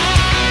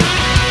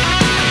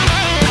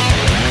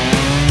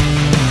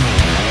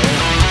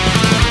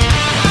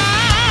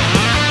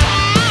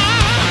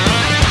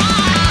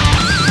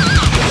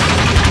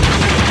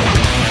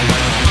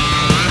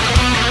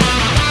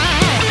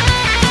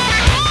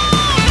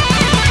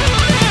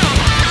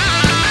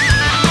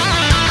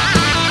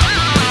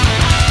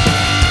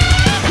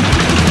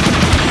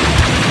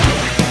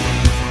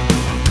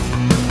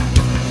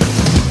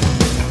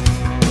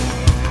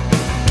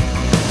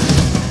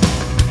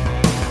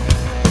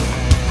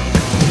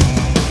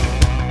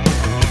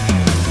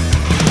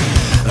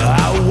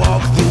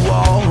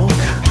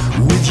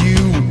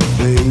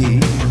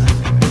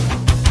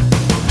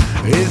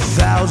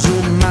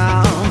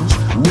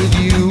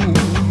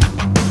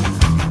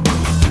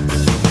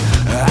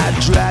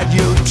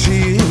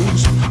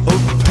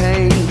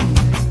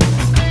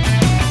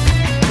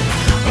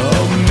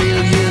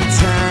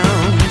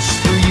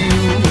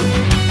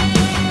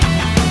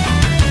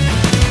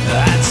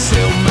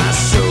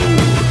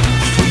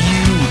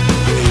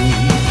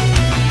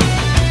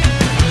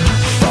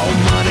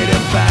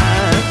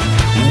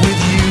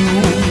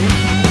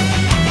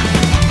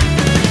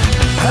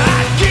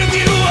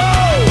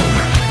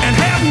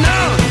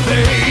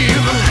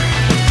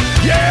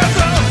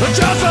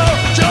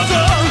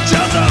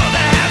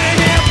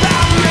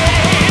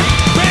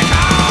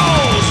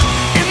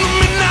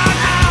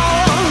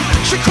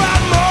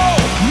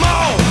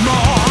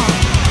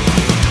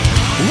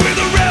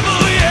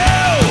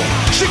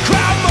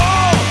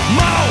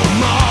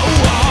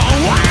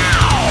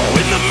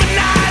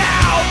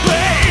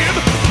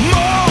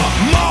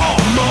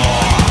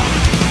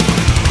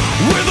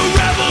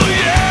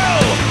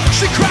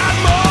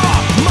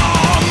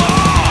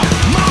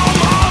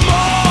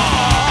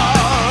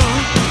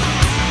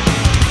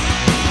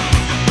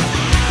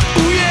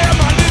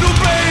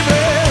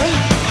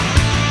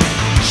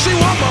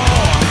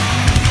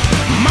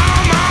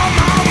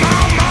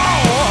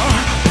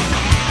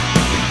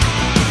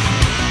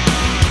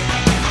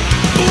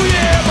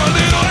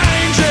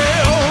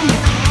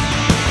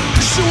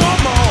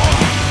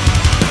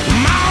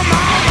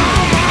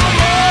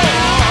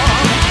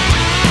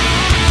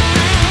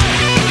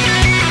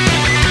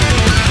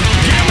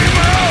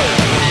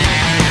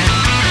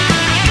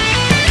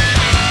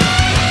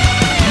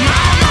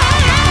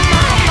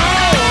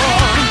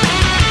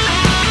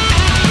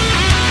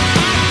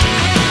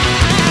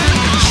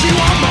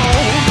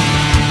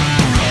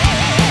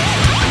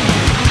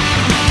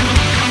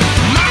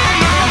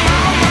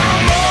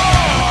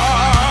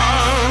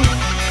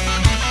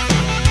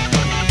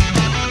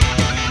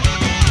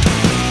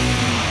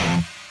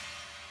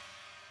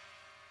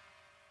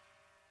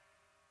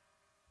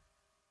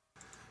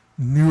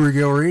 New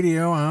Regal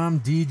Radio,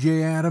 I'm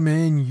DJ Adam,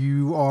 and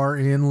you are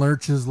in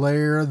Lurch's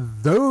Lair.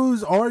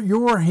 Those are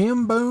your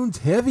Ham Bones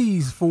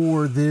heavies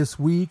for this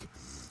week.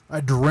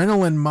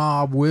 Adrenaline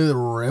Mob with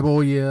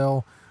Rebel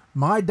Yell,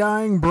 My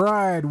Dying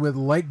Bride with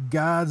Like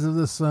Gods of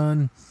the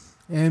Sun,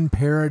 and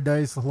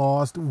Paradise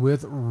Lost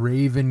with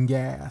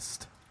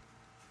Ravengast.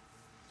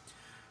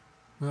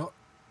 Well,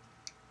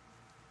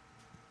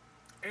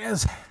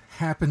 as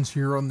happens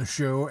here on the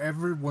show,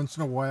 every once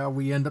in a while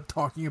we end up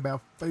talking about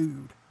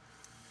food.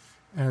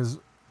 As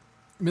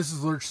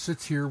Mrs. Lurch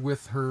sits here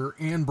with her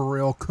Anne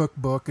Burrell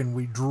cookbook and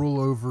we drool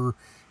over,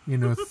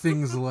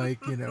 things like,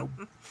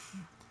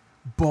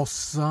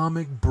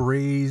 balsamic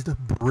braised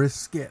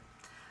brisket.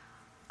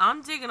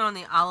 I'm digging on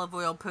the olive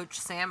oil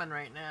poached salmon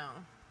right now.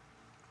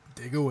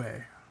 Dig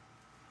away.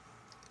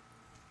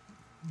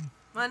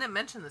 Well, I didn't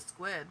mention the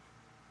squid.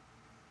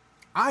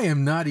 I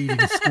am not eating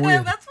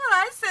squid. That's what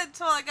I said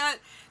till I got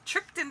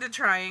tricked into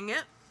trying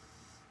it.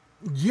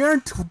 You're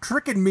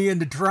tricking me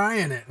into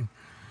trying it.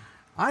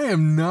 I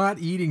am not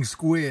eating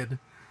squid.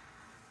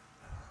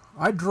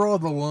 I draw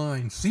the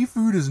line.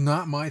 Seafood is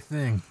not my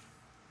thing.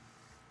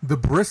 The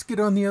brisket,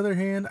 on the other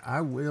hand, I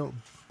will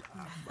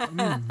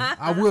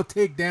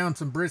take down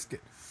some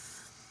brisket.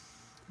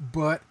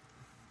 But,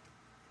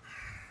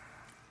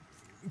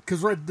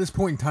 because right at this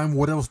point in time,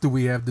 what else do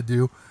we have to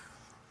do?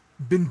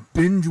 Been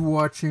binge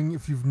watching,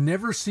 if you've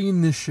never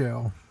seen this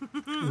show,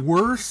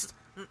 Worst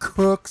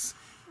Cooks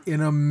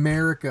in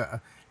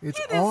America. It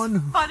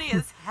is funny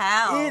as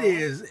hell. It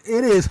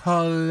is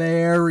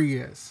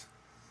hilarious.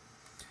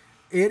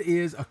 It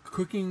is a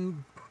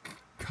cooking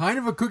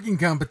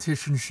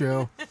competition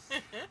show.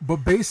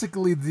 But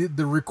basically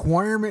the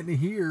requirement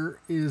here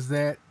is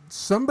that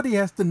somebody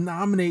has to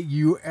nominate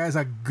you as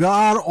a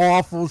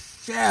god-awful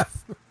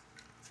chef.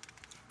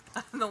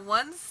 The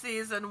one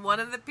season, one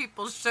of the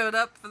people showed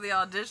up for the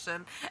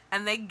audition,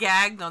 and they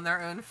gagged on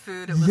their own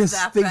food. It was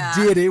that bad. Yes,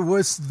 they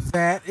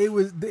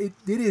did.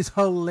 It is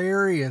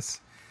hilarious.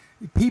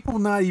 People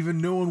not even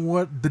knowing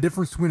what the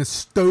difference between a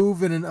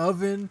stove and an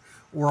oven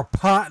or a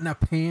pot and a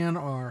pan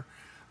are.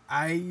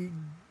 I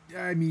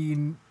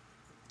mean,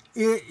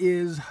 it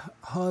is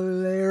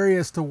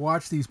hilarious to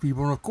watch these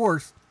people. And of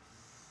course,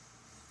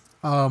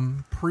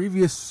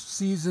 Previous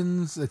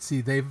seasons, let's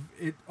see,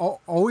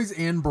 always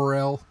Ann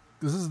Burrell.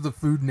 This is the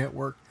Food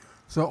Network,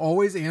 so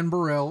always Ann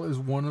Burrell is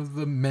one of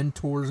the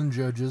mentors and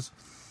judges.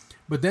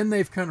 But then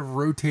they've kind of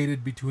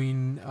rotated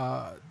between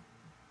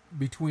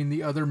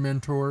the other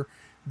mentor.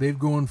 They've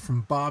gone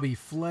from Bobby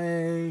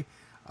Flay,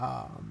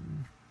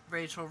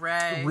 Rachel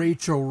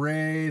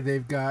Ray.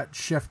 They've got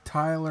Chef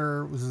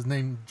Tyler. Was his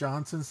name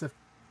Johnson?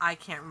 I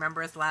can't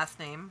remember his last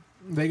name.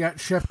 They got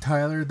Chef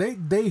Tyler.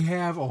 They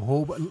have a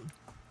whole.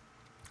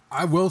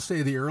 I will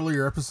say the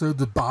earlier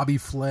episodes of Bobby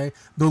Flay,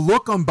 the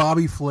look on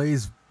Bobby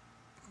Flay's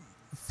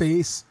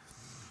face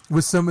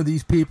with some of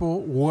these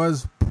people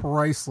was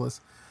priceless.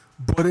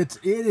 But it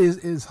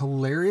is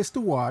hilarious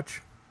to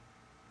watch.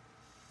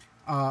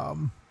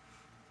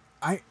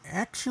 I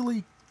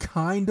actually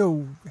kind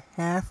of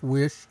half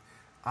wish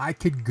I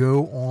could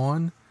go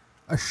on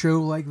a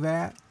show like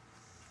that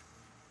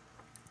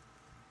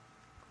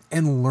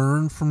and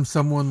learn from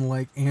someone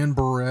like Ann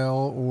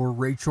Burrell or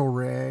Rachel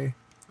Ray.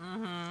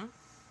 Mm-hmm.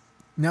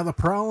 Now the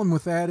problem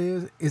with that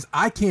is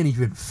I can't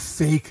even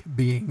fake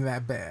being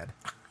that bad.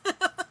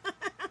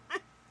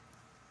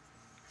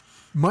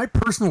 My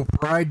personal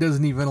pride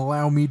doesn't even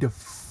allow me to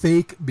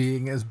fake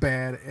being as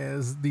bad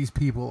as these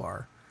people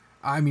are.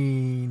 I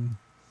mean,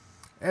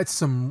 that's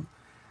some...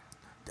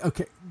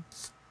 Okay,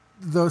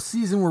 the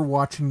season we're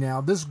watching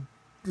now, this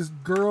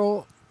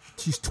girl,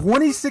 she's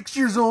 26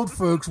 years old,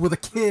 folks, with a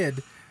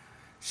kid.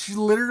 She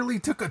literally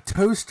took a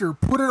toaster,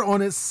 put it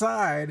on its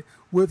side,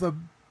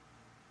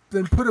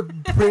 then put a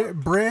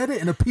bread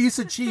and a piece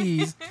of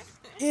cheese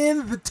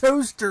in the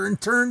toaster and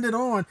turned it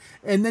on.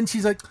 And then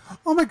she's like,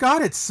 oh my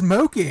God, it's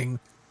smoking.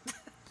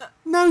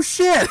 No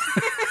shit.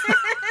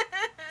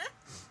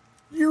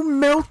 You're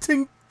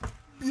melting.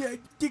 Yeah.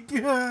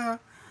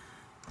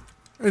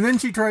 And then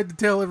she tried to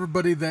tell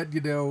everybody that,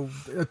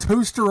 a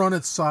toaster on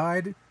its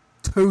side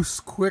toasts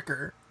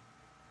quicker.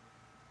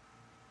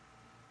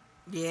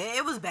 Yeah,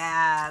 it was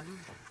bad.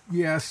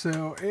 Yeah,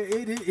 so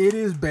it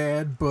is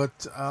bad,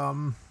 but...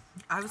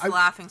 I was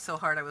laughing so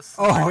hard I was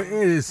sweating. Oh, it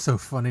is so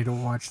funny to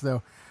watch,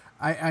 though.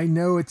 I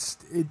know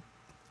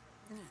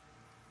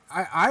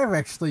I've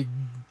actually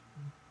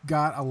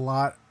got a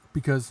lot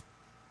because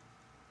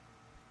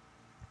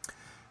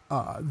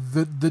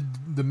the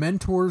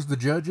mentors, the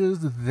judges,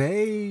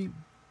 they,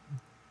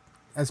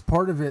 as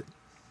part of it,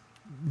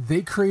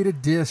 they create a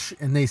dish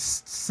and they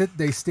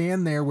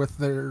stand there with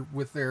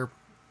their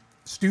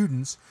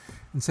students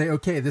and say,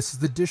 okay, this is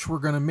the dish we're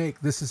going to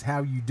make. This is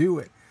how you do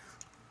it.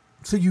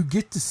 So you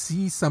get to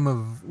see some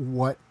of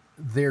what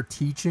they're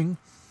teaching,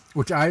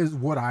 which I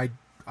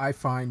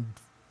find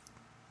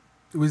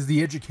it was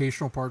the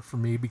educational part for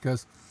me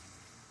because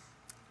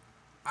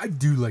I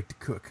do like to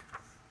cook.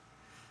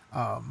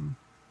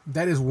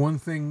 That is one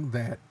thing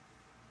that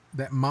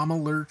Mama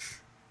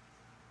Lurch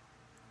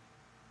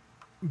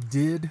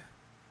did,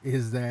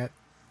 is that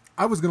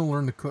I was going to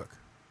learn to cook.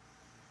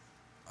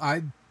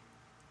 I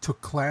took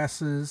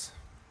classes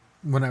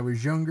when I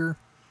was younger.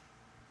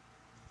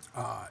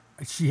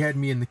 She had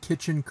me in the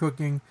kitchen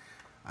cooking.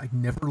 I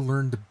never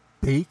learned to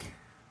bake,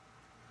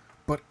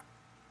 but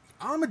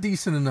I'm a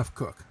decent enough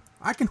cook.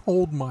 I can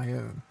hold my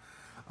own.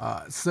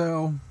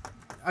 So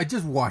I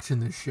just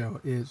watching this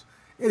show it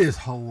is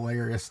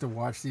hilarious to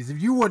watch these.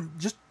 If you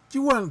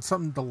want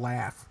something to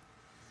laugh,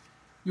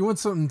 you want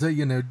something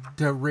to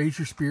to raise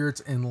your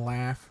spirits and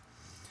laugh.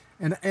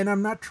 And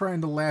I'm not trying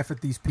to laugh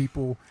at these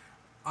people.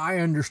 I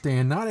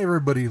understand not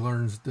everybody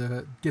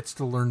gets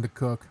to learn to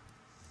cook.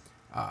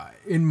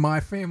 In my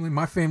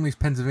family's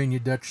Pennsylvania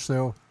Dutch,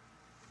 so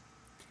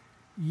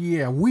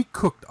yeah, we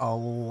cooked a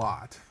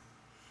lot.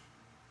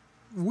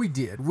 We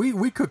did.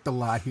 We cooked a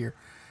lot here.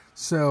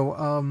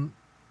 So,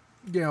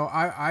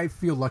 I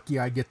feel lucky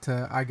I got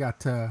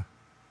to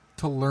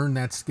learn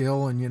that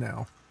skill, and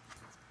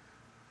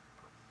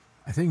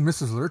I think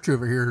Mrs. Lurch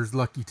over here is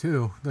lucky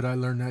too that I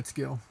learned that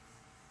skill.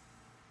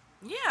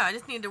 Yeah, I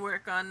just need to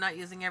work on not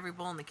using every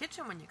bowl in the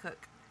kitchen when you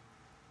cook.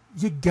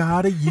 You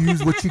gotta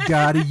use what you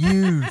gotta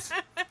use.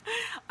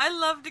 I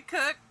love to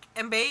cook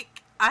and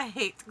bake. I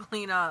hate to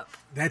clean up.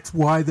 That's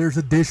why there's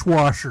a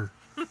dishwasher.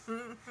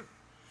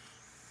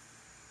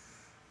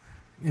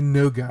 And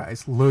no,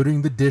 guys,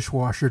 loading the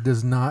dishwasher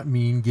does not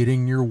mean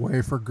getting your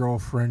wife or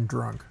girlfriend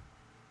drunk.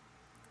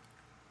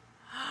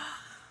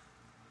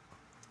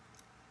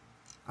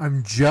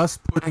 I'm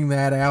just putting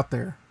that out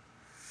there.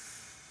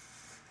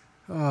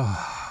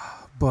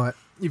 But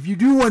if you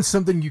do want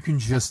something, you can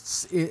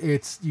just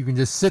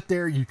sit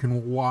there, you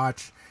can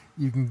watch,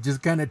 you can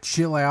just kind of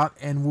chill out,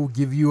 and we'll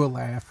give you a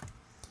laugh.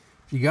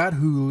 If you got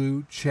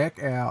Hulu,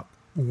 check out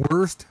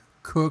Worst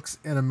Cooks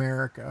in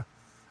America.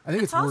 I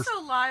think it's also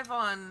worst. live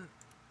on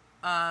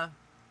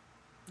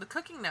the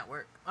Cooking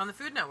Network, on the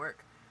Food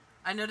Network.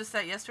 I noticed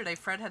that yesterday.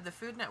 Fred had the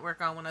Food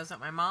Network on when I was at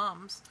my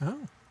mom's. Oh.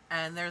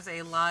 And there's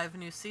a live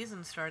new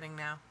season starting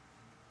now.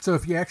 So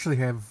if you actually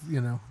have,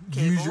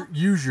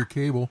 use your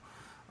cable.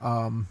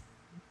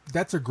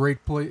 That's a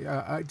great play.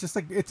 Just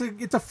like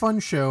it's a fun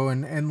show,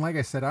 and like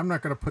I said, I'm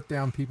not going to put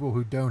down people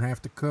who don't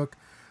have to cook.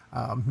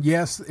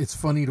 Yes, it's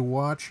funny to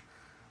watch,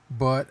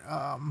 but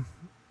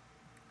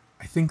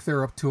I think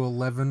they're up to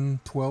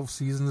 11, 12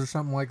 seasons or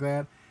something like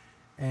that.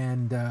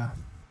 And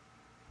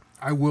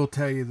I will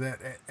tell you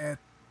that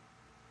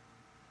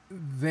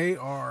they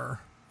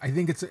are, I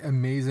think it's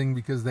amazing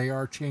because they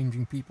are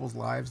changing people's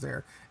lives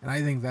there. And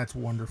I think that's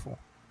wonderful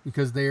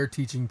because they are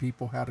teaching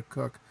people how to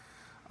cook.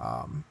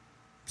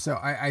 So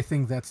I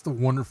think that's the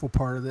wonderful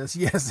part of this.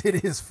 Yes,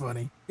 it is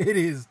funny. It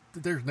is.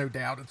 There's no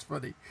doubt it's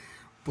funny.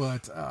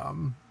 But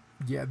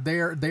yeah, they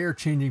are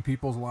changing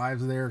people's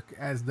lives there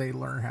as they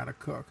learn how to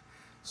cook.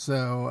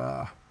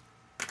 So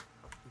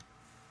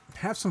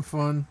have some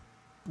fun,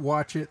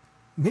 watch it,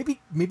 maybe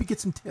get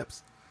some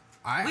tips.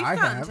 We've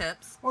gotten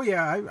tips. Oh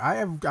yeah,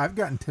 I've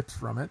gotten tips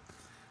from it.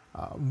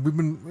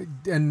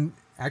 And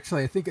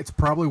actually I think it's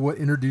probably what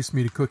introduced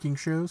me to cooking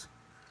shows.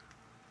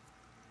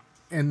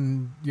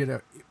 And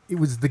it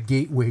was the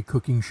gateway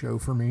cooking show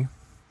for me.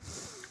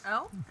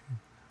 Oh.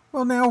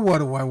 Well, now what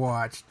do I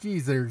watch?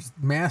 Geez, there's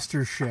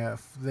Master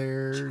Chef.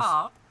 There's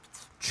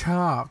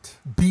Chopped.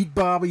 Beat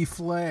Bobby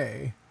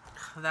Flay.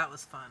 That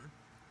was fun.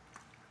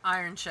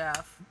 Iron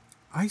Chef.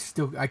 I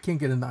can't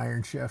get into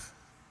Iron Chef.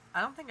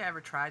 I don't think I ever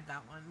tried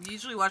that one.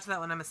 Usually watch that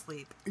when I'm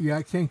asleep. Yeah,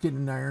 I can't get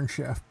into Iron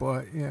Chef,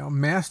 but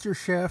Master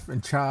Chef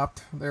and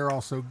Chopped, they're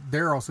also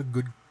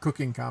good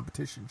cooking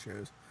competition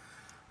shows.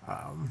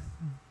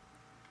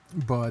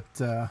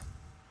 But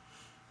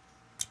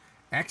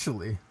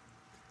actually,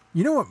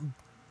 you know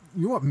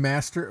what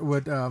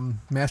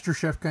Master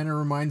Chef kind of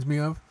reminds me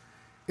of?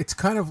 It's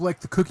kind of like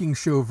the cooking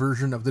show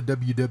version of the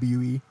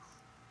WWE.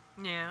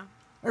 Yeah.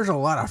 There's a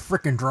lot of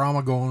frickin'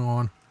 drama going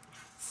on.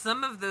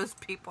 Some of those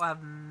people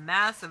have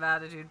massive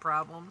attitude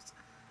problems.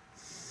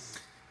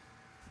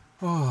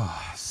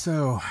 Oh,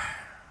 so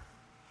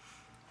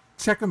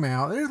check them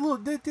out.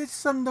 There's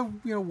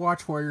something to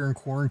watch while you're in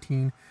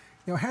quarantine.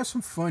 Have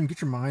some fun, get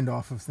your mind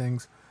off of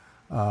things.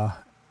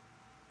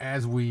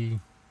 As we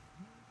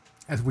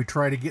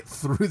try to get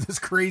through this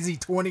crazy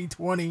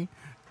 2020.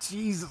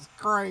 Jesus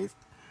Christ.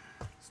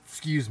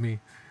 Excuse me.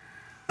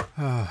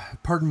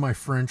 Pardon my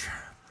French.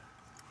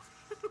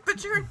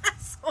 But you're an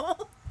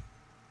asshole.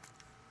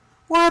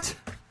 What?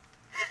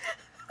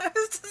 I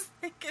was just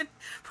thinking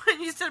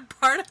when you said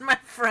 "pardon my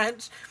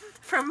French"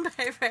 from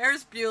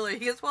Ferris Bueller.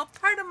 He goes, "Well,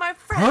 pardon my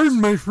French."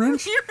 Pardon my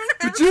French.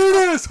 But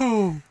you're an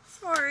asshole.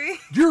 Sorry.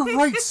 You're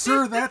right,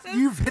 sir.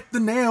 You've hit the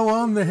nail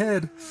on the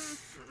head.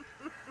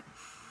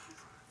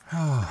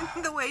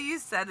 The way you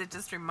said it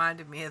just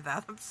reminded me of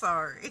that. I'm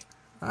sorry.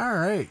 All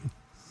right.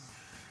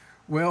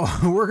 Well,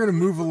 we're going to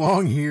move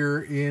along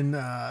here in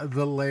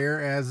the lair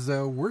as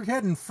we're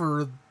heading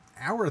for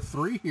hour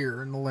 3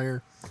 here in the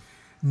lair.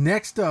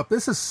 Next up,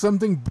 this is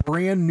something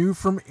brand new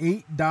from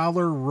 $8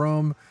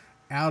 Rum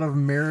out of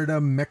Merida,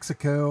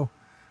 Mexico.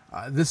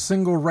 This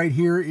single right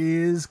here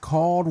is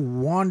called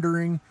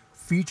Wandering,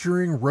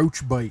 featuring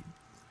Roach Bite.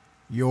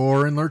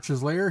 You're in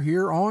Lurch's Lair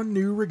here on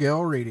New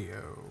Rigel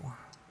Radio.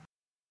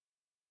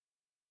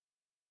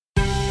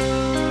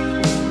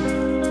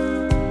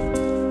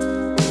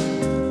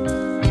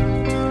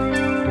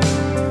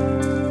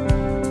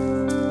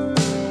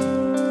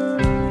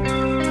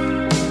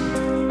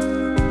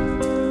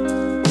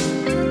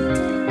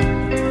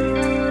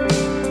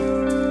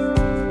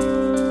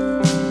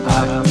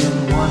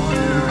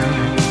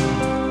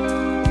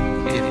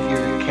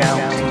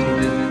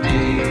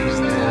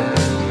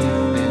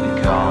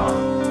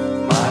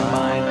 My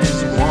mind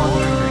is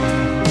wandering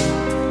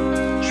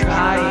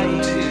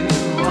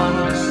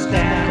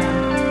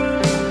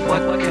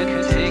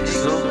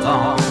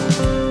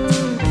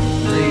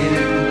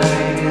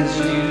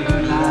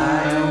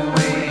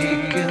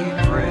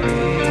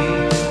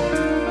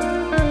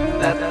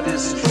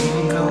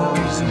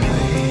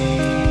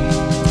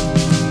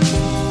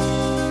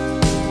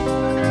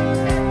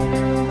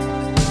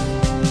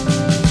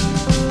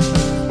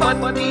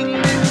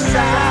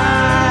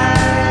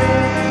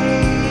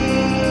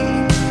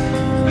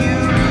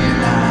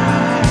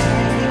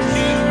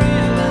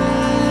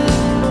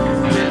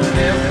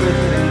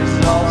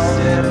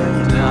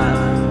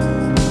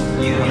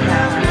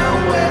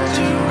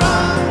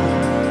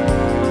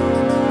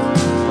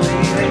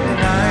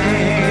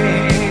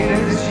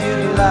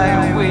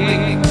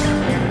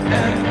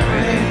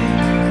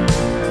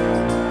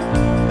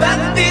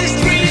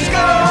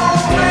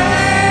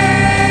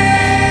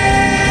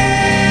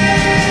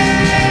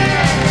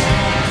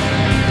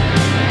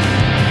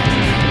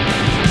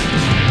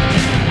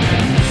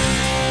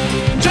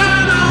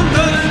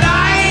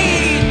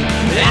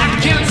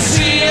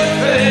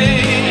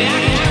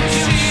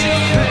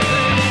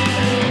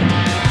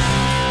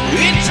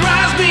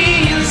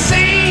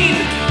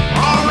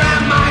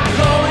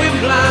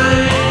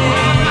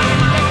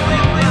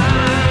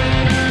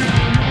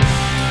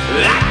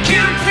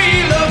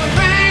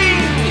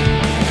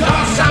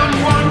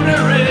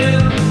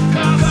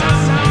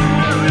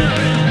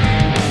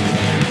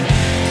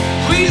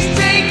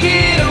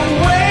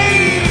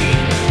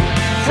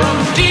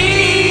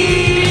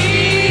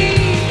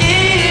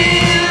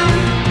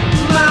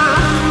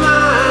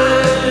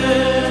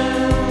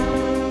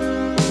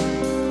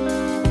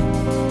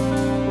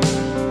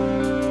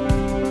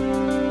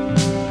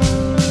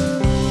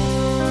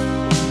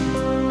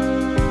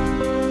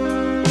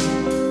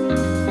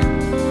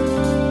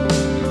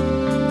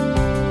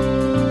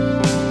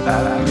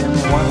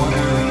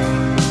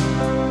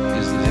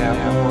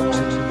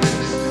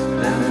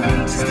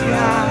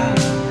sky.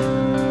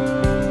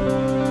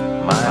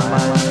 My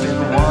mind's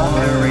been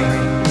wandering,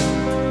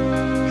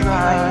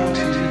 trying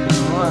to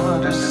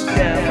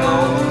understand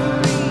all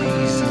the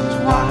reasons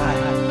why.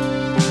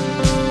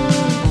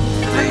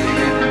 Late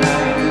at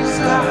night as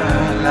I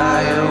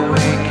lie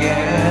awake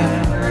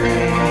and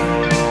pray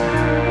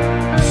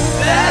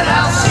that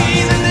I'll see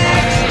the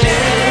next day.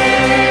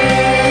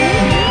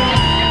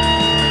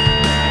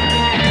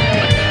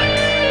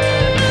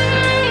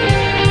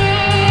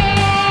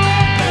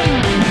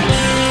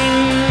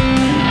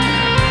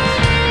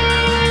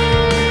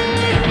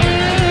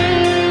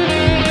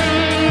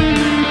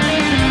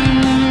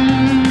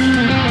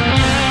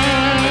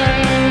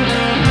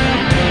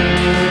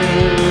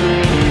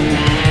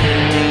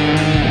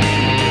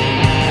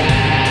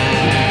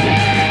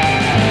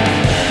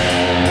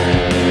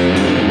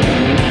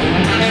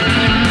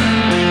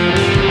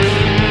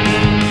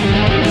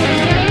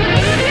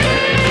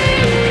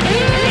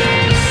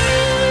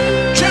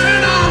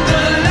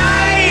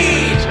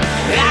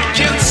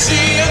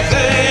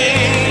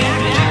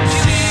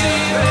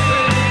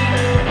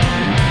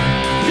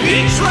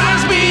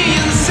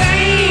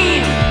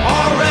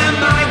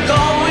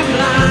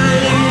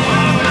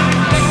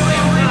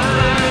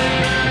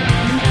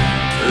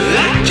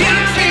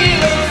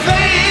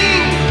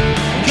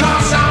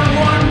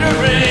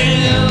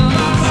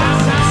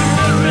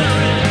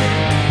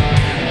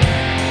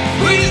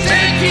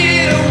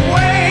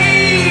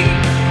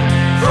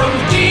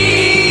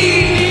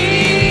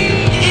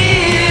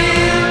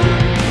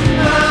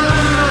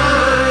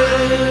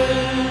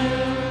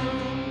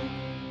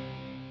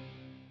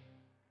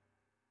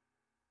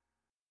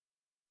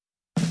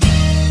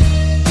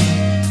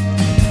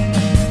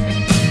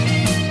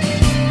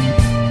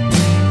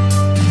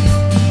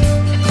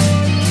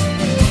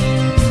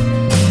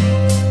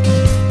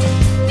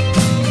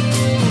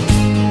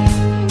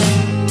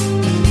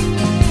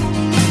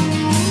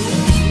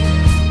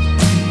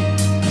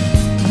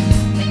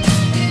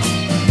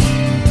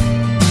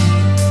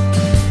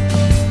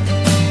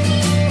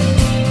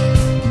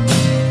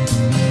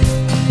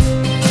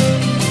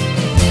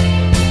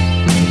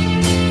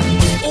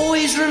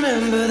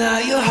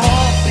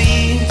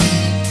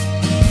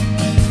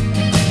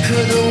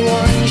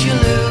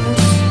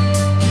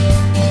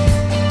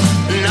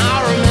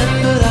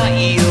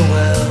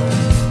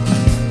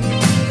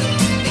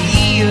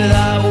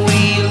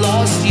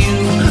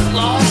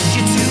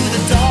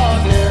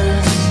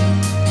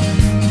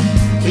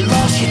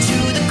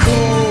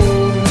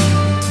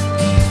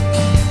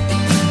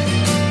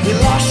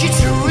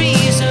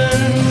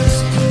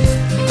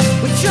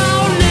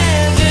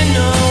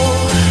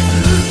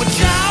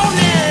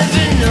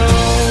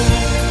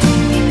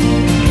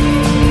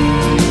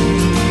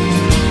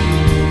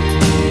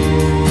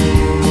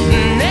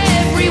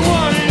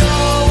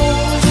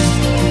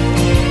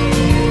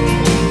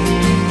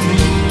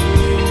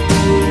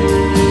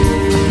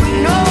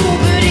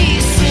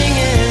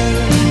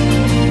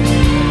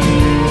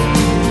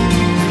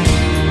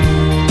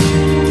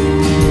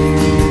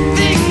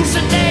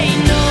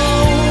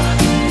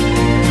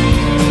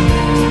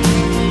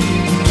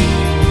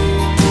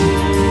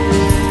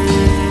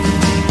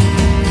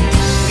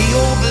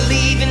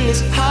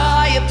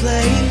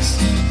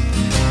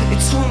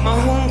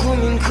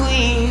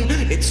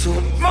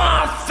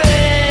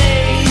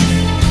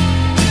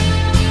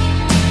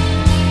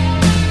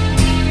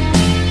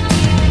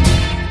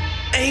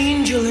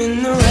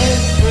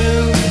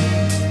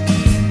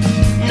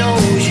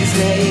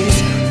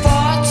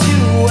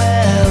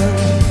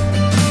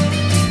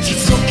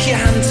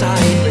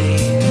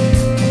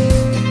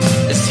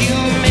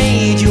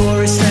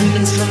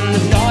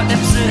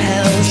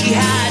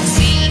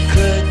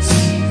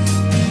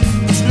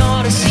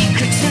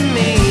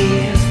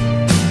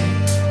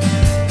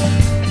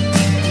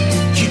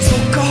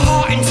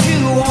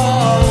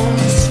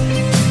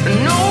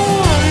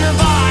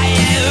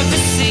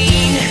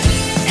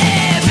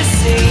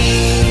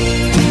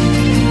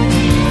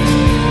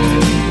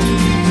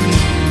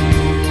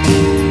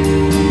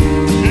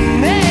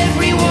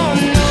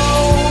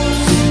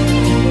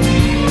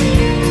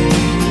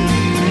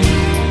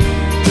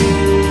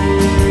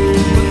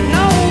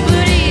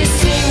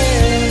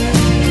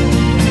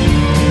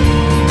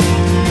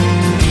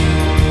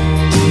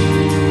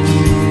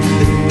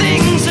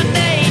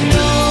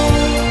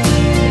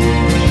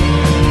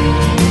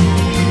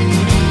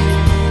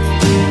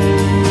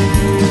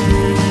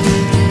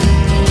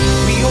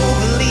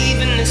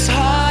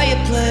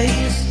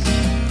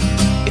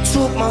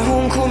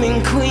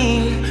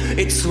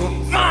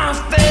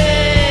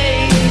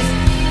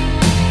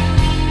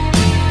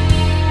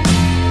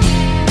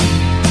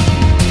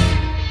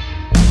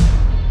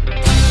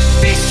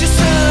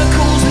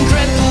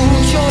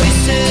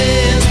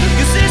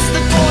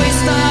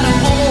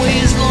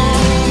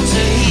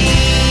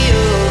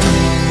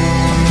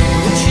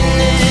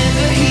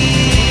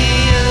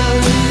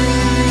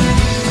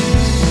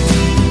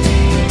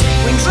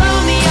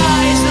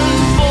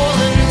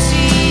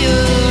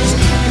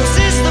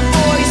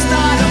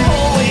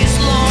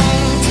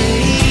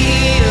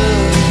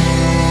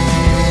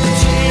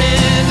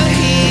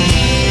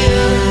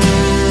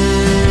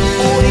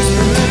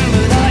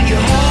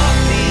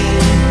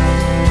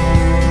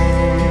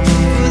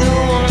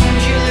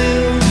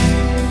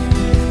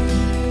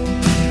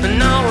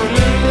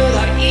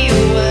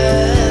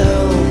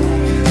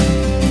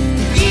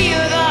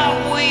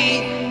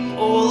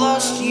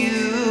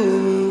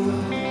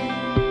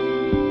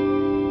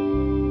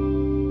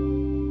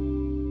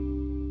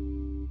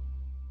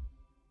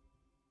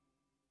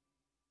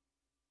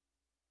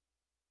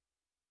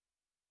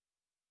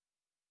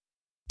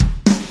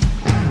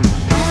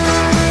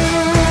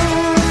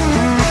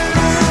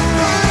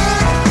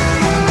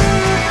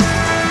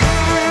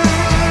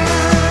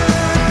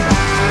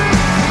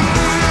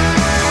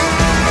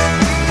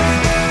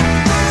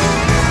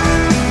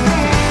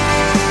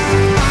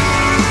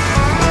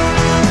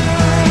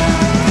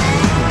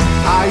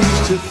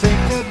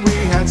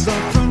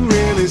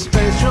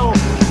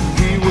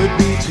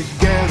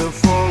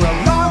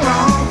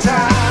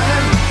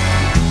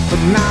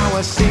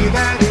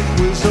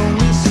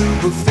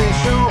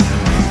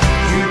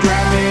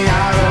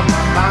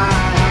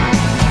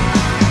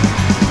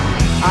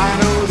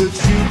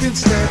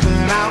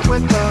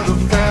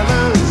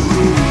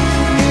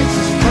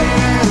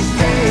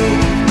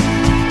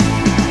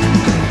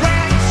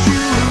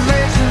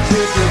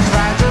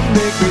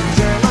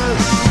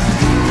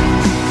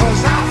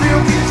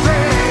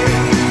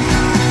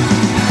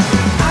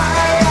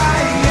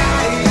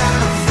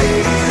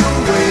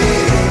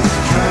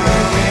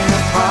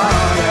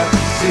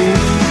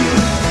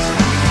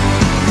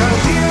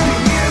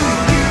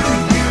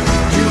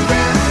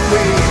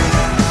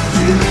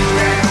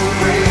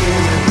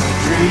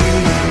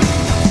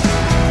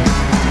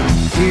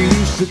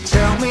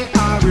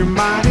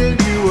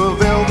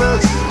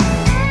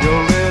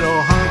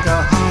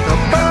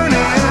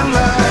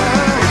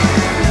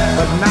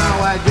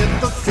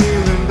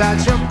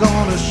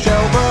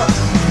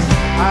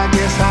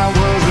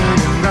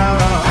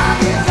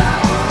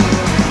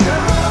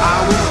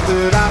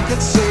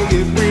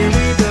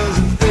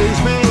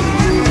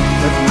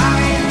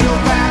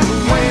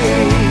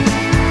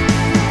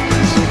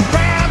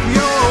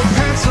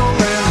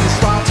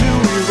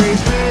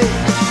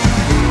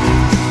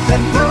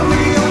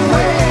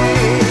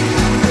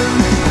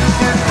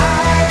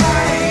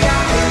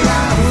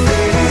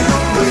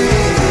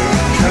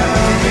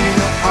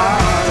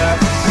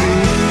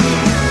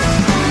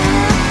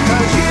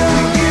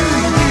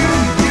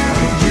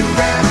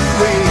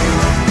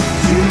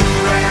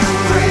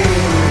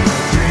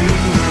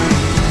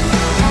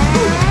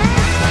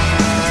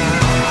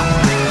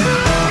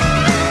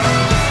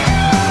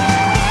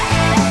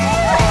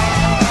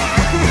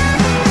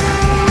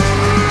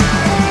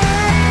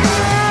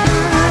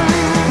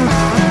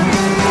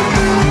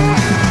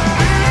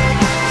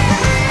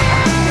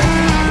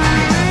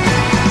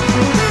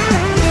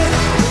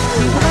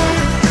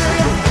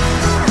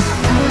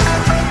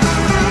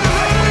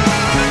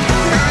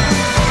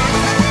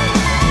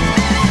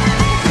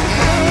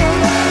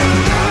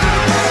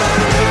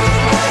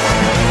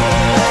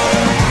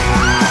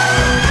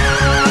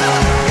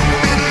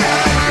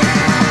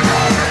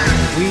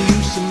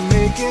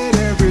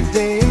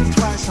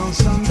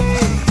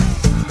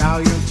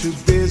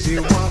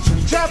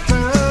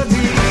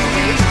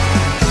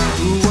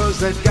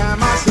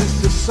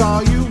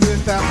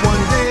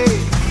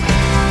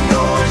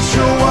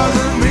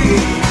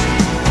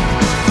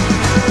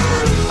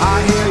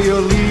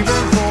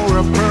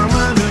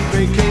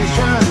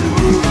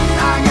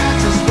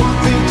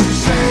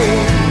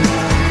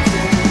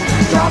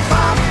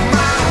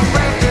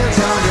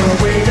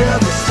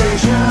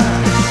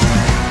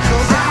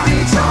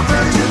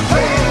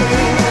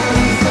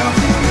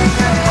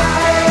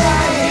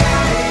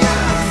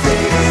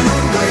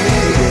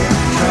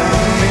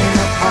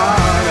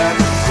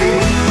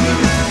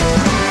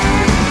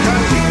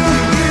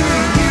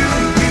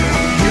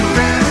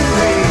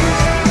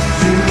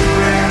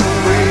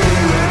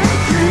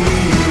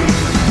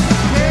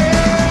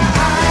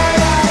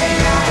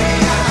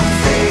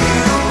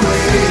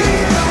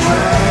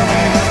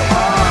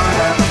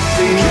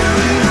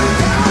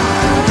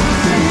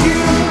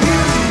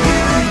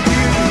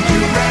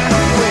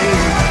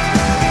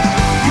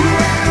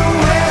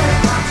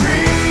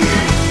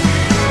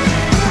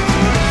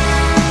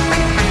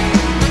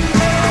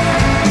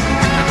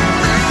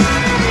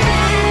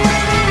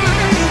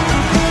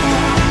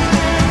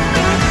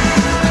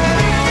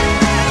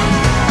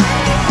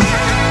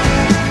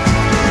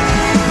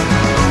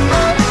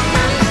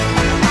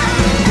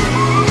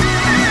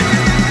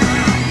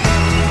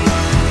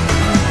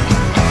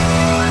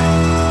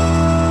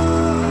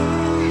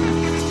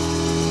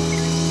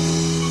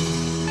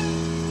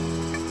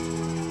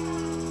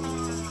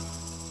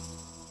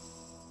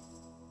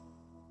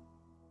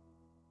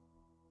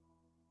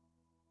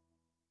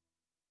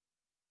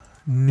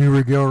 New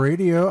Regal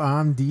Radio.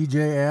 I'm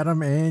DJ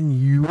Adam, and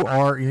you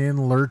are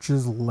in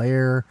Lurch's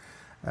Lair.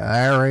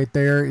 Right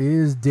there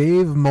is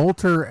Dave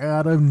Moulter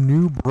out of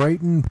New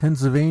Brighton,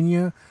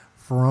 Pennsylvania,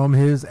 from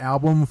his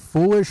album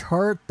Foolish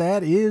Heart.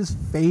 That is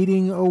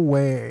Fading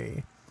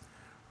Away.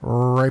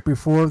 Right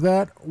before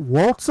that,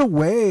 Waltz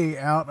Away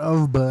out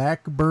of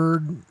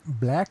Blackburn,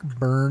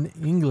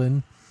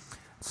 England.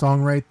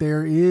 Song right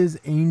there is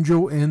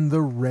Angel in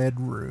the Red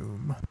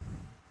Room.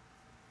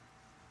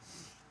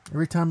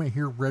 Every time I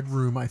hear Red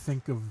Room, I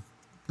think of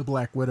the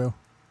Black Widow.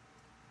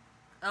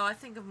 Oh, I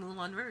think of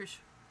Moulin Rouge.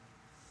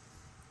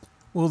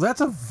 Well,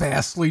 that's a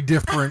vastly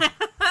different.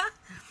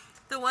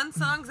 The one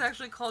song's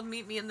actually called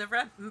 "Meet Me in the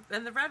Red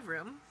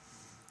Room."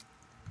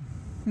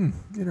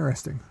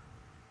 Interesting.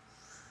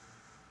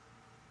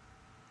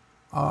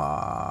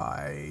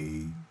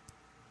 I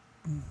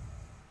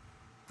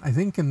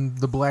think in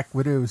the Black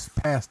Widow's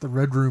past, the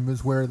Red Room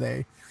is where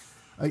they.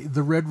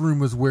 The Red Room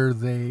was where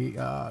they,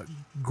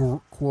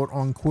 quote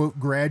unquote,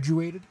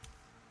 graduated.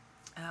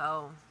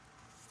 Oh.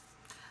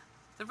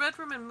 The Red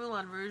Room in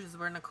Moulin Rouge is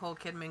where Nicole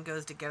Kidman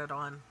goes to get it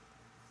on.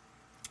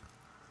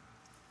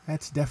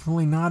 That's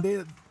definitely not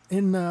it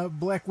in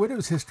Black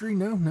Widow's history.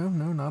 No,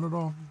 not at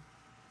all.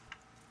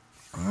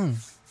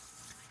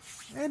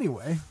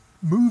 Anyway,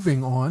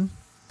 moving on.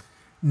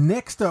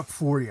 Next up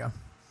for you,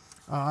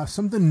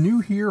 something new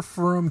here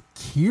from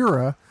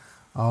Kira.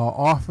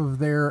 Off of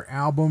their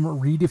album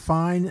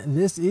Redefine.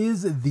 This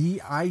is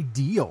The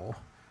Ideal.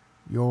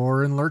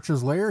 You're in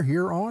Lurch's Lair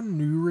here on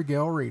New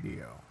Regal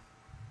Radio.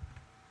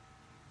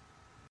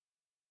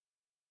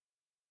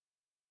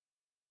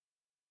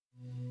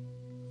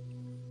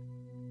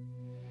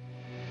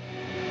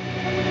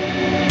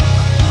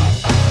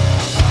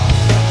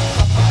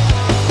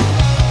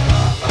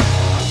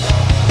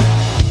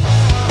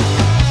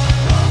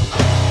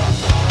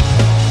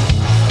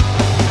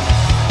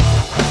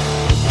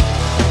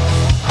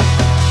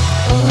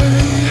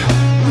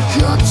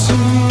 Got to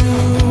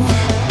you,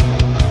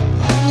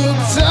 look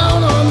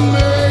down on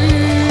me,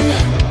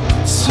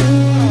 see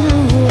you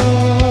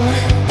are.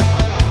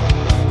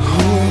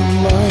 Who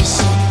am I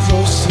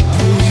supposed to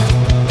be?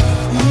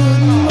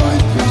 It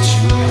might be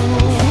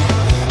true,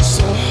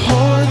 so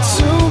hard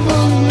to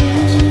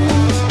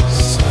believe,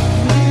 so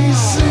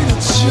easy to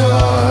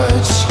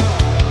judge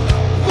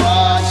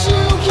what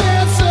you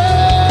can't say.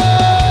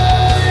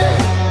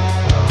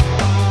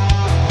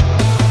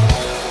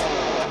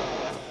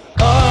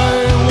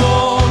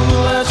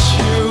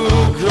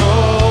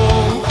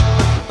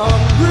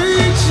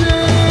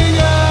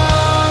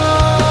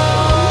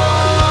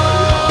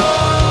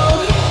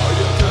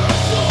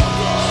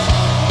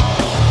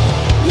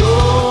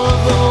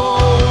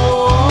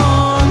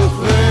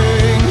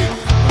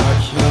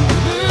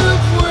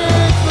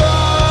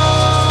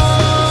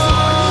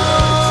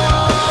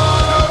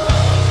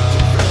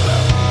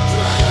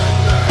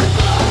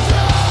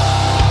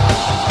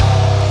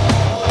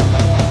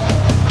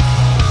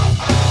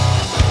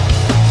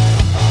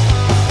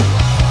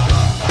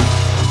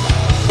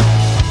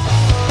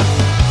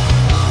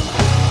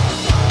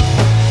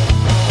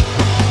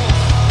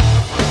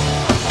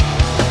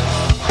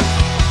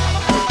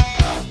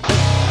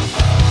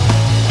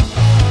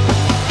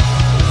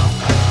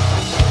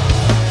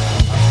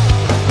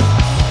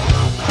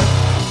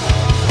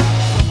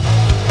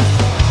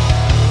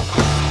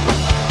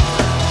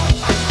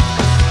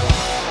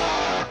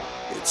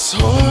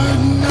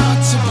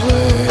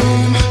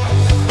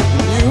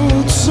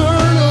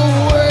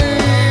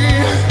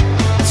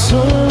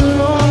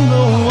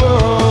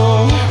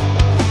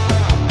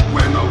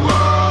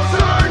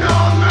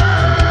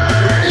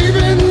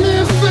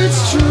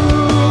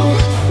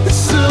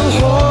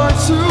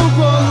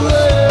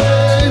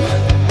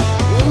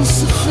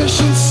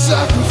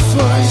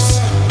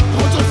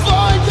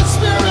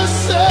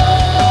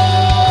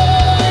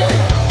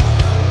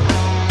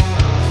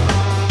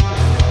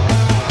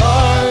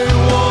 I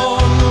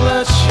won't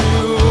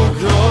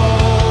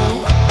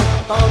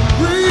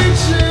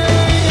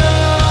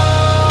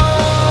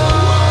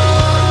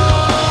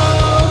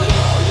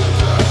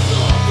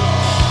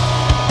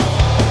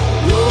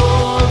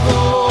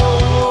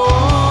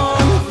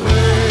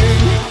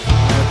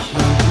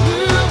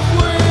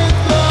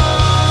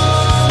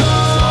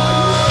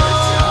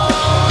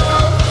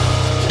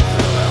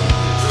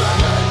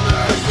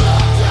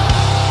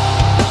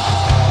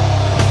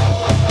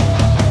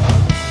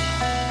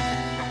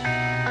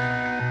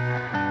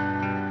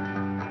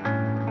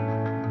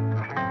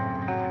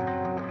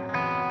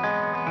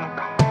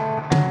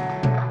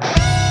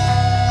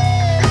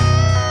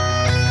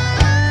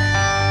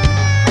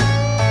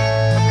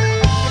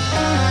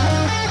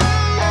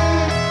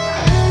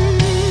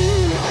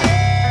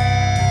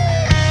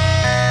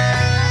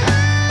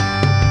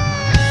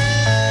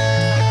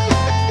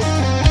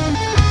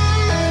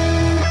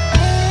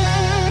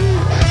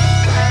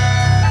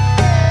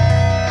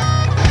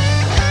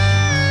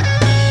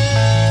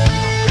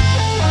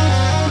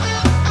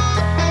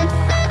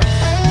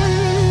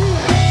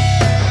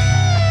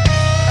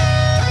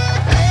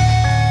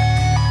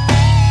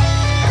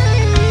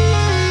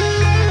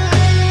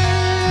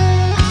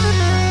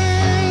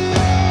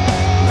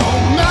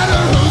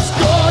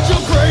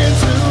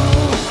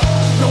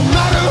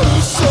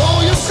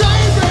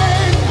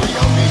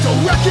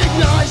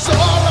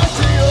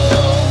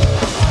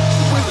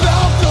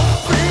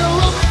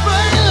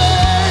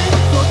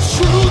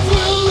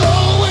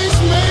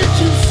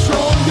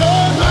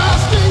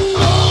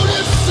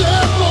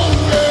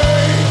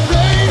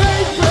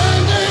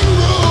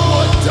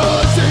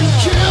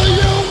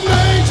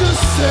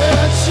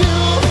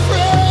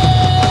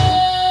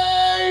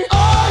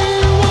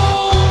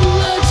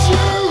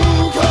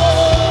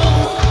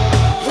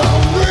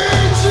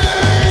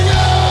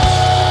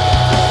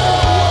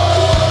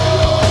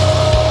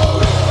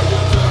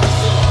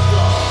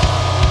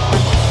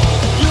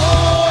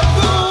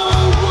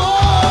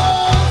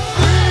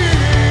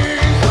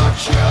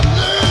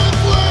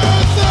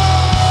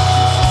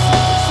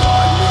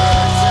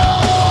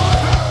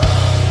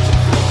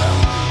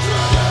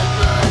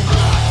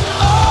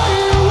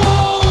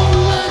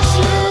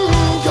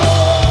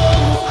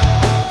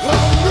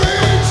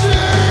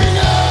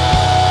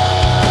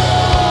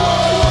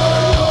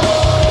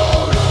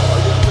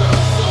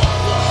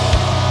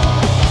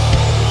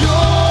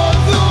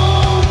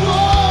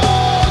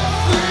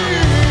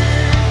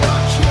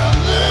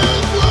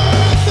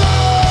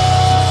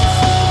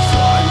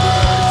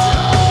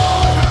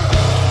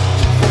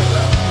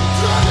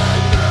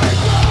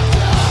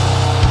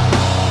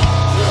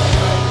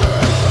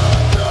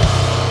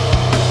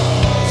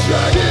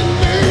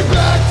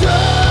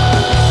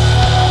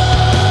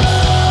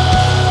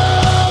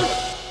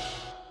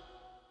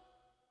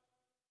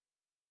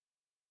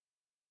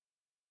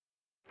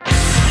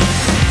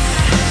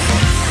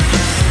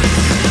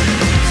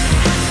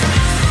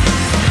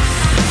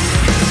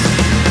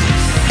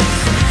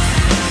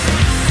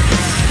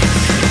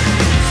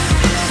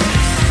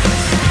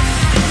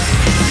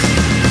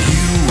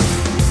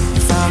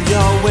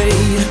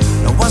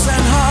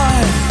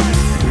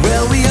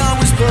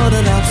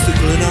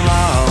obstacle in her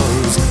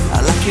arms. I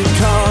like your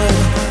car,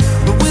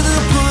 but with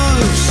a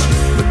push.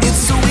 But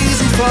it's so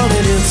easy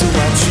falling into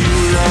what you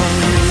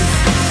love.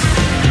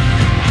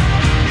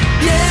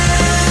 Yeah,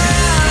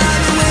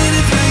 I've been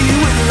waiting for you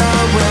in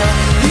love. Well,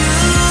 you,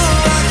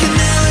 I can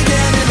never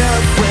get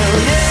enough. Well,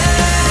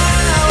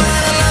 yeah,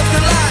 when I love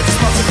the light,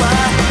 just multiply.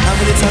 How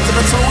many times have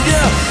I told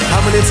you?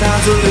 How many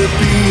times will it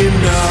be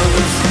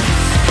enough?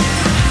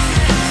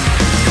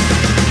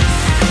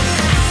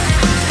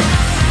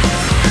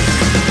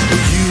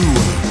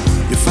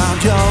 You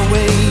found your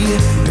way,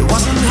 it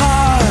wasn't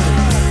hard.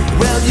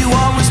 Well, you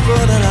always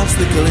put an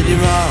obstacle in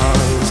your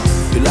arms.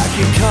 You like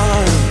your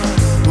car,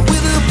 but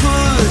with a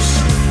push.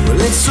 Well,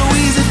 it's so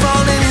easy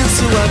falling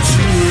into what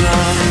you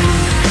love.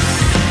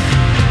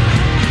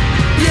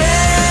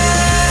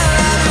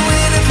 Yeah, I've been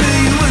waiting for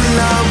you in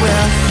love.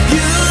 Well,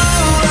 you,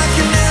 I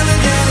can never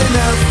get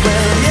enough.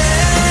 Well,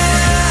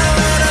 yeah,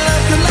 when I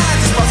love the light,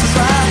 just passes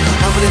by.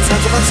 How many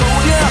times have I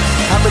told you?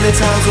 How many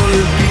times will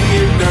it be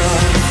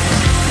enough?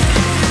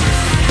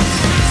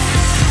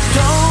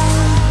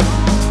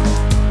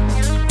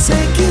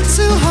 Take it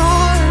too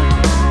hard.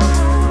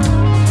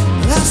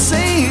 I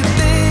say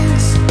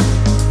things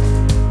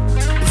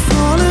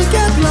fall and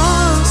get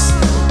lost.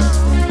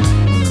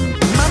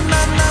 My.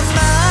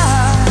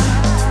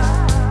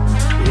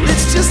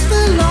 It's just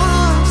the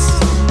loss.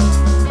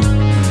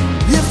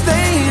 If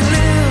they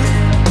live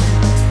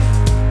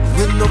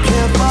with no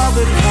care for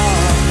the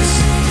cost.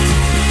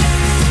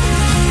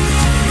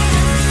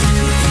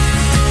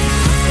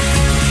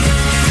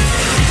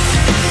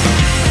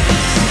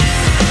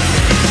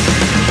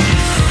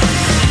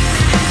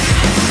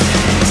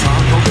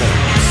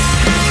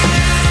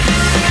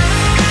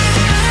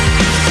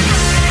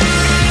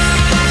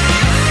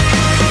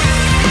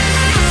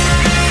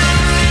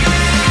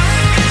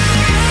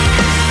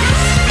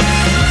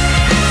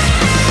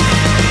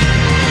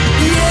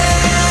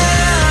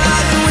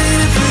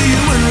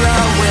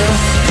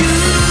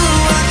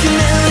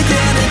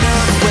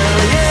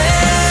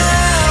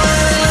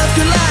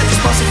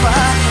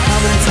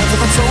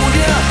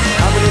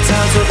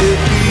 Times will it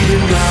be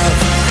enough?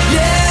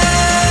 Yeah,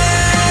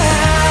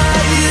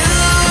 you,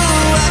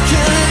 I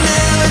can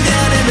never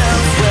get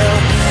enough. Well,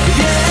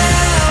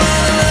 yeah,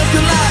 when I love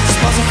you like a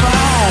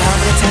Spotify. How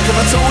many times have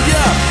I told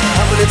you?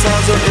 How many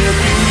times will it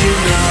be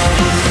enough?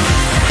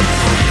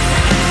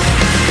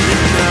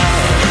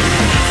 Enough.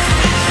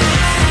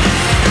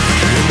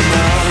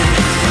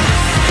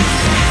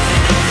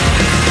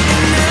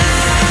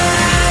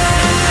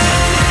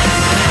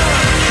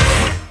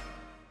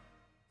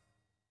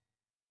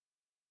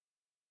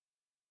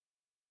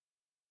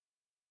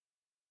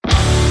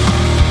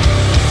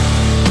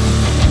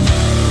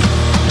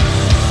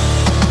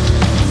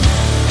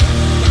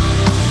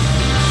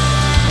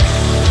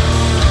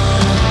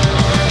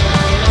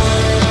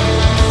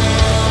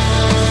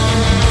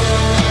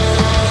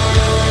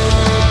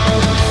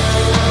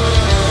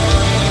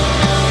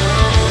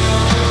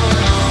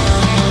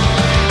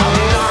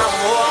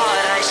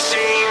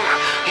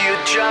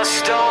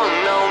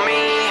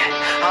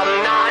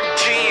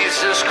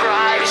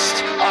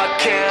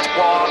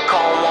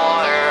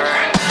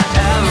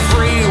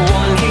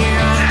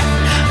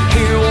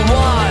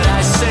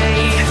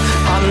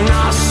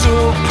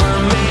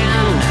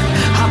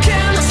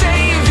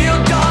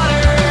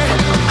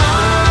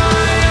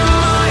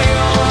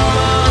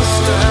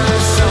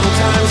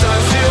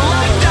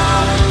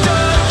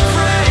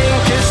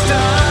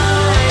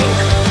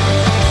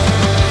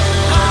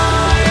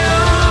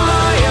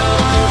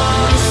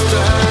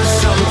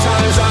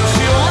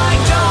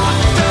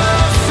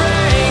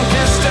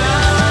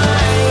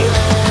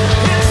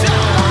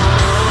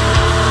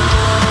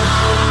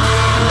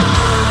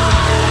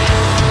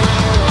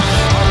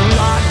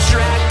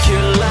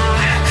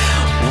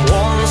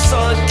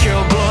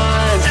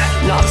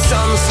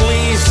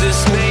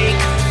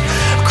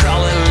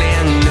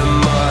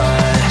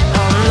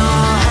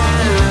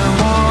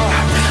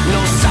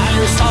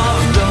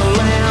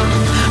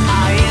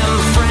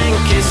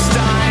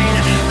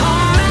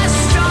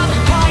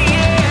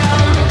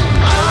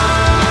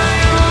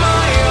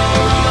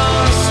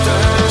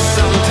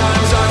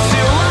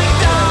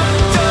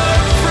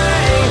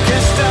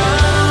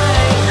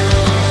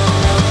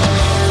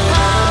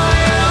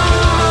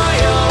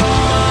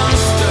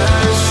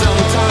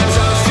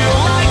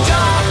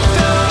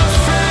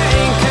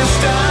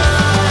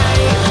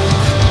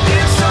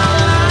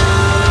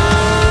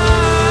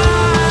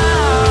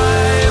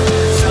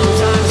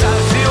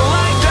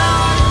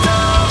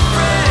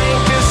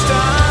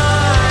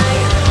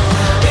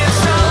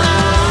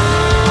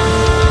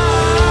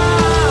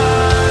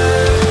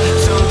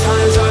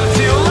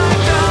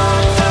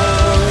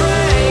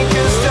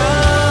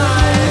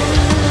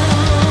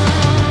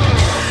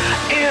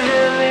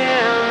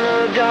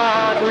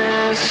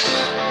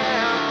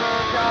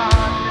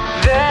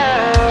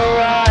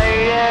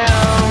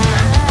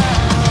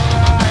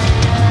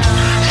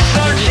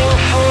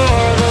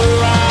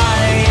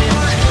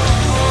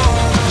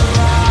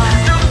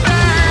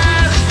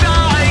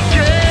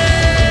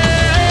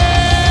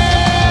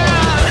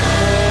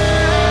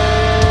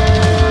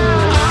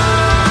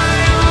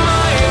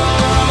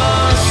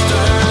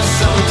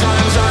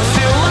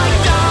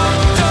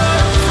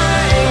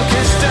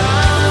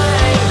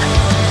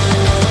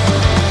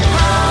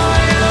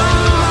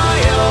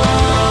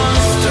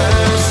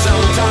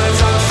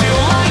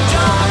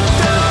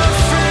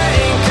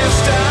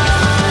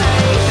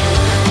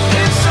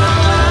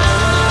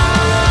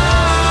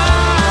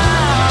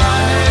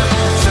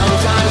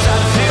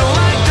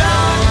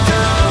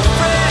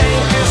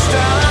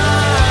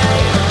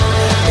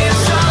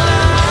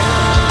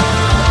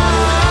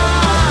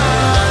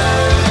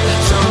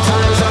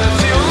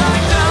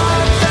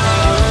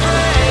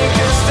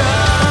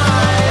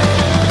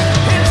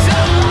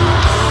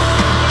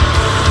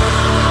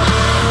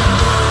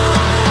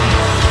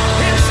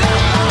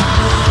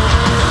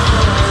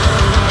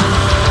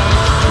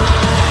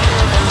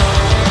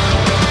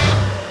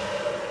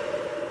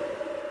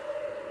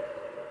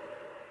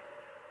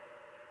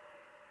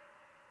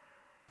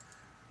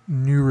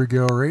 New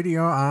Regal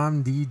Radio.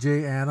 I'm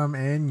DJ Adam,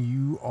 and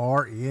you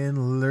are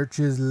in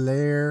Lurch's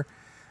Lair.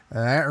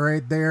 That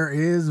right there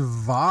is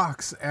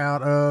Vox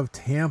out of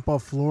Tampa,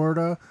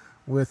 Florida,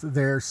 with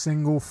their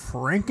single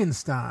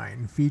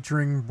Frankenstein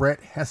featuring Brett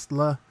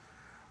Hestla.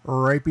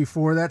 Right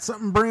before that,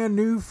 something brand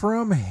new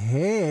from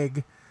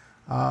Haig.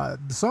 The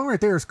song right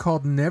there is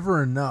called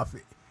Never Enough.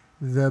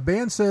 The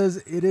band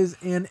says it is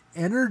an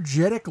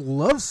energetic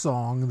love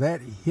song that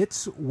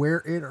hits where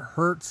it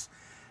hurts.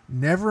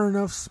 Never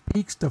Enough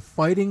speaks to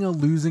fighting a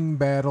losing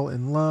battle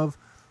in love,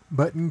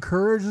 but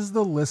encourages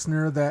the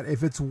listener that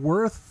if it's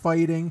worth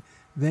fighting,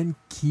 then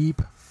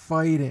keep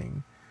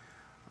fighting.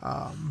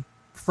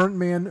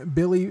 Frontman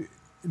Billy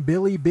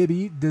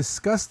Bibby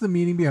discussed the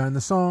meaning behind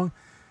the song.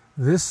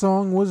 This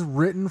song was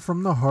written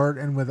from the heart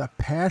and with a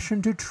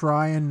passion to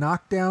try and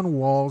knock down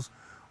walls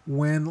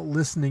when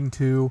listening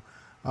to.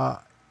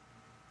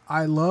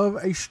 I love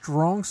a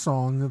strong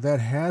song that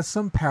has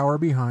some power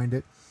behind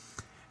it.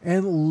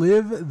 And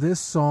live this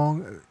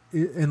song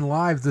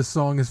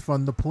is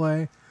fun to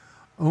play.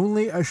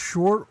 Only a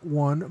short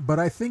one, but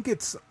I think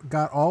it's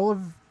got all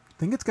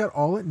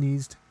it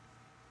needs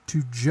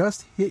to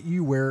just hit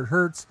you where it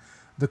hurts.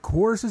 The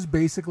chorus is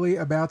basically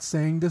about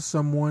saying to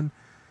someone,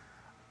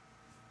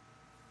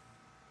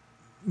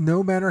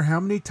 no matter how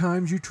many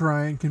times you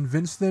try and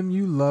convince them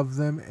you love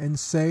them and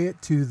say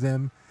it to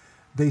them,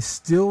 they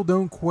still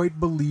don't quite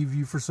believe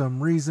you for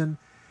some reason.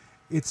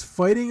 It's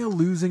fighting a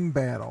losing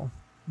battle.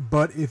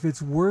 But if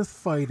it's worth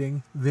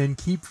fighting, then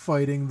keep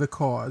fighting the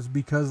cause,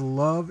 because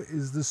love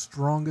is the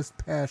strongest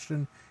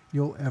passion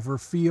you'll ever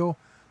feel.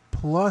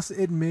 Plus,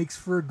 it makes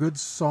for a good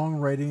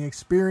songwriting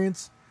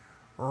experience.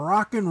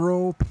 Rock and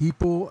roll,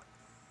 people,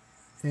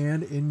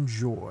 and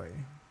enjoy.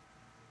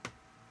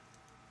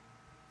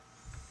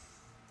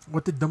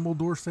 What did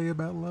Dumbledore say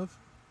about love?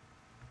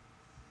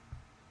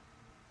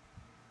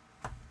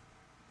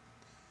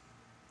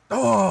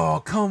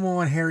 Oh, come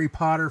on, Harry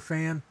Potter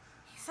fan.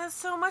 Says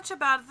so much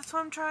about it. That's what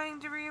I'm trying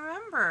to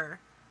remember.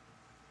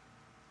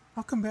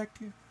 I'll come back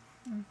to you.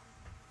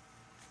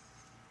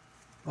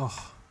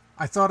 Oh,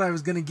 I thought I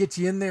was going to get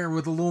you in there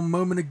with a little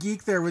moment of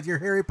geek there with your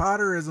Harry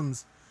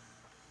Potterisms.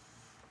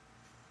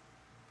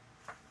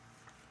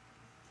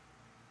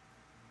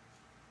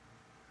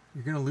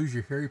 You're going to lose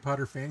your Harry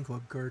Potter fan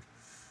club card.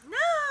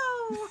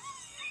 No!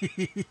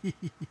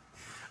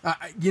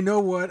 You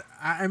know what?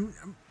 I'm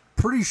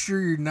pretty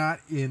sure you're not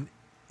in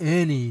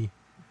any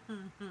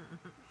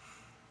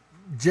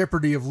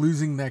jeopardy of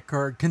losing that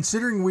card,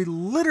 considering we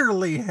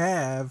literally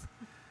have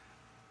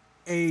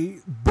a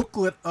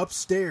booklet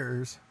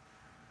upstairs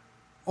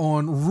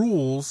on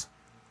rules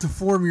to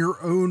form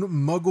your own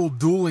Muggle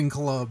dueling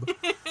club.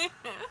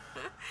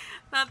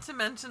 Not to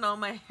mention all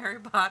my Harry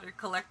Potter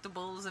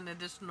collectibles and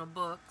additional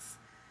books,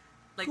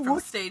 like from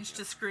stage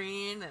to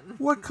screen. And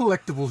what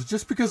collectibles?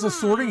 Just because a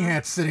Sorting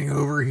Hat's sitting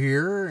over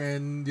here,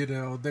 and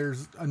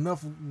there's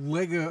enough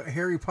Lego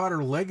Harry Potter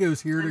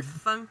Legos here and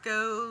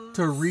Funkos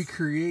to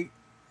recreate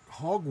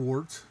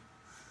Hogwarts.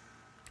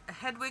 A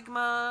Hedwig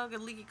mug, a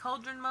Leaky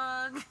Cauldron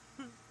mug.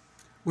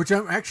 Which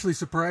I'm actually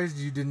surprised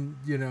you didn't,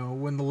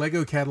 when the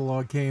Lego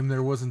catalog came,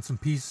 there wasn't some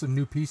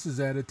new pieces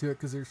added to it,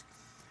 because there's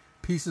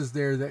pieces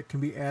there that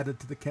can be added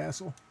to the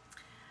castle.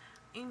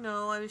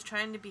 I was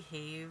trying to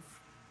behave.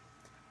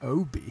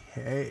 Oh,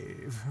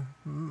 behave.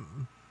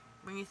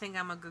 When you think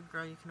I'm a good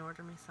girl, you can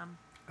order me some.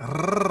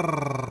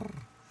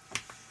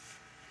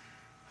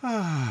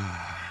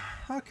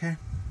 Okay.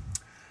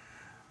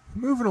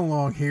 Moving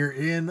along here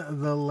in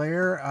the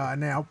lair.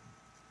 Now,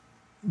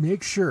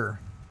 make sure,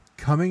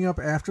 coming up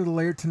after the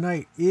lair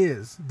tonight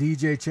is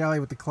DJ Chally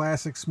with the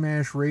Classic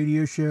Smash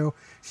radio show.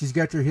 She's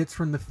got your hits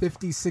from the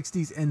 50s,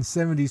 60s, and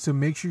 70s, so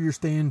make sure you're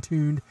staying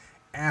tuned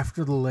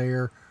after the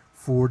lair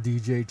for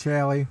DJ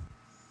Chally.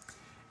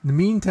 In the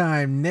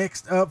meantime,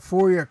 next up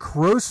for you,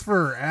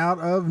 Crosfer out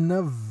of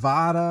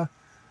Nevada.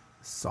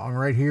 The song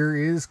right here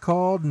is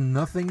called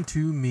Nothing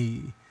to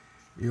Me.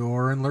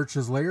 You're in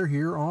Lurch's Lair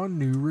here on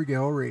New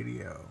Regal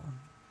Radio.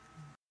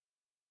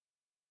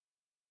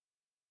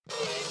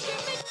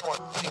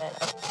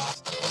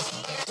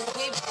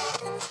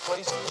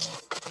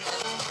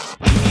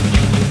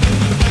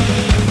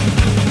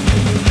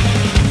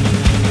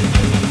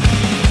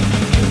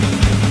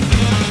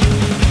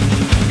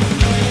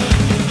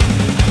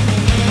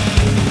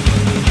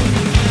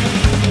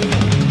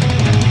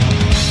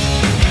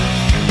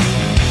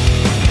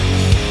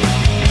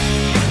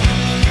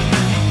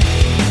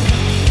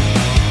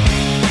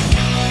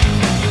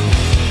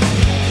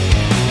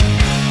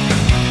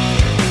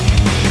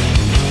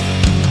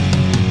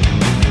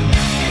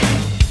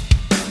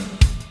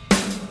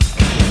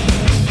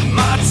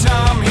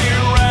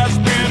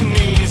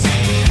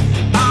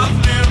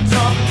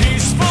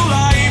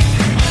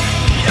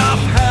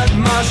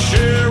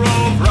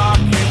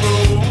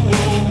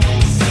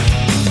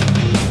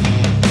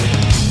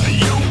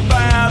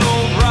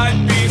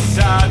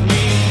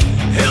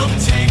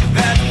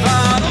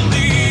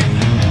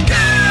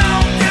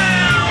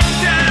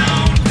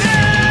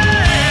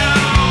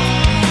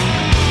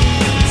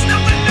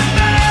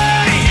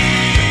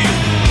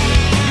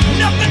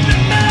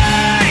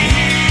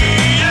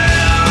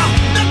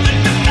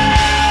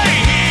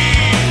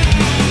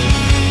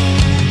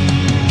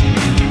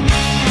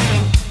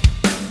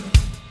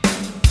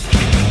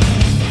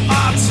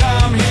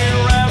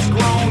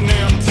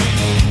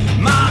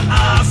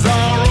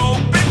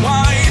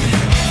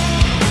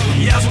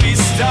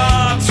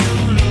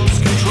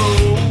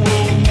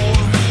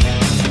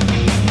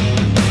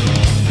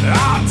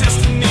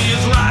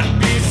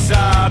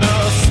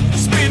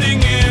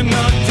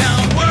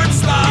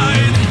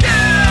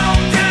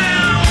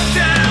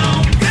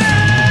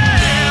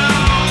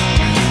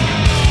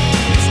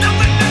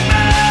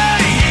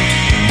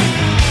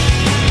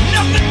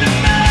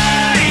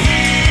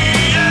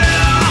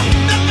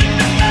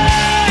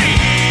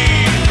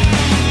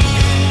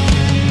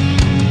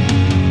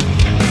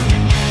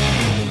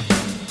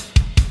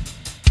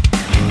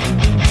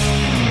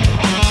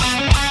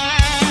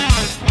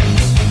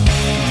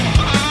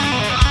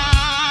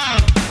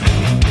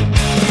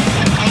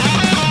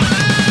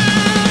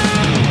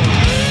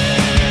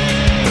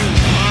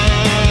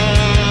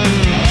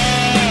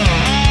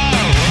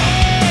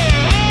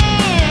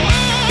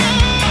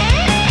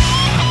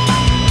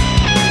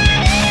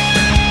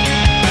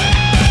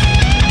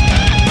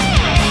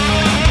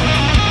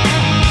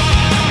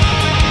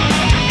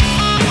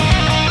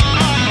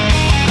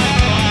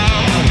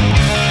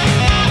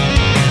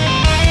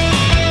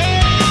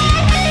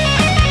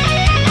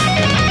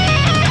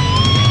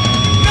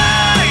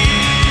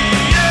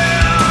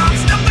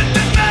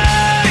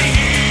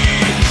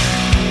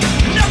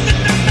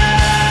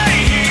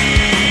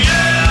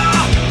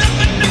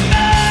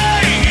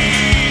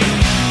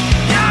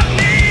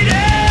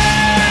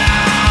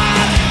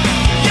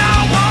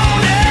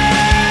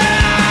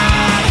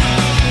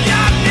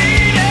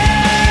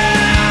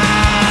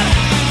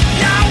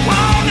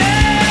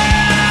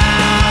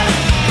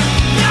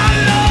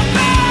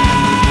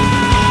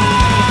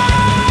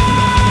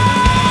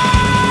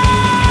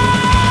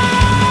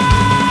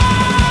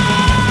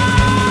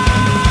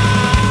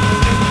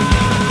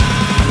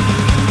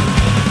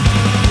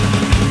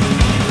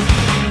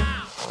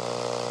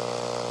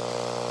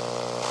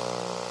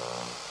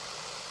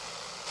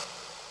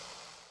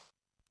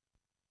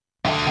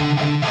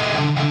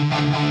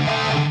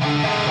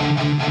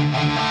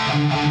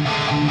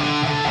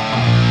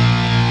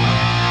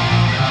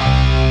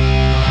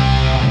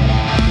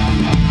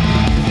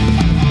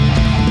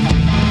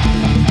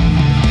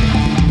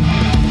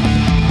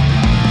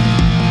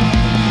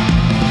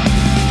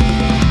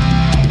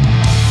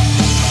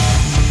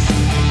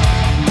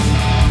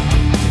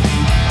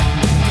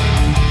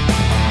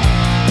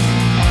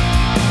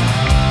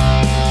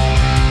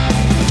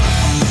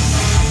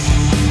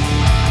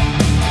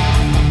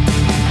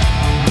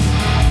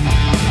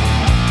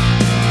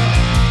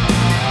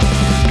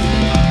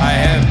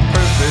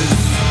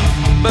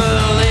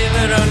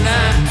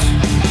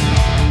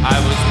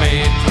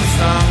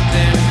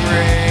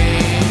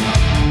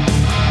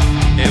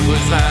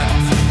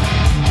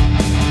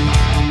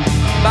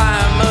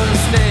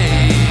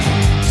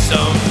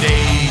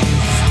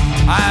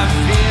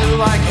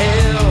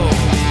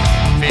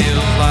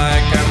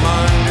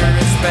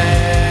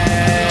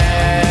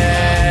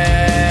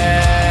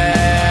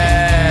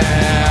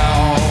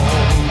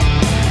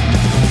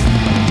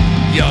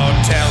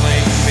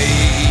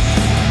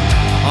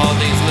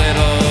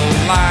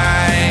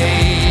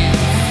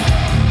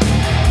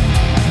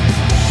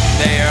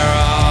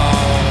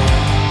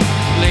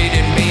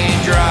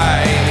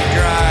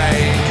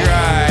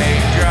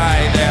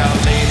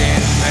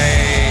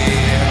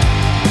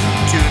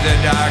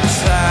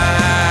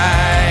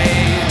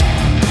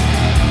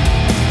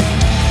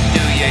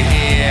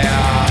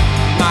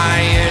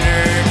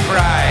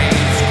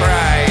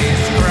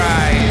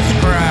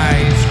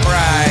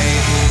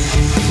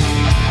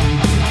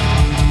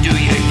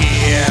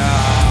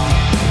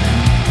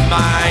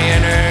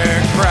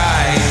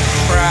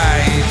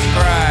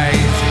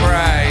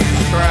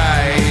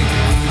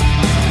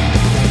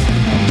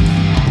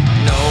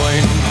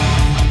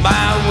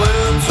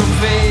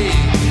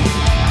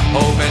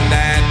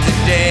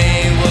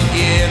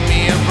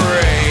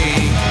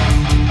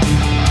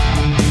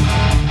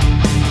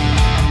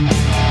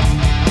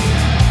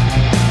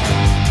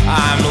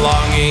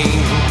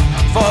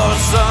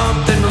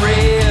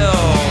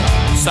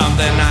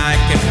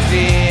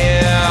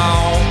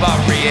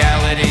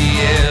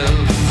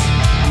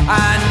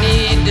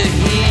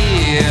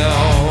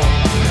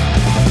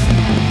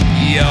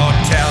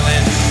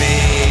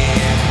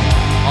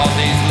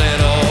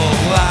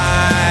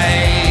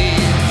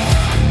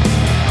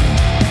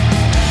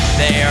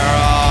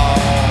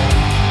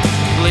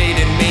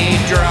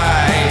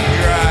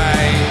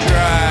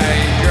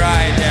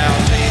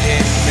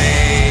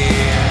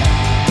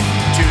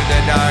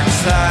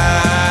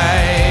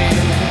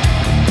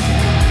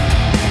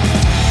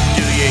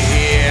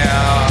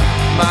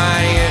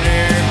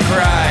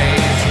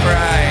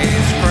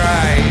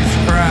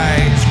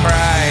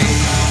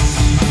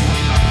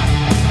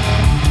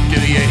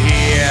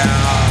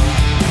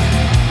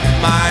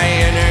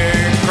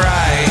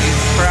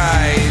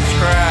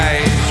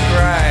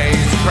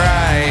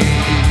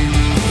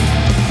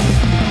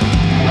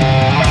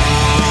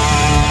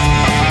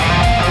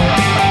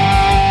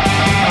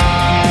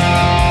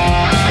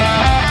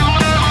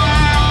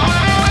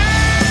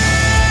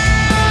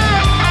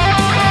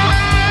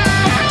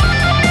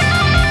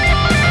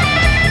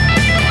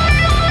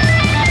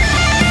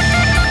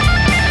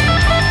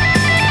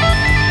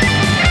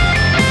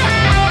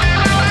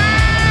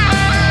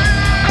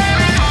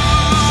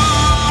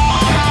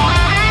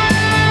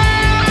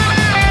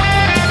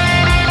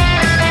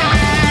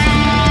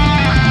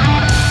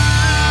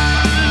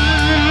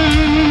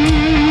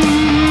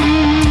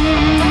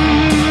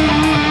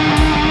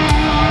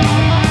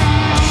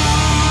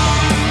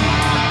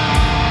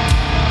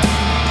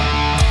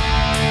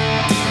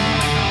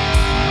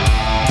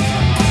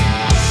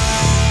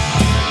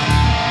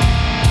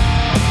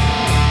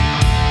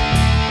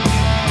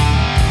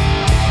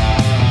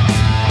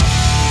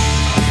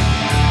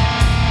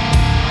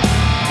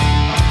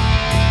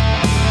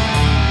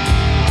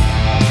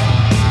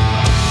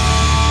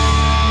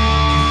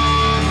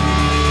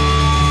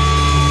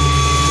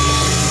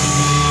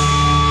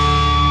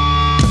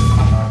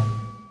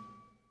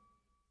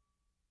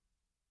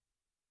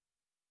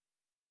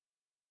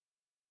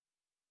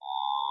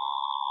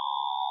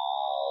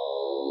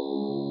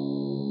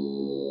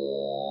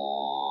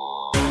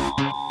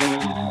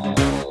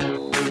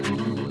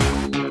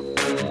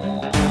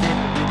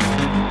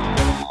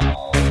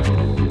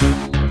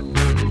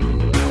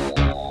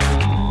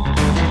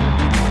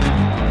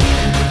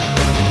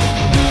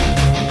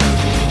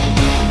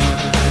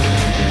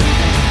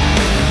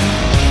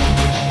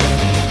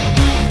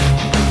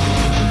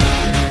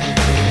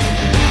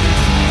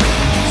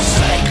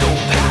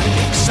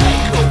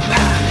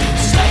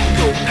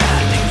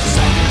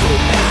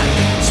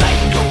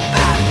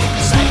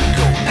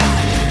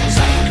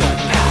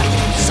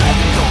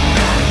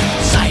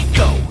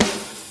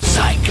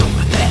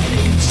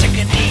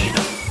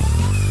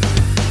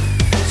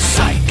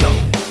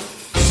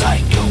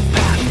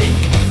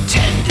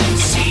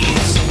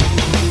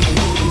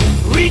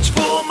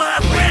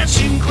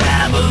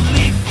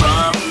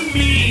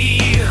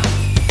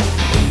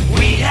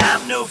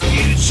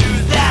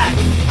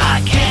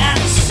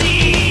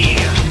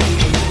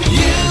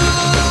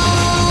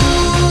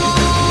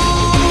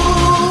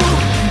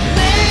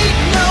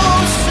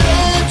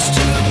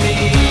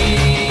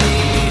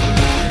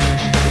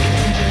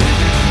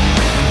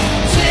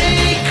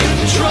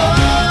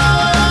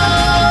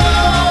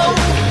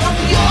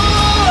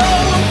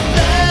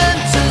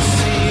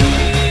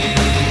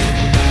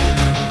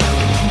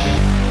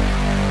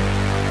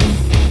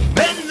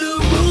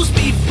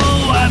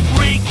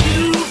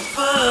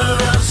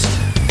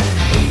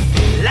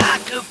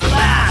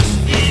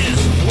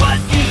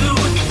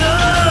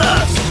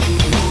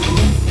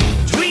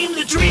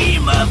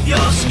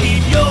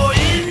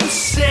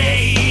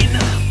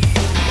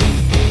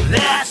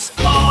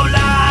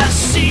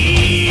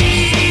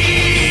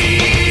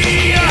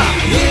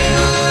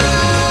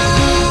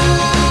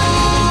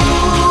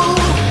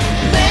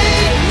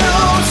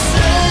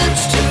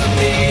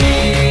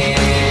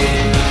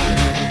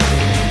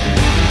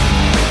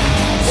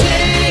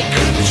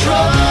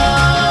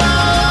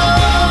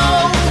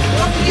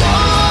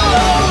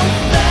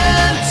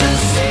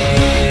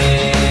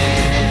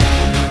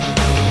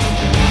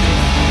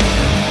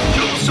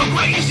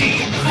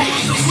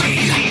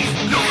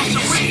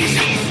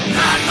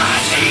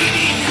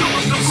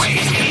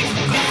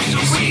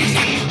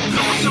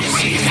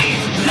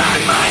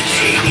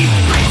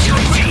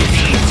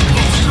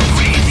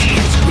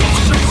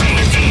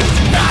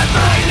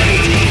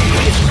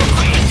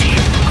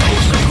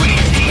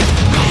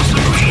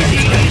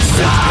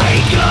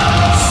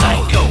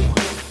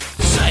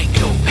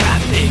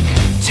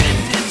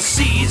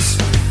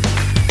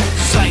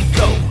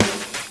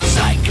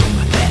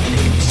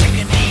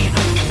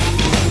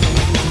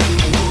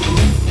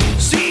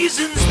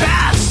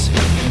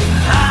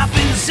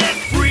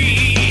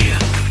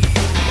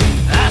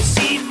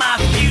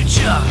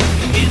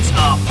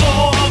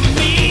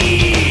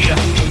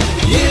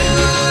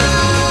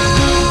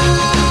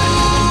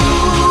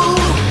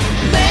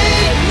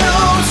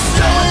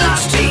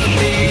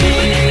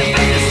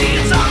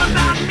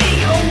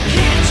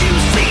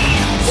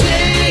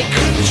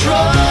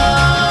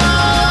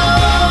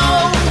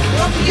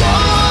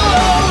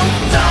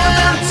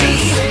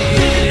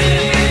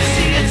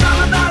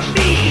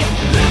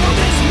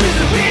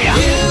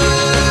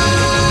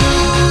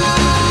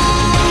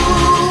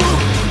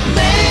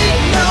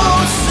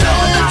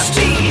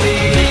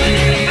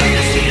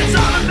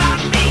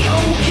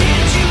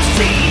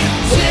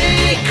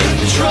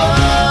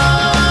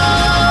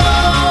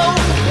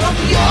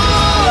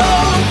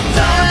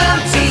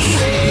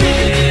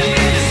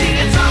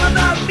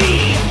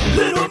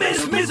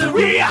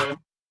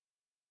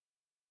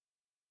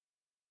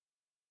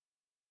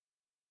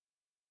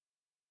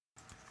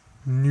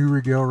 New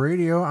Regal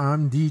Radio.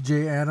 I'm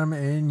DJ Adam,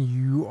 and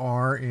you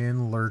are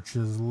in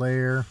Lurch's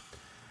Lair.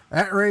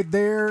 That right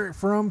there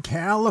from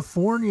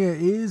California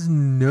is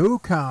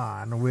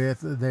NoCon with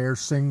their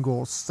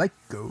single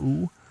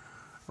Psycho.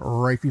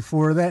 Right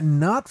before that,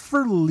 Not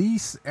For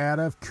Lease out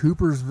of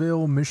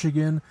Coopersville,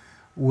 Michigan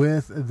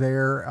with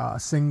their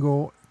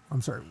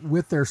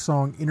with their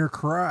song Inner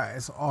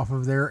Cries off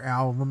of their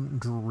album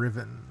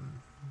Driven.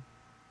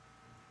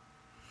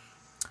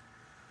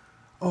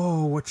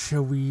 Oh, what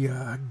shall we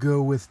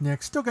go with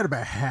next? Still got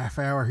about a half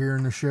hour here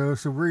in the show,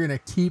 so we're going to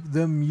keep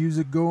the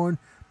music going.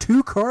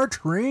 Two Car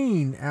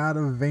Train out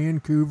of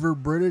Vancouver,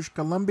 British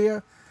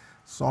Columbia.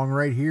 Song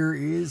right here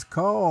is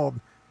called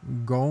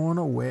Gone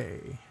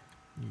Away.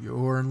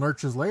 You're in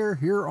Lurch's Lair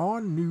here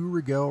on New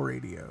Regal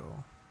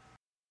Radio.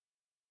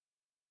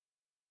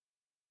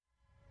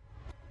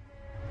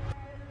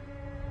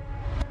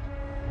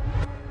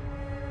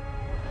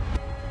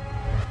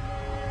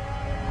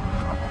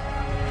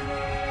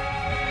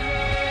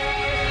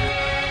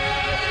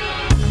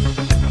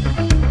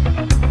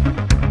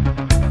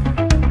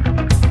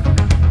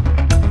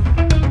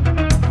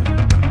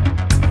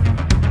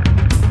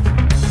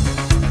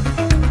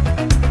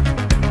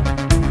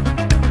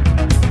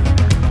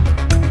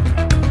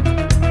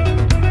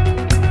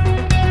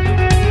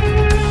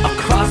 Gone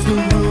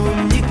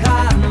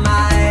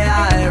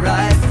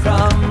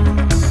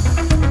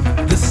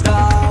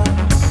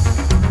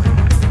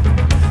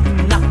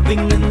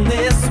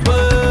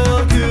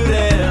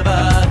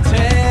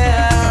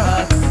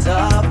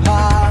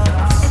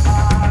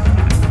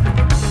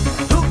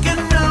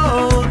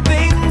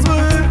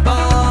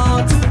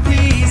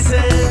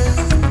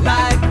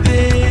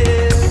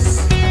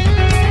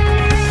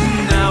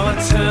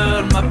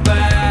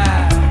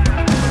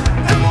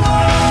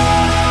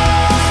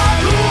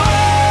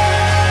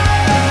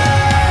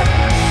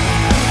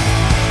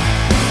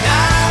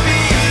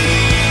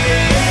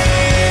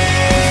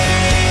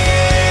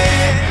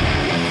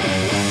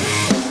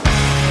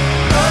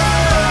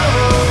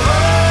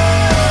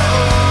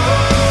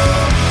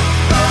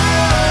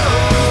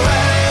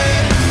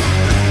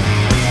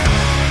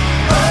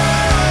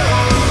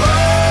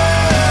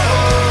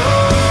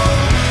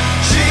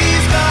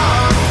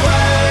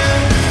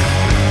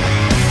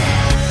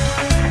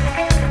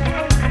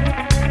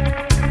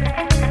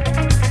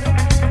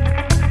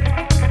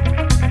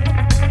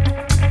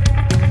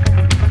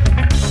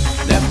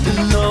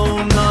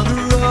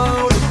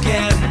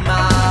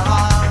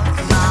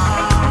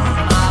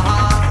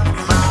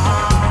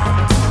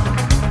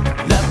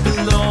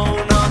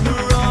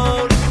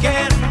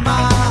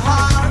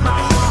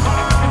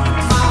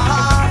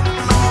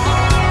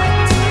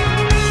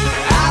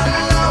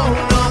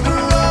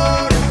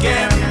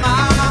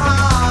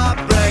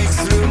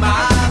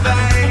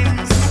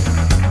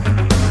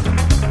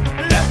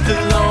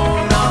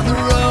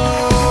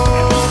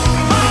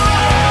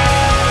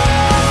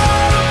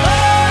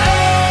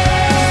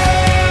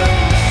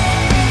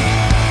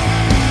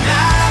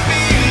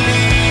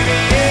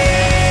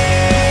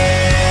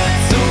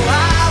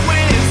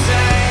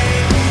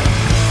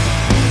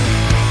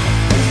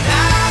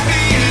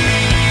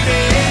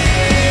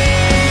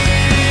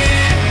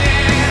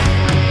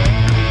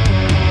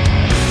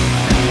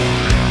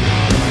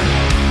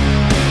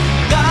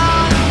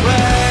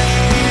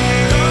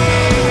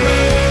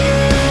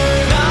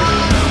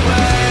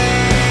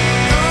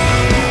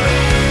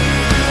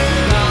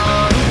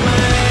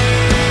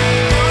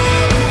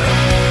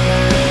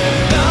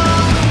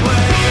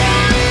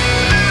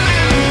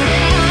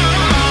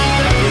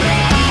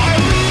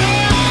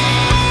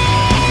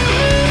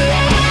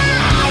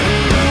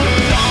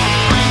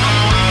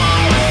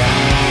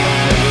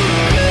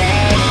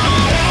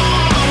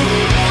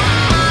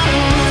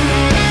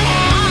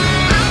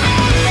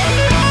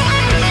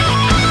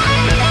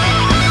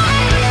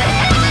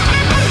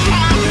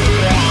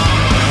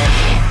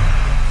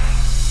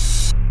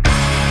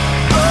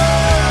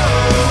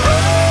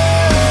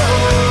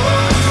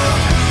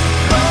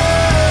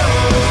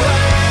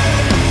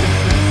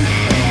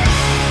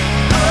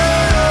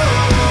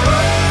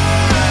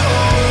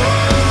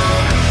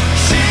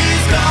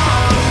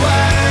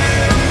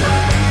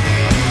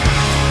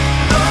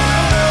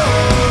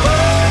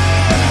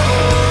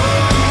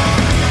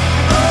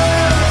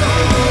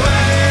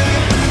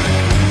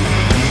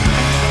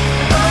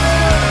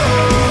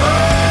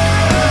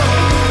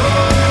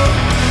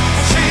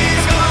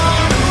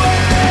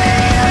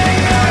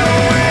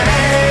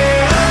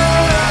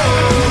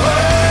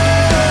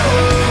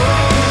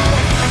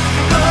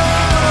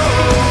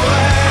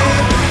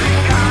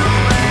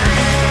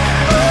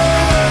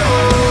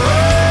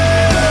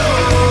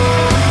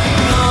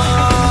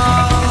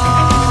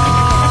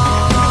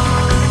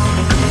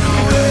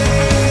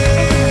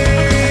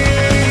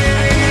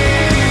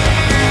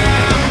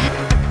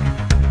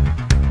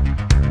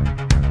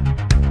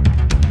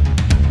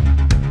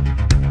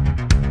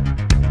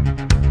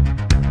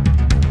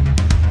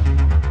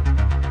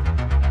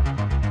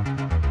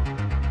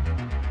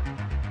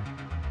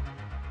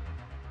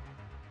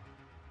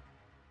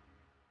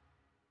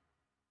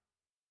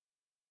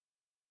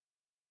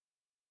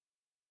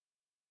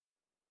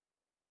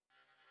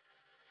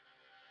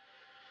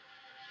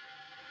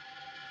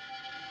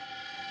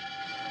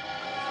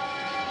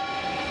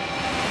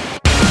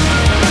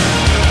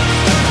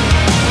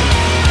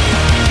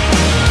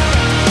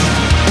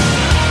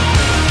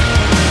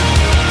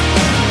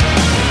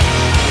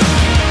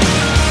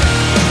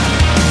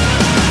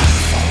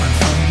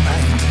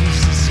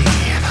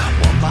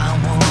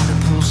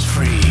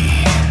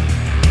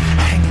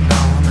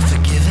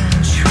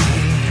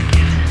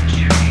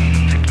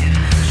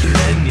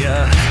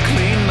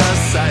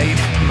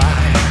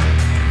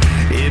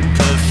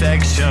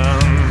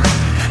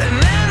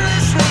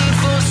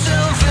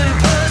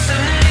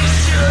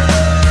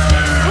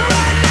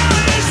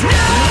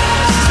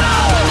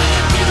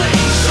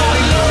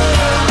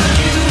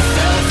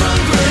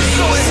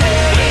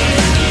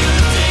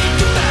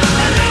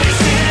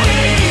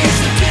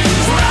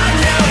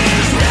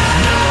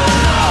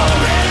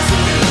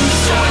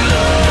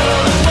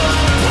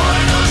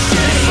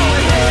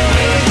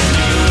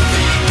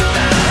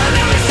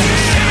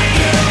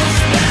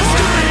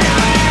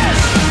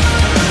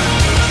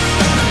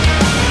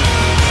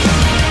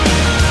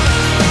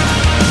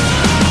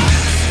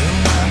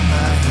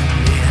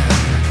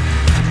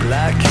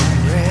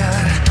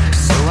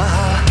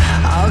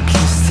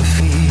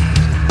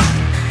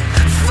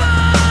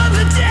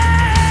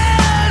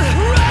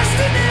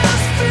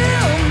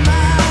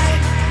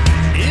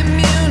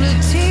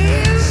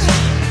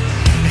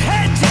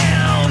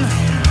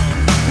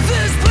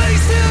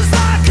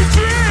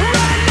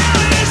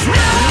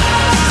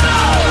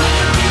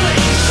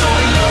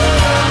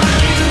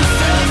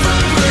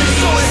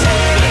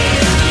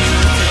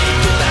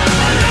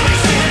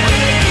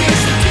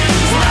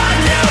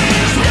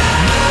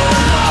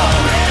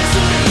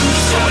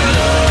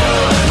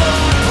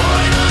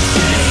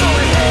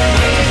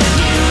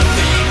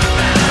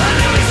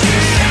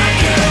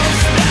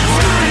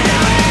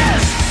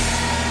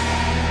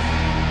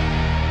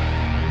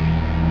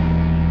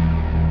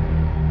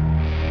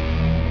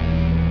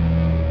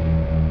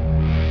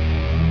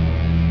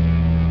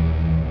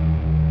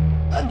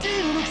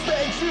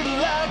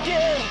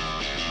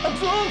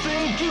don't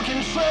think you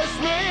can trust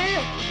me.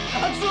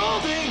 I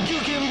don't think you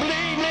can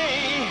bleed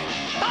me.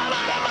 I'm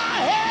out of my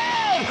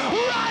head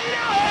right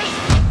now.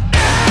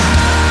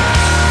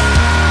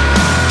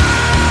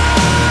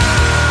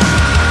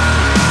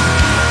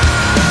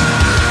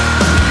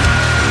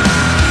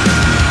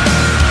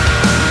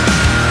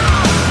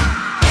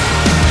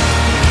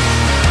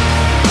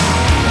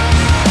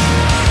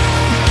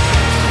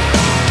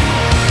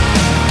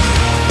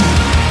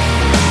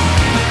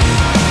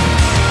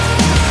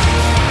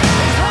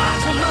 It's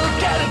hard to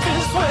look at it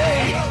this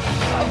way.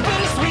 A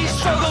bittersweet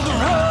struggle to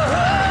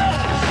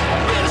run.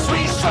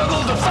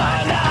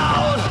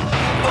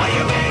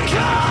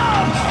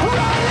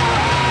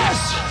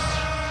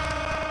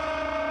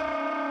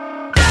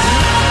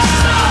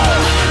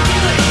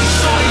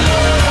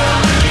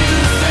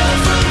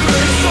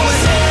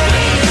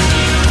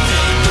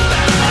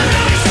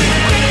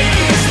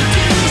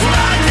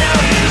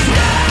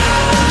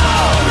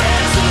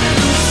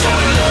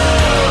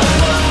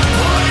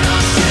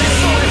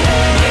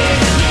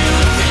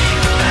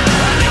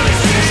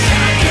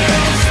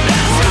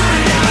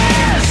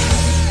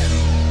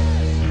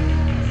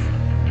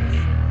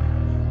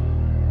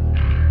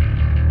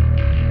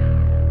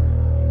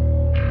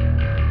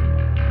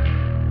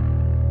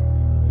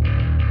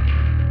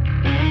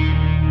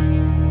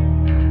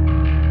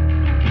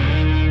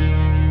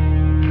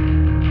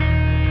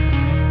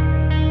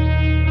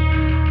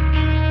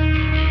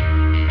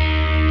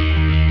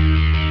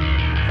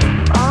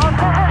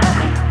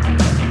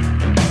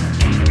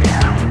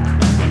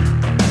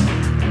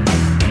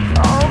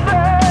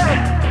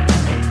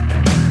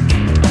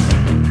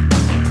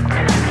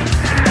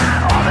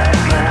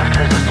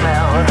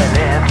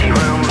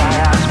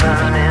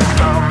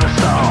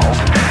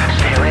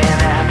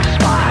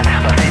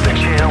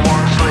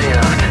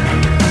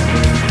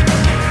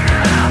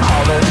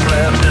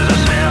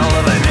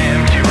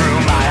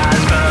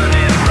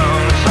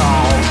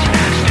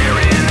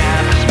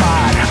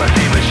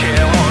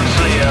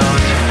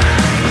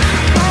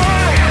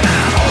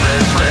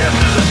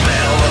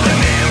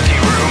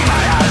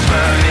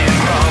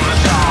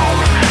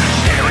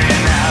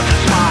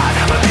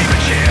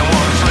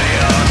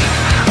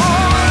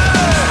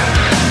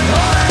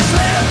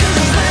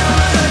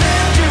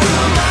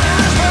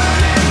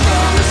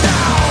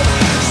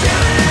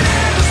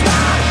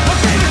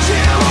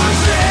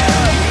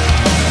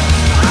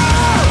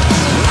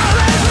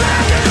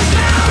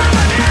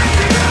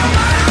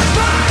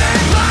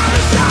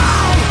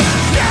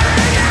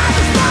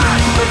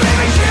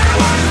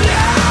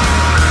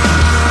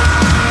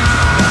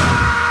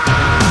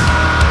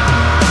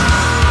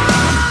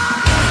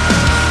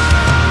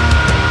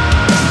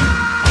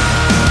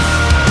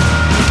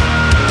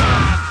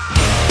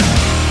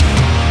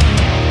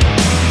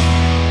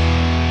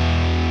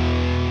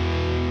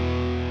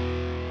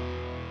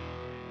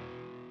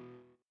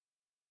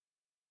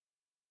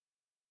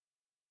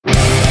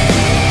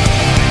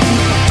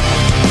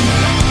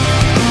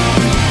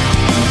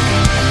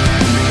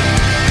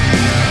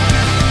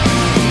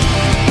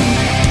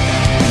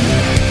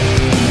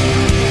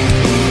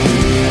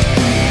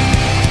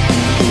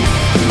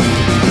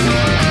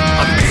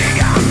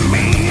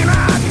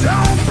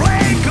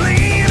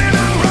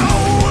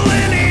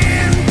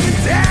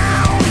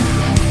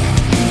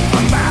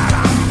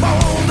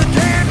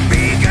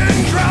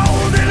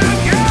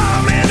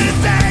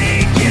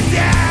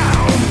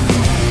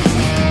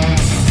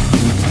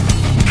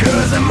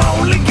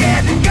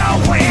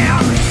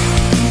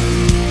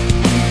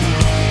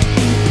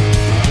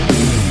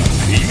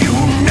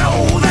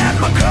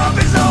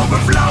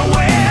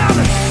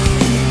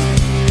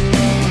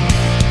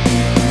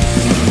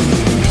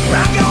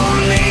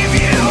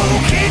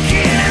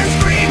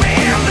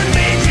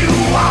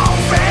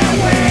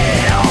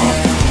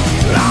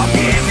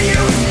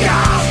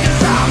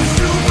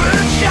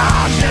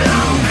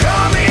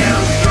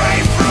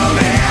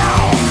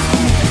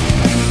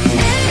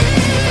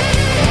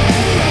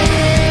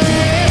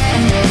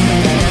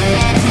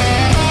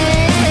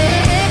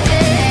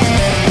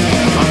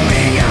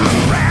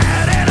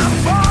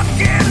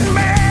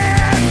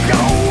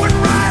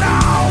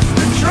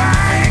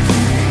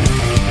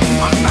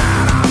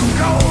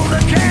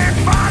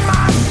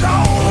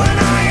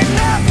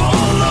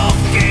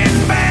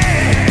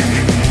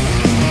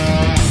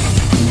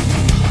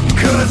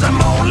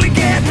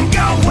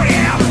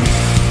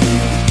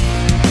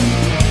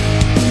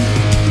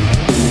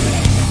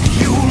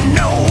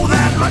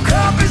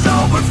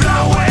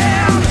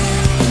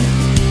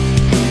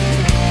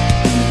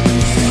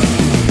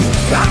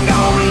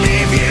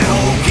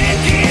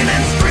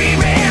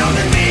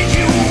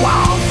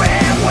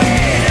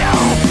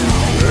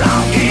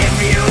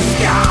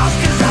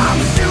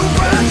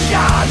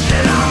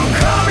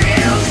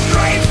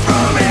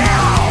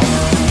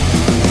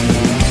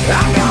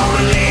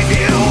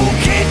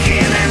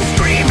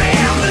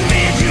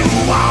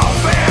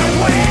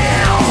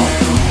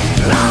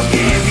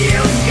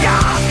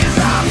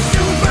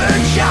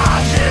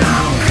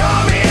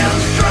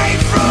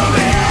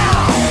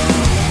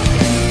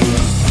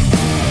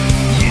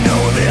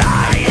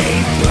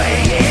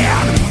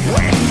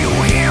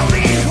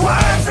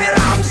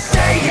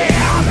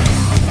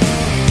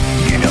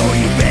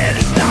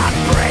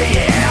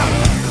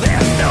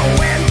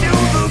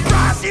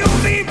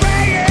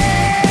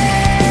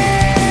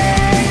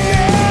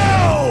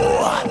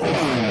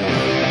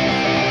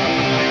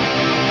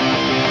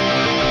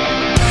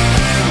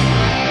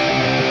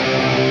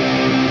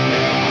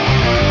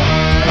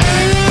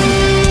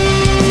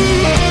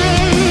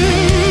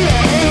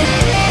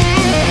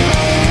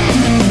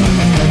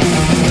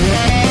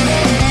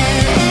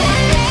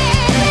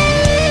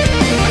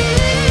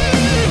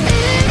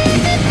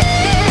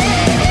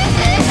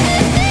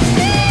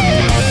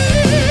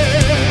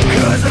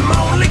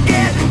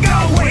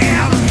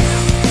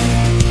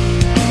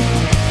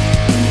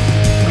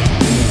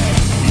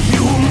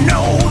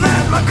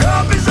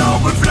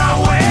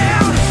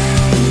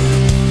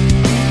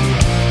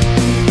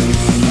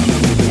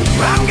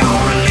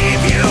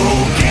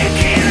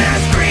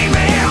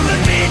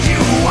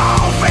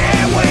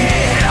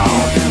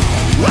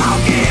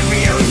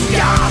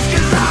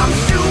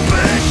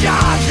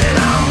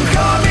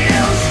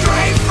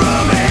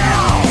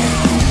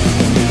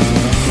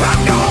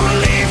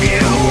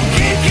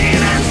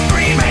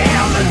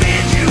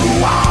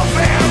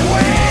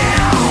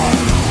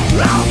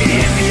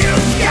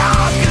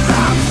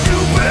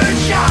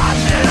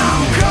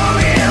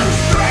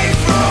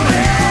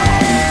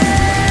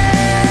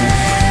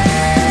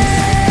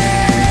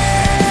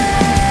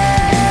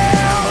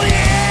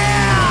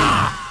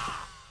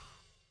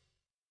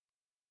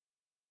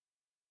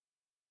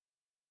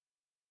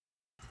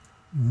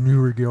 New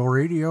Regal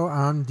Radio.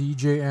 I'm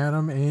DJ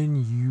Adam,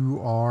 and you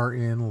are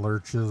in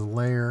Lurch's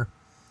Lair.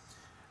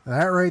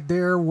 That right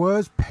there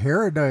was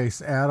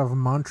Paradise out of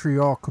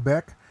Montreal,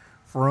 Quebec,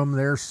 from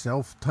their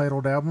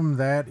self-titled album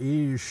that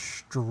is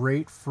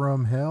Straight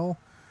from Hell.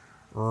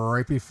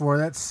 Right before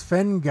that,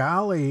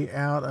 Svengali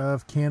out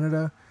of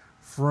Canada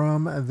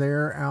from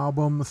their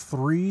album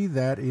 3,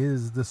 that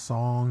is the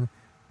song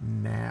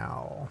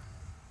Now.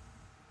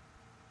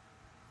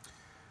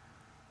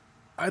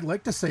 I'd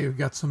like to say we've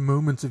got some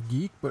moments of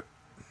geek, but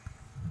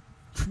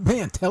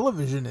man,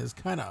 television is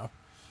kind of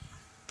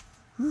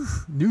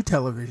new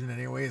television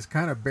anyway is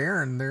kind of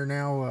barren. They're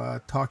now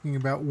talking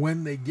about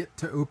when they get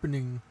to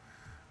opening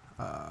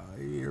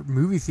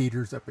movie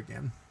theaters up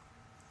again.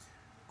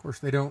 Of course,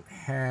 they don't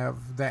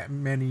have that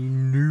many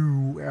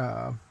new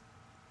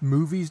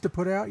movies to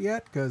put out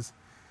yet because,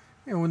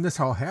 you know, when this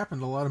all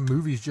happened, a lot of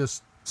movies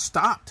just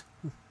stopped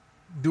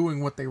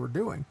doing what they were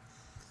doing.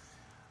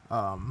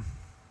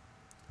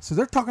 So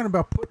they're talking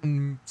about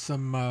putting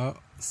some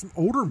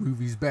older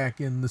movies back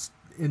in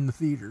the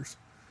theaters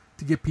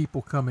to get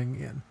people coming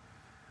in.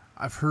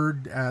 I've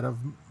heard out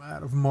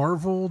of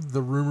Marvel,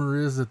 the rumor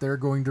is that they're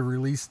going to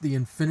release the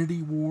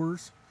Infinity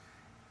Wars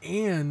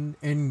and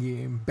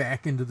Endgame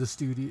back into the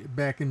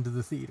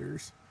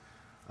theaters.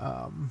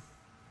 On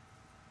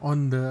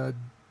the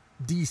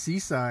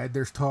DC side,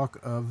 there's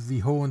talk of the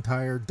whole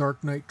entire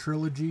Dark Knight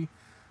trilogy,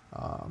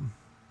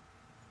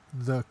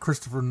 the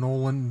Christopher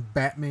Nolan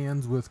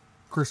Batmans with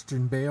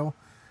Christian Bale,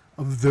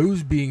 of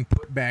those being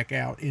put back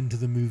out into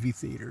the movie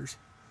theaters.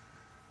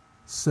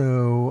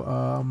 So,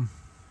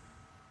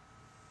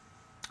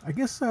 I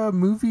guess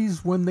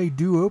movies, when they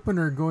do open,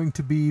 are going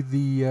to be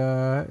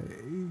they're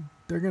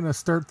going to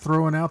start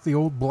throwing out the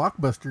old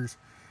blockbusters.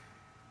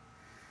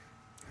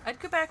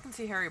 I'd go back and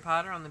see Harry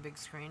Potter on the big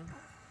screen.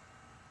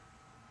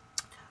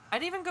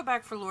 I'd even go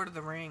back for Lord of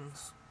the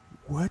Rings.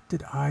 What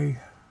did I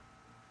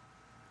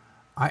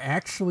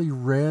actually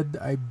read,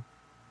 I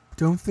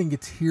don't think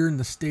it's here in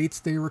the States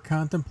they were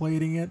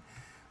contemplating it.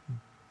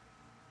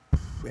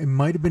 It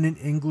might have been in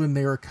England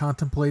they were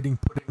contemplating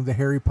putting the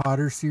Harry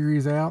Potter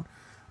series out,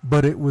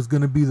 but it was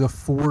going to be the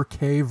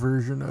 4K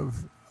version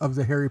of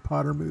the Harry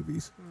Potter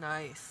movies.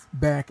 Nice.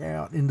 Back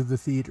out into the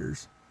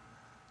theaters.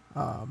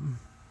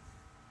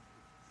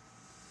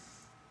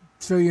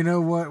 So you know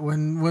what?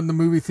 When the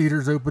movie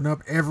theaters open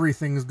up,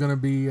 everything's going to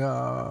be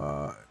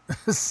a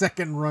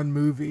second run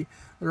movie.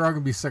 They're all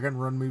going to be second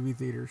run movie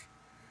theaters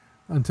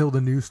until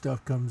the new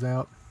stuff comes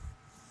out.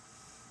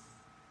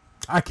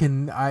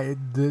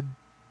 The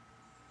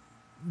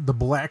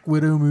Black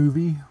Widow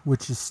movie,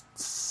 which is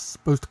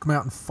supposed to come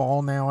out in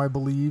fall now, I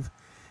believe,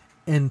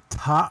 and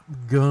Top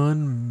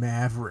Gun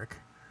Maverick,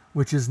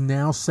 which is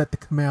now set to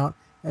come out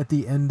at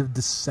the end of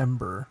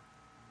December.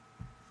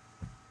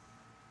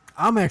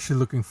 I'm actually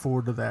looking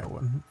forward to that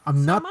one.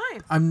 I'm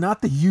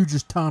not the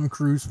hugest Tom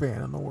Cruise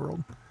fan in the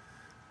world.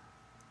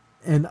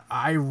 And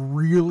I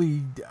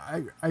really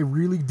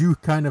do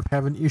kind of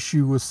have an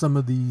issue with some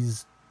of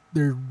these.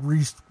 They're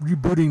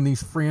rebooting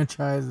these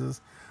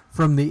franchises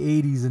from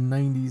the 80s and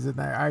 90s,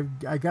 and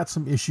I got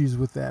some issues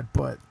with that,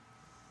 but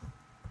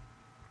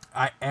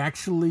I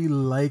actually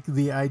like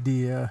the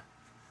idea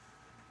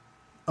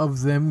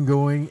of them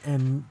going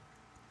and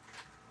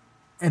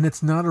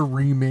it's not a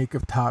remake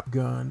of Top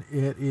Gun.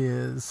 It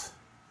is,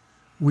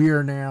 we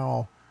are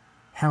now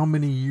how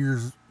many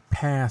years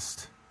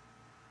past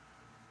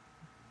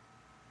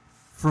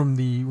from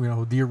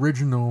the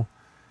original.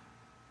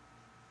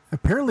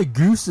 Apparently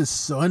Goose's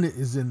son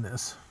is in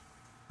this.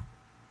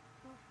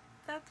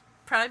 That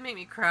probably made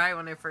me cry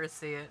when I first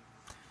see it.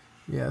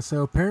 Yeah,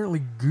 so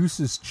apparently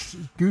Goose's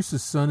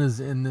son is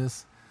in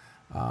this.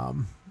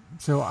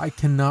 So I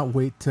cannot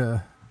wait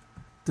to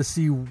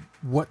see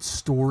what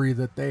story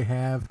that they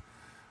have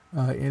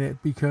in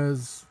it,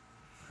 because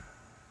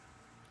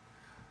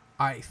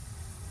I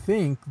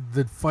think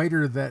the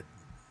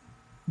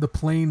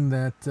plane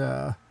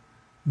that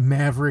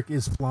Maverick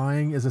is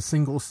flying is a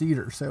single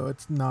seater, so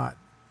it's not.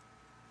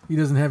 He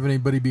doesn't have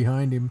anybody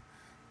behind him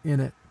in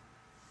it.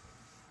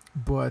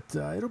 But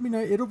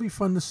it'll be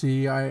fun to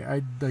see.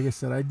 Like I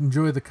said, I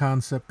enjoy the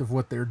concept of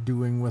what they're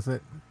doing with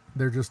it.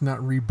 They're just not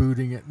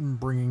rebooting it and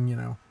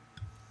bringing,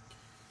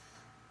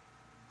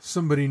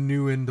 somebody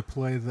new in to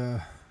play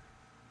the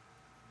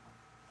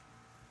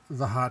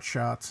hot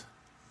shots.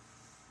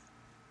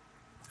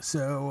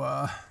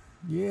 So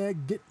yeah,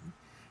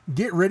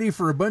 get ready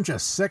for a bunch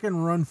of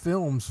second run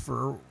films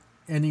for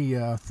any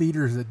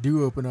theaters that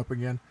do open up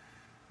again.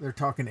 They're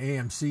talking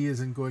AMC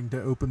isn't going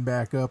to open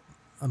back up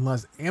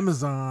unless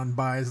Amazon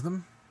buys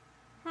them.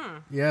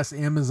 Yes,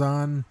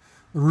 Amazon.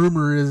 The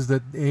rumor is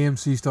that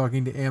AMC's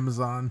talking to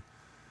Amazon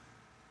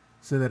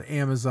so that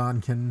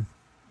Amazon can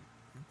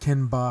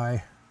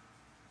buy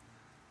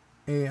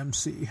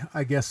AMC.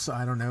 I guess,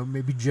 I don't know,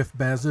 maybe Jeff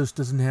Bezos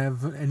doesn't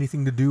have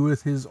anything to do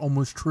with his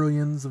almost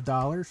trillions of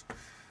dollars.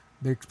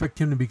 They expect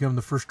him to become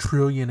the first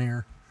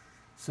trillionaire.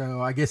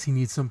 So I guess he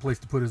needs someplace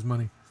to put his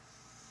money.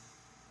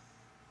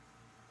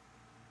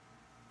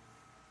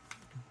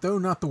 though,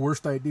 not the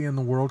worst idea in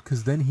the world,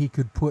 because then he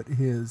could put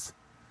his...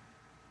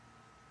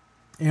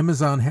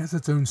 Amazon has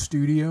its own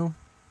studio.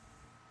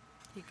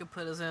 He could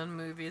put his own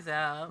movies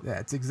out.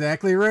 That's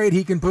exactly right.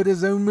 He can put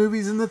his own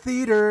movies in the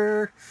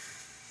theater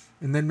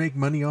and then make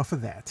money off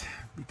of that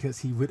because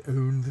he would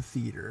own the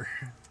theater.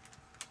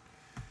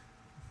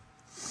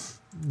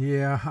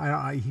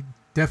 Yeah, he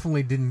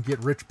definitely didn't get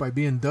rich by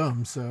being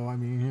dumb, so, I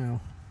mean, you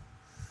know.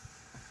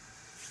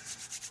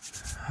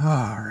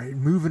 All right,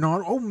 moving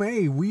on. Oh,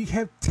 May, we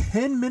have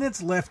 10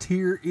 minutes left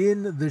here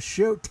in the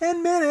show.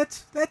 10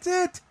 minutes? That's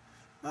it?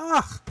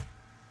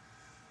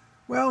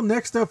 Well,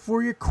 next up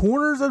for you,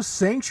 Corners of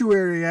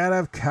Sanctuary out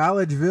of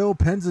Collegeville,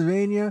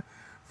 Pennsylvania.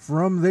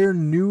 From their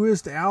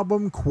newest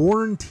album,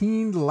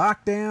 Quarantined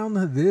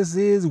Lockdown, this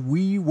is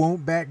We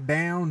Won't Back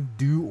Down,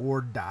 Do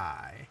or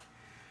Die.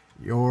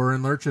 You're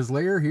in Lurch's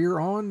Lair here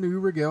on New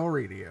Rigel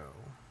Radio.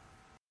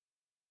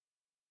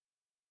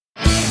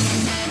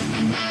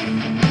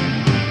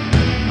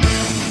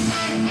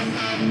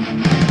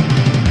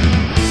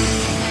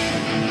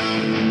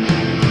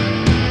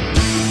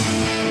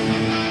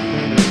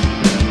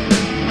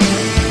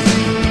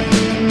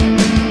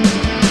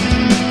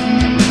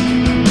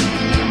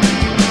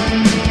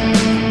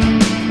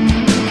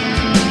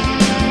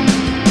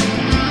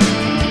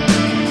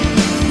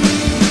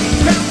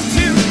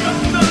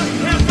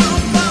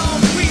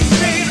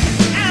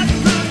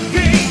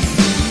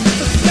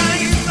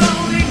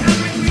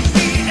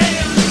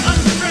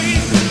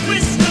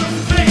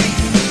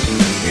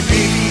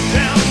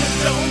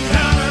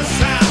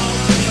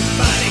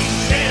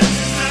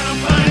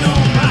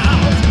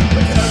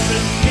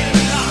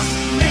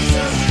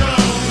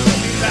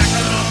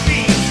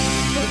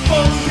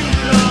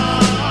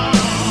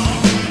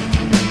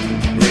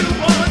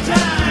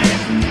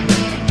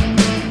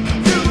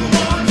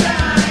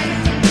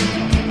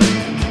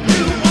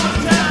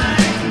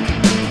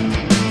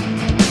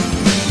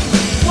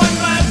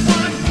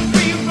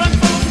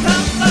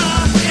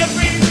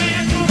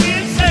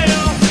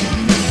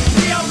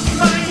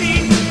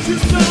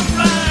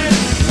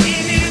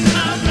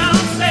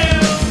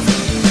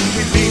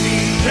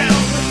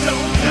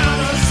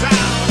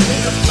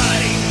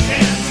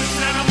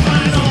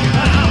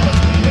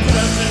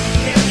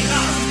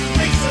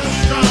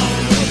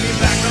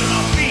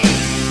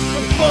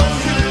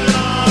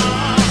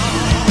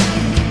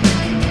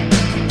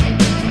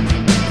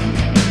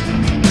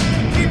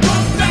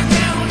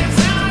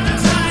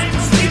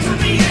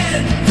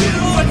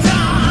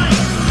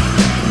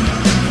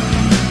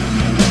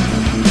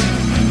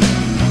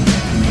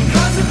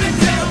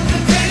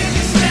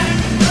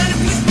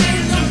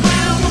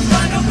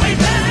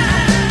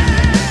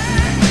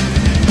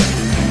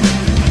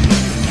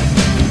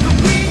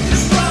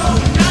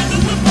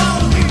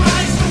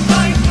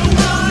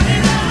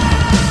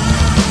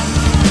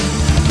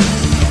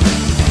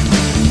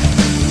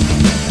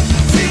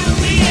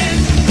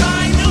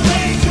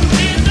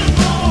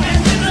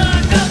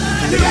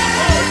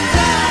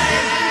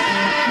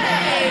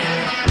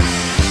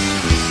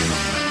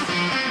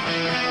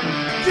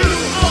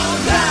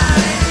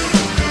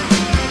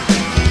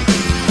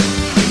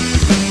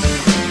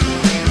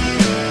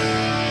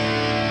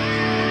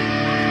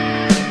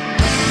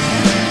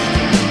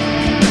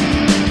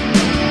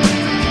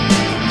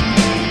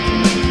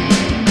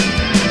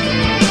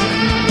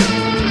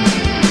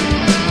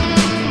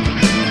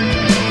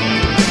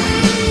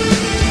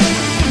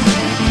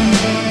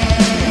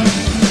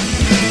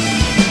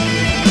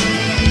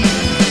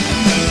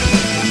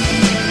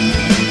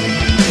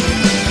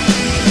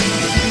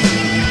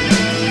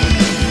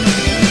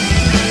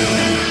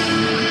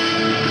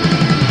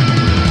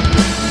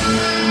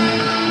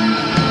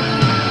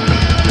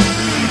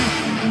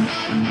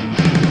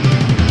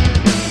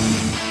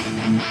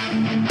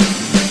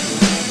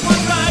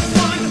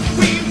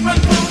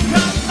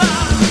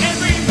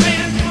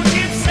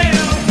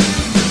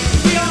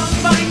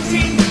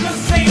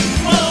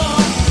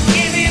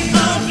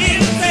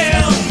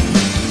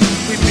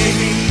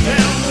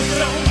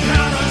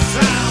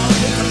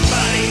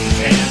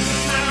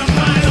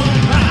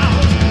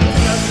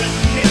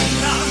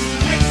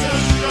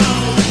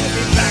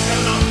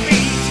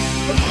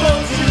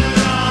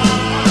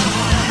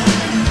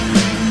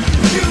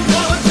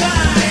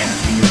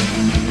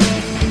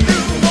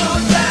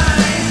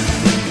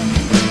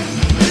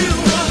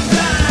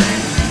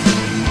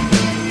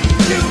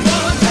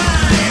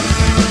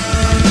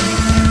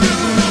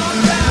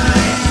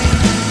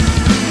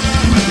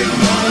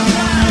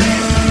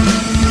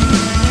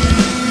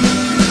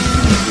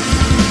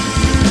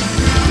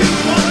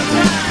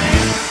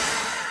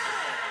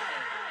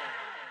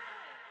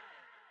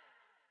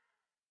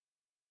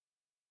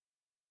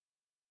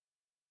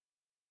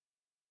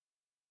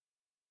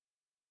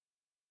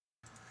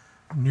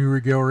 New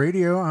Rigel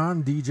Radio,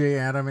 I'm DJ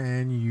Adam,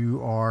 and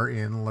you are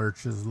in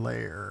Lurch's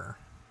Lair.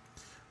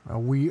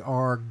 We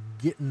are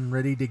getting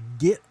ready to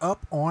get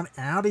up on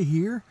out of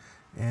here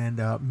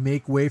and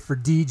make way for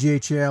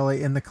DJ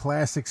Chalet and the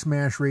Classic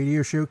Smash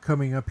Radio Show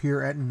coming up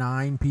here at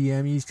 9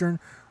 p.m. Eastern,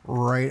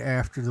 right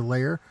after the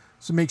Lair.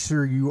 So make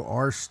sure you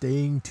are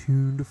staying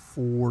tuned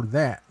for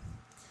that.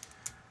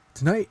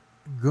 Tonight,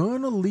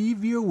 gonna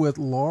leave you with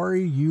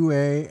Laurie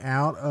UA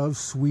out of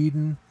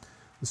Sweden.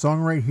 The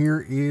song right here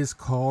is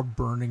called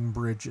Burning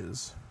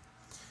Bridges.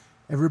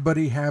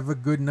 Everybody have a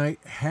good night.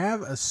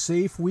 Have a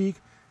safe week.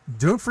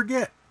 Don't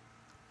forget,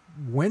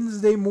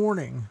 Wednesday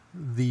morning,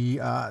 the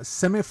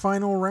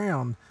semifinal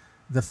round,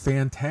 the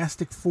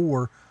Fantastic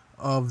Four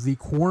of the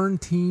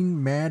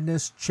Quarantine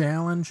Madness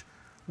Challenge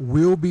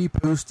will be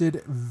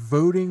posted.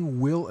 Voting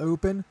will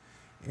open,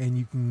 and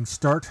you can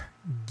start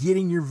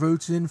getting your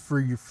votes in for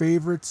your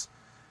favorites.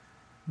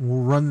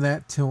 We'll run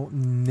that till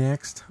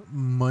next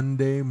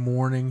Monday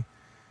morning,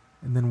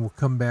 and then we'll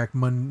come back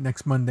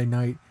next Monday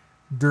night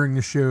during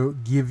the show,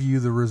 give you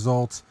the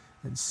results,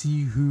 and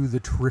see who the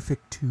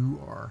terrific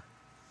two are.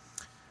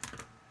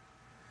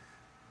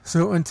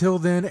 So until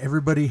then,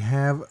 everybody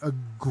have a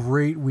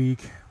great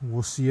week.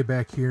 We'll see you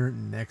back here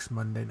next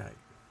Monday night.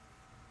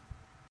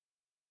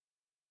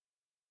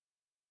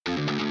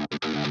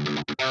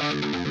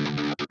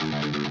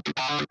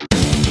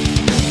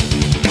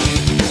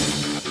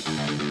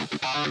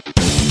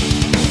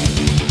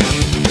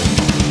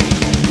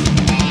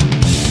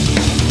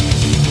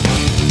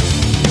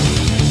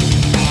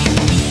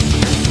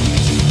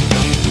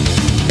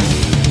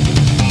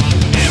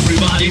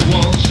 Everybody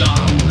wants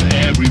some,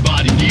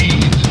 everybody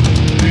needs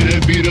a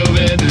little bit of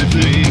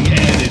anything,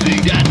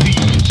 anything that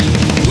feeds.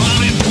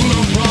 Running full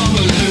of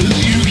promises,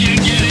 you can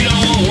get it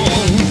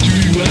all. Do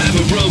you have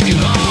a broken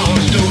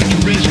heart? Don't you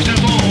risk the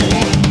fall?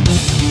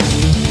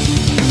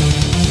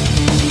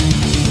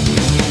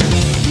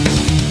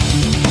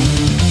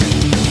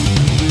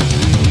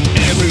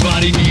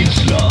 Everybody needs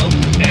love,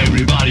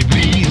 everybody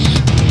please.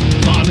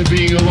 Funny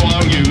being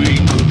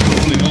arguing,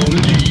 controlling all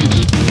the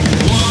needs.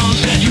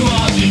 Once that you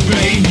are in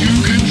vain, you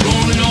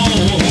control it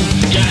all.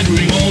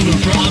 Gathering all the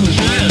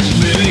promises,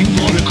 living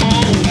for the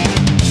call.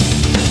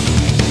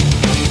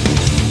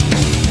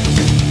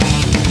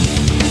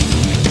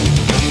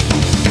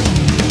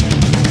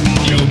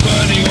 You're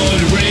burning all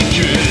the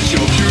bridges,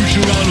 your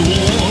future on the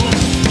wall.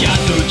 Got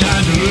no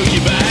time to look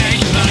you back,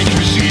 it's like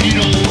you've seen it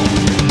all.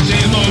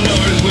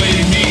 Similar is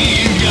waiting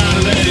me, you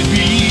gotta let it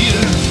be.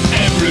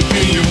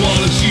 Everything you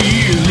wanna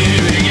see is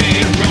living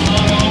in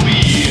front of me.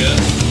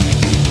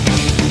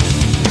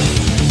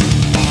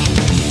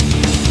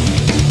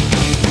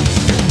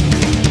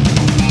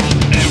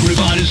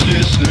 Everybody's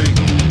listening,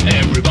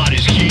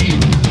 everybody's keen.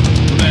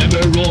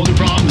 Remember all the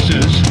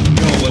promises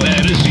no one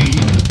ever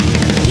seen.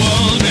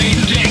 World made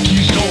to take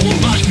you stole,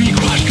 must be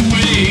crushed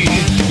away.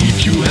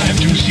 If you have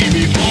to see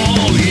me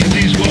fall in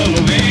this world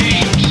of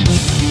hate.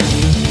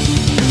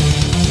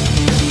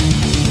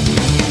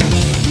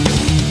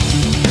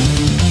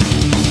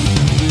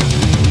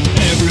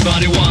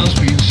 Everybody wants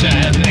me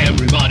sad,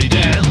 everybody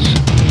dance.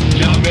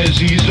 Young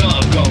Messi's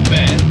love gone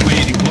bad,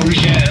 waiting for a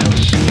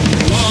chance.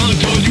 Well, I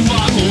told you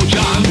one more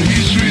time,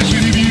 history's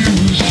with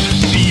abuse.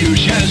 See your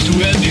chance to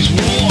end this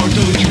war,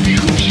 don't you be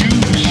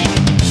confused.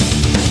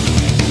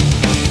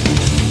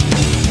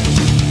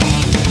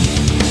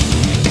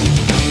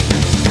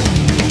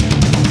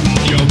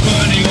 You're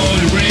burning all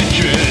the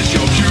bridges,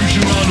 your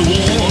future on the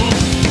wall.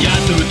 Got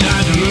no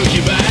time to look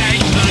you back,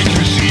 it's like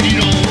you've seen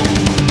it all.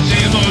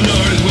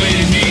 Similar is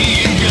waiting me,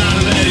 you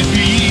gotta let it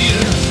be.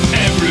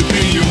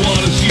 Everything you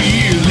wanna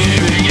see is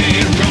living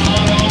in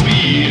front of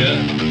me.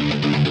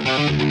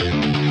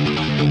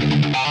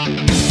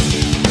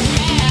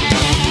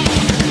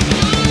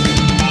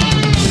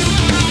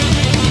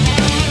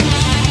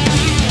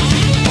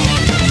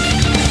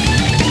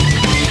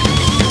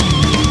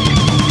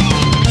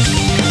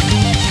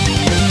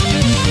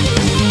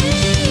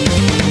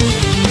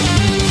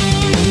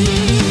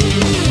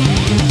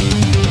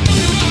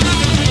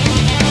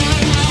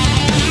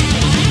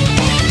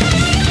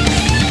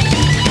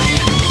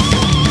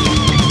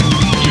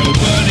 You're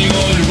burning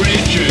all the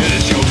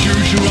bridges, your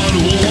future on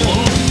the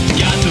wall.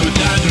 Got no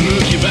time to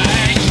look you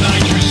back, it's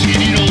like you've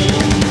seen it all.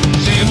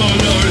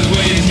 Similar is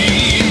waiting me,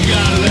 you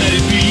gotta let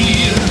it be.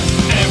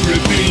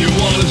 Everything you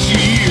wanna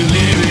see is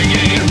living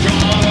in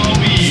front of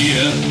me.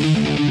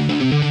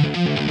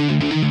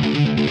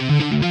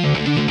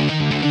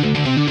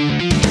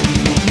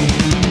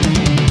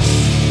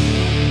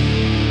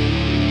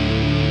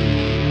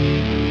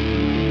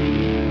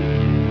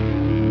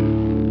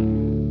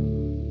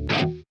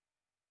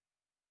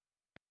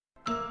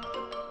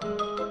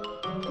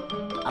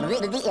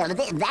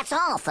 That's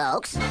all,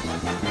 folks.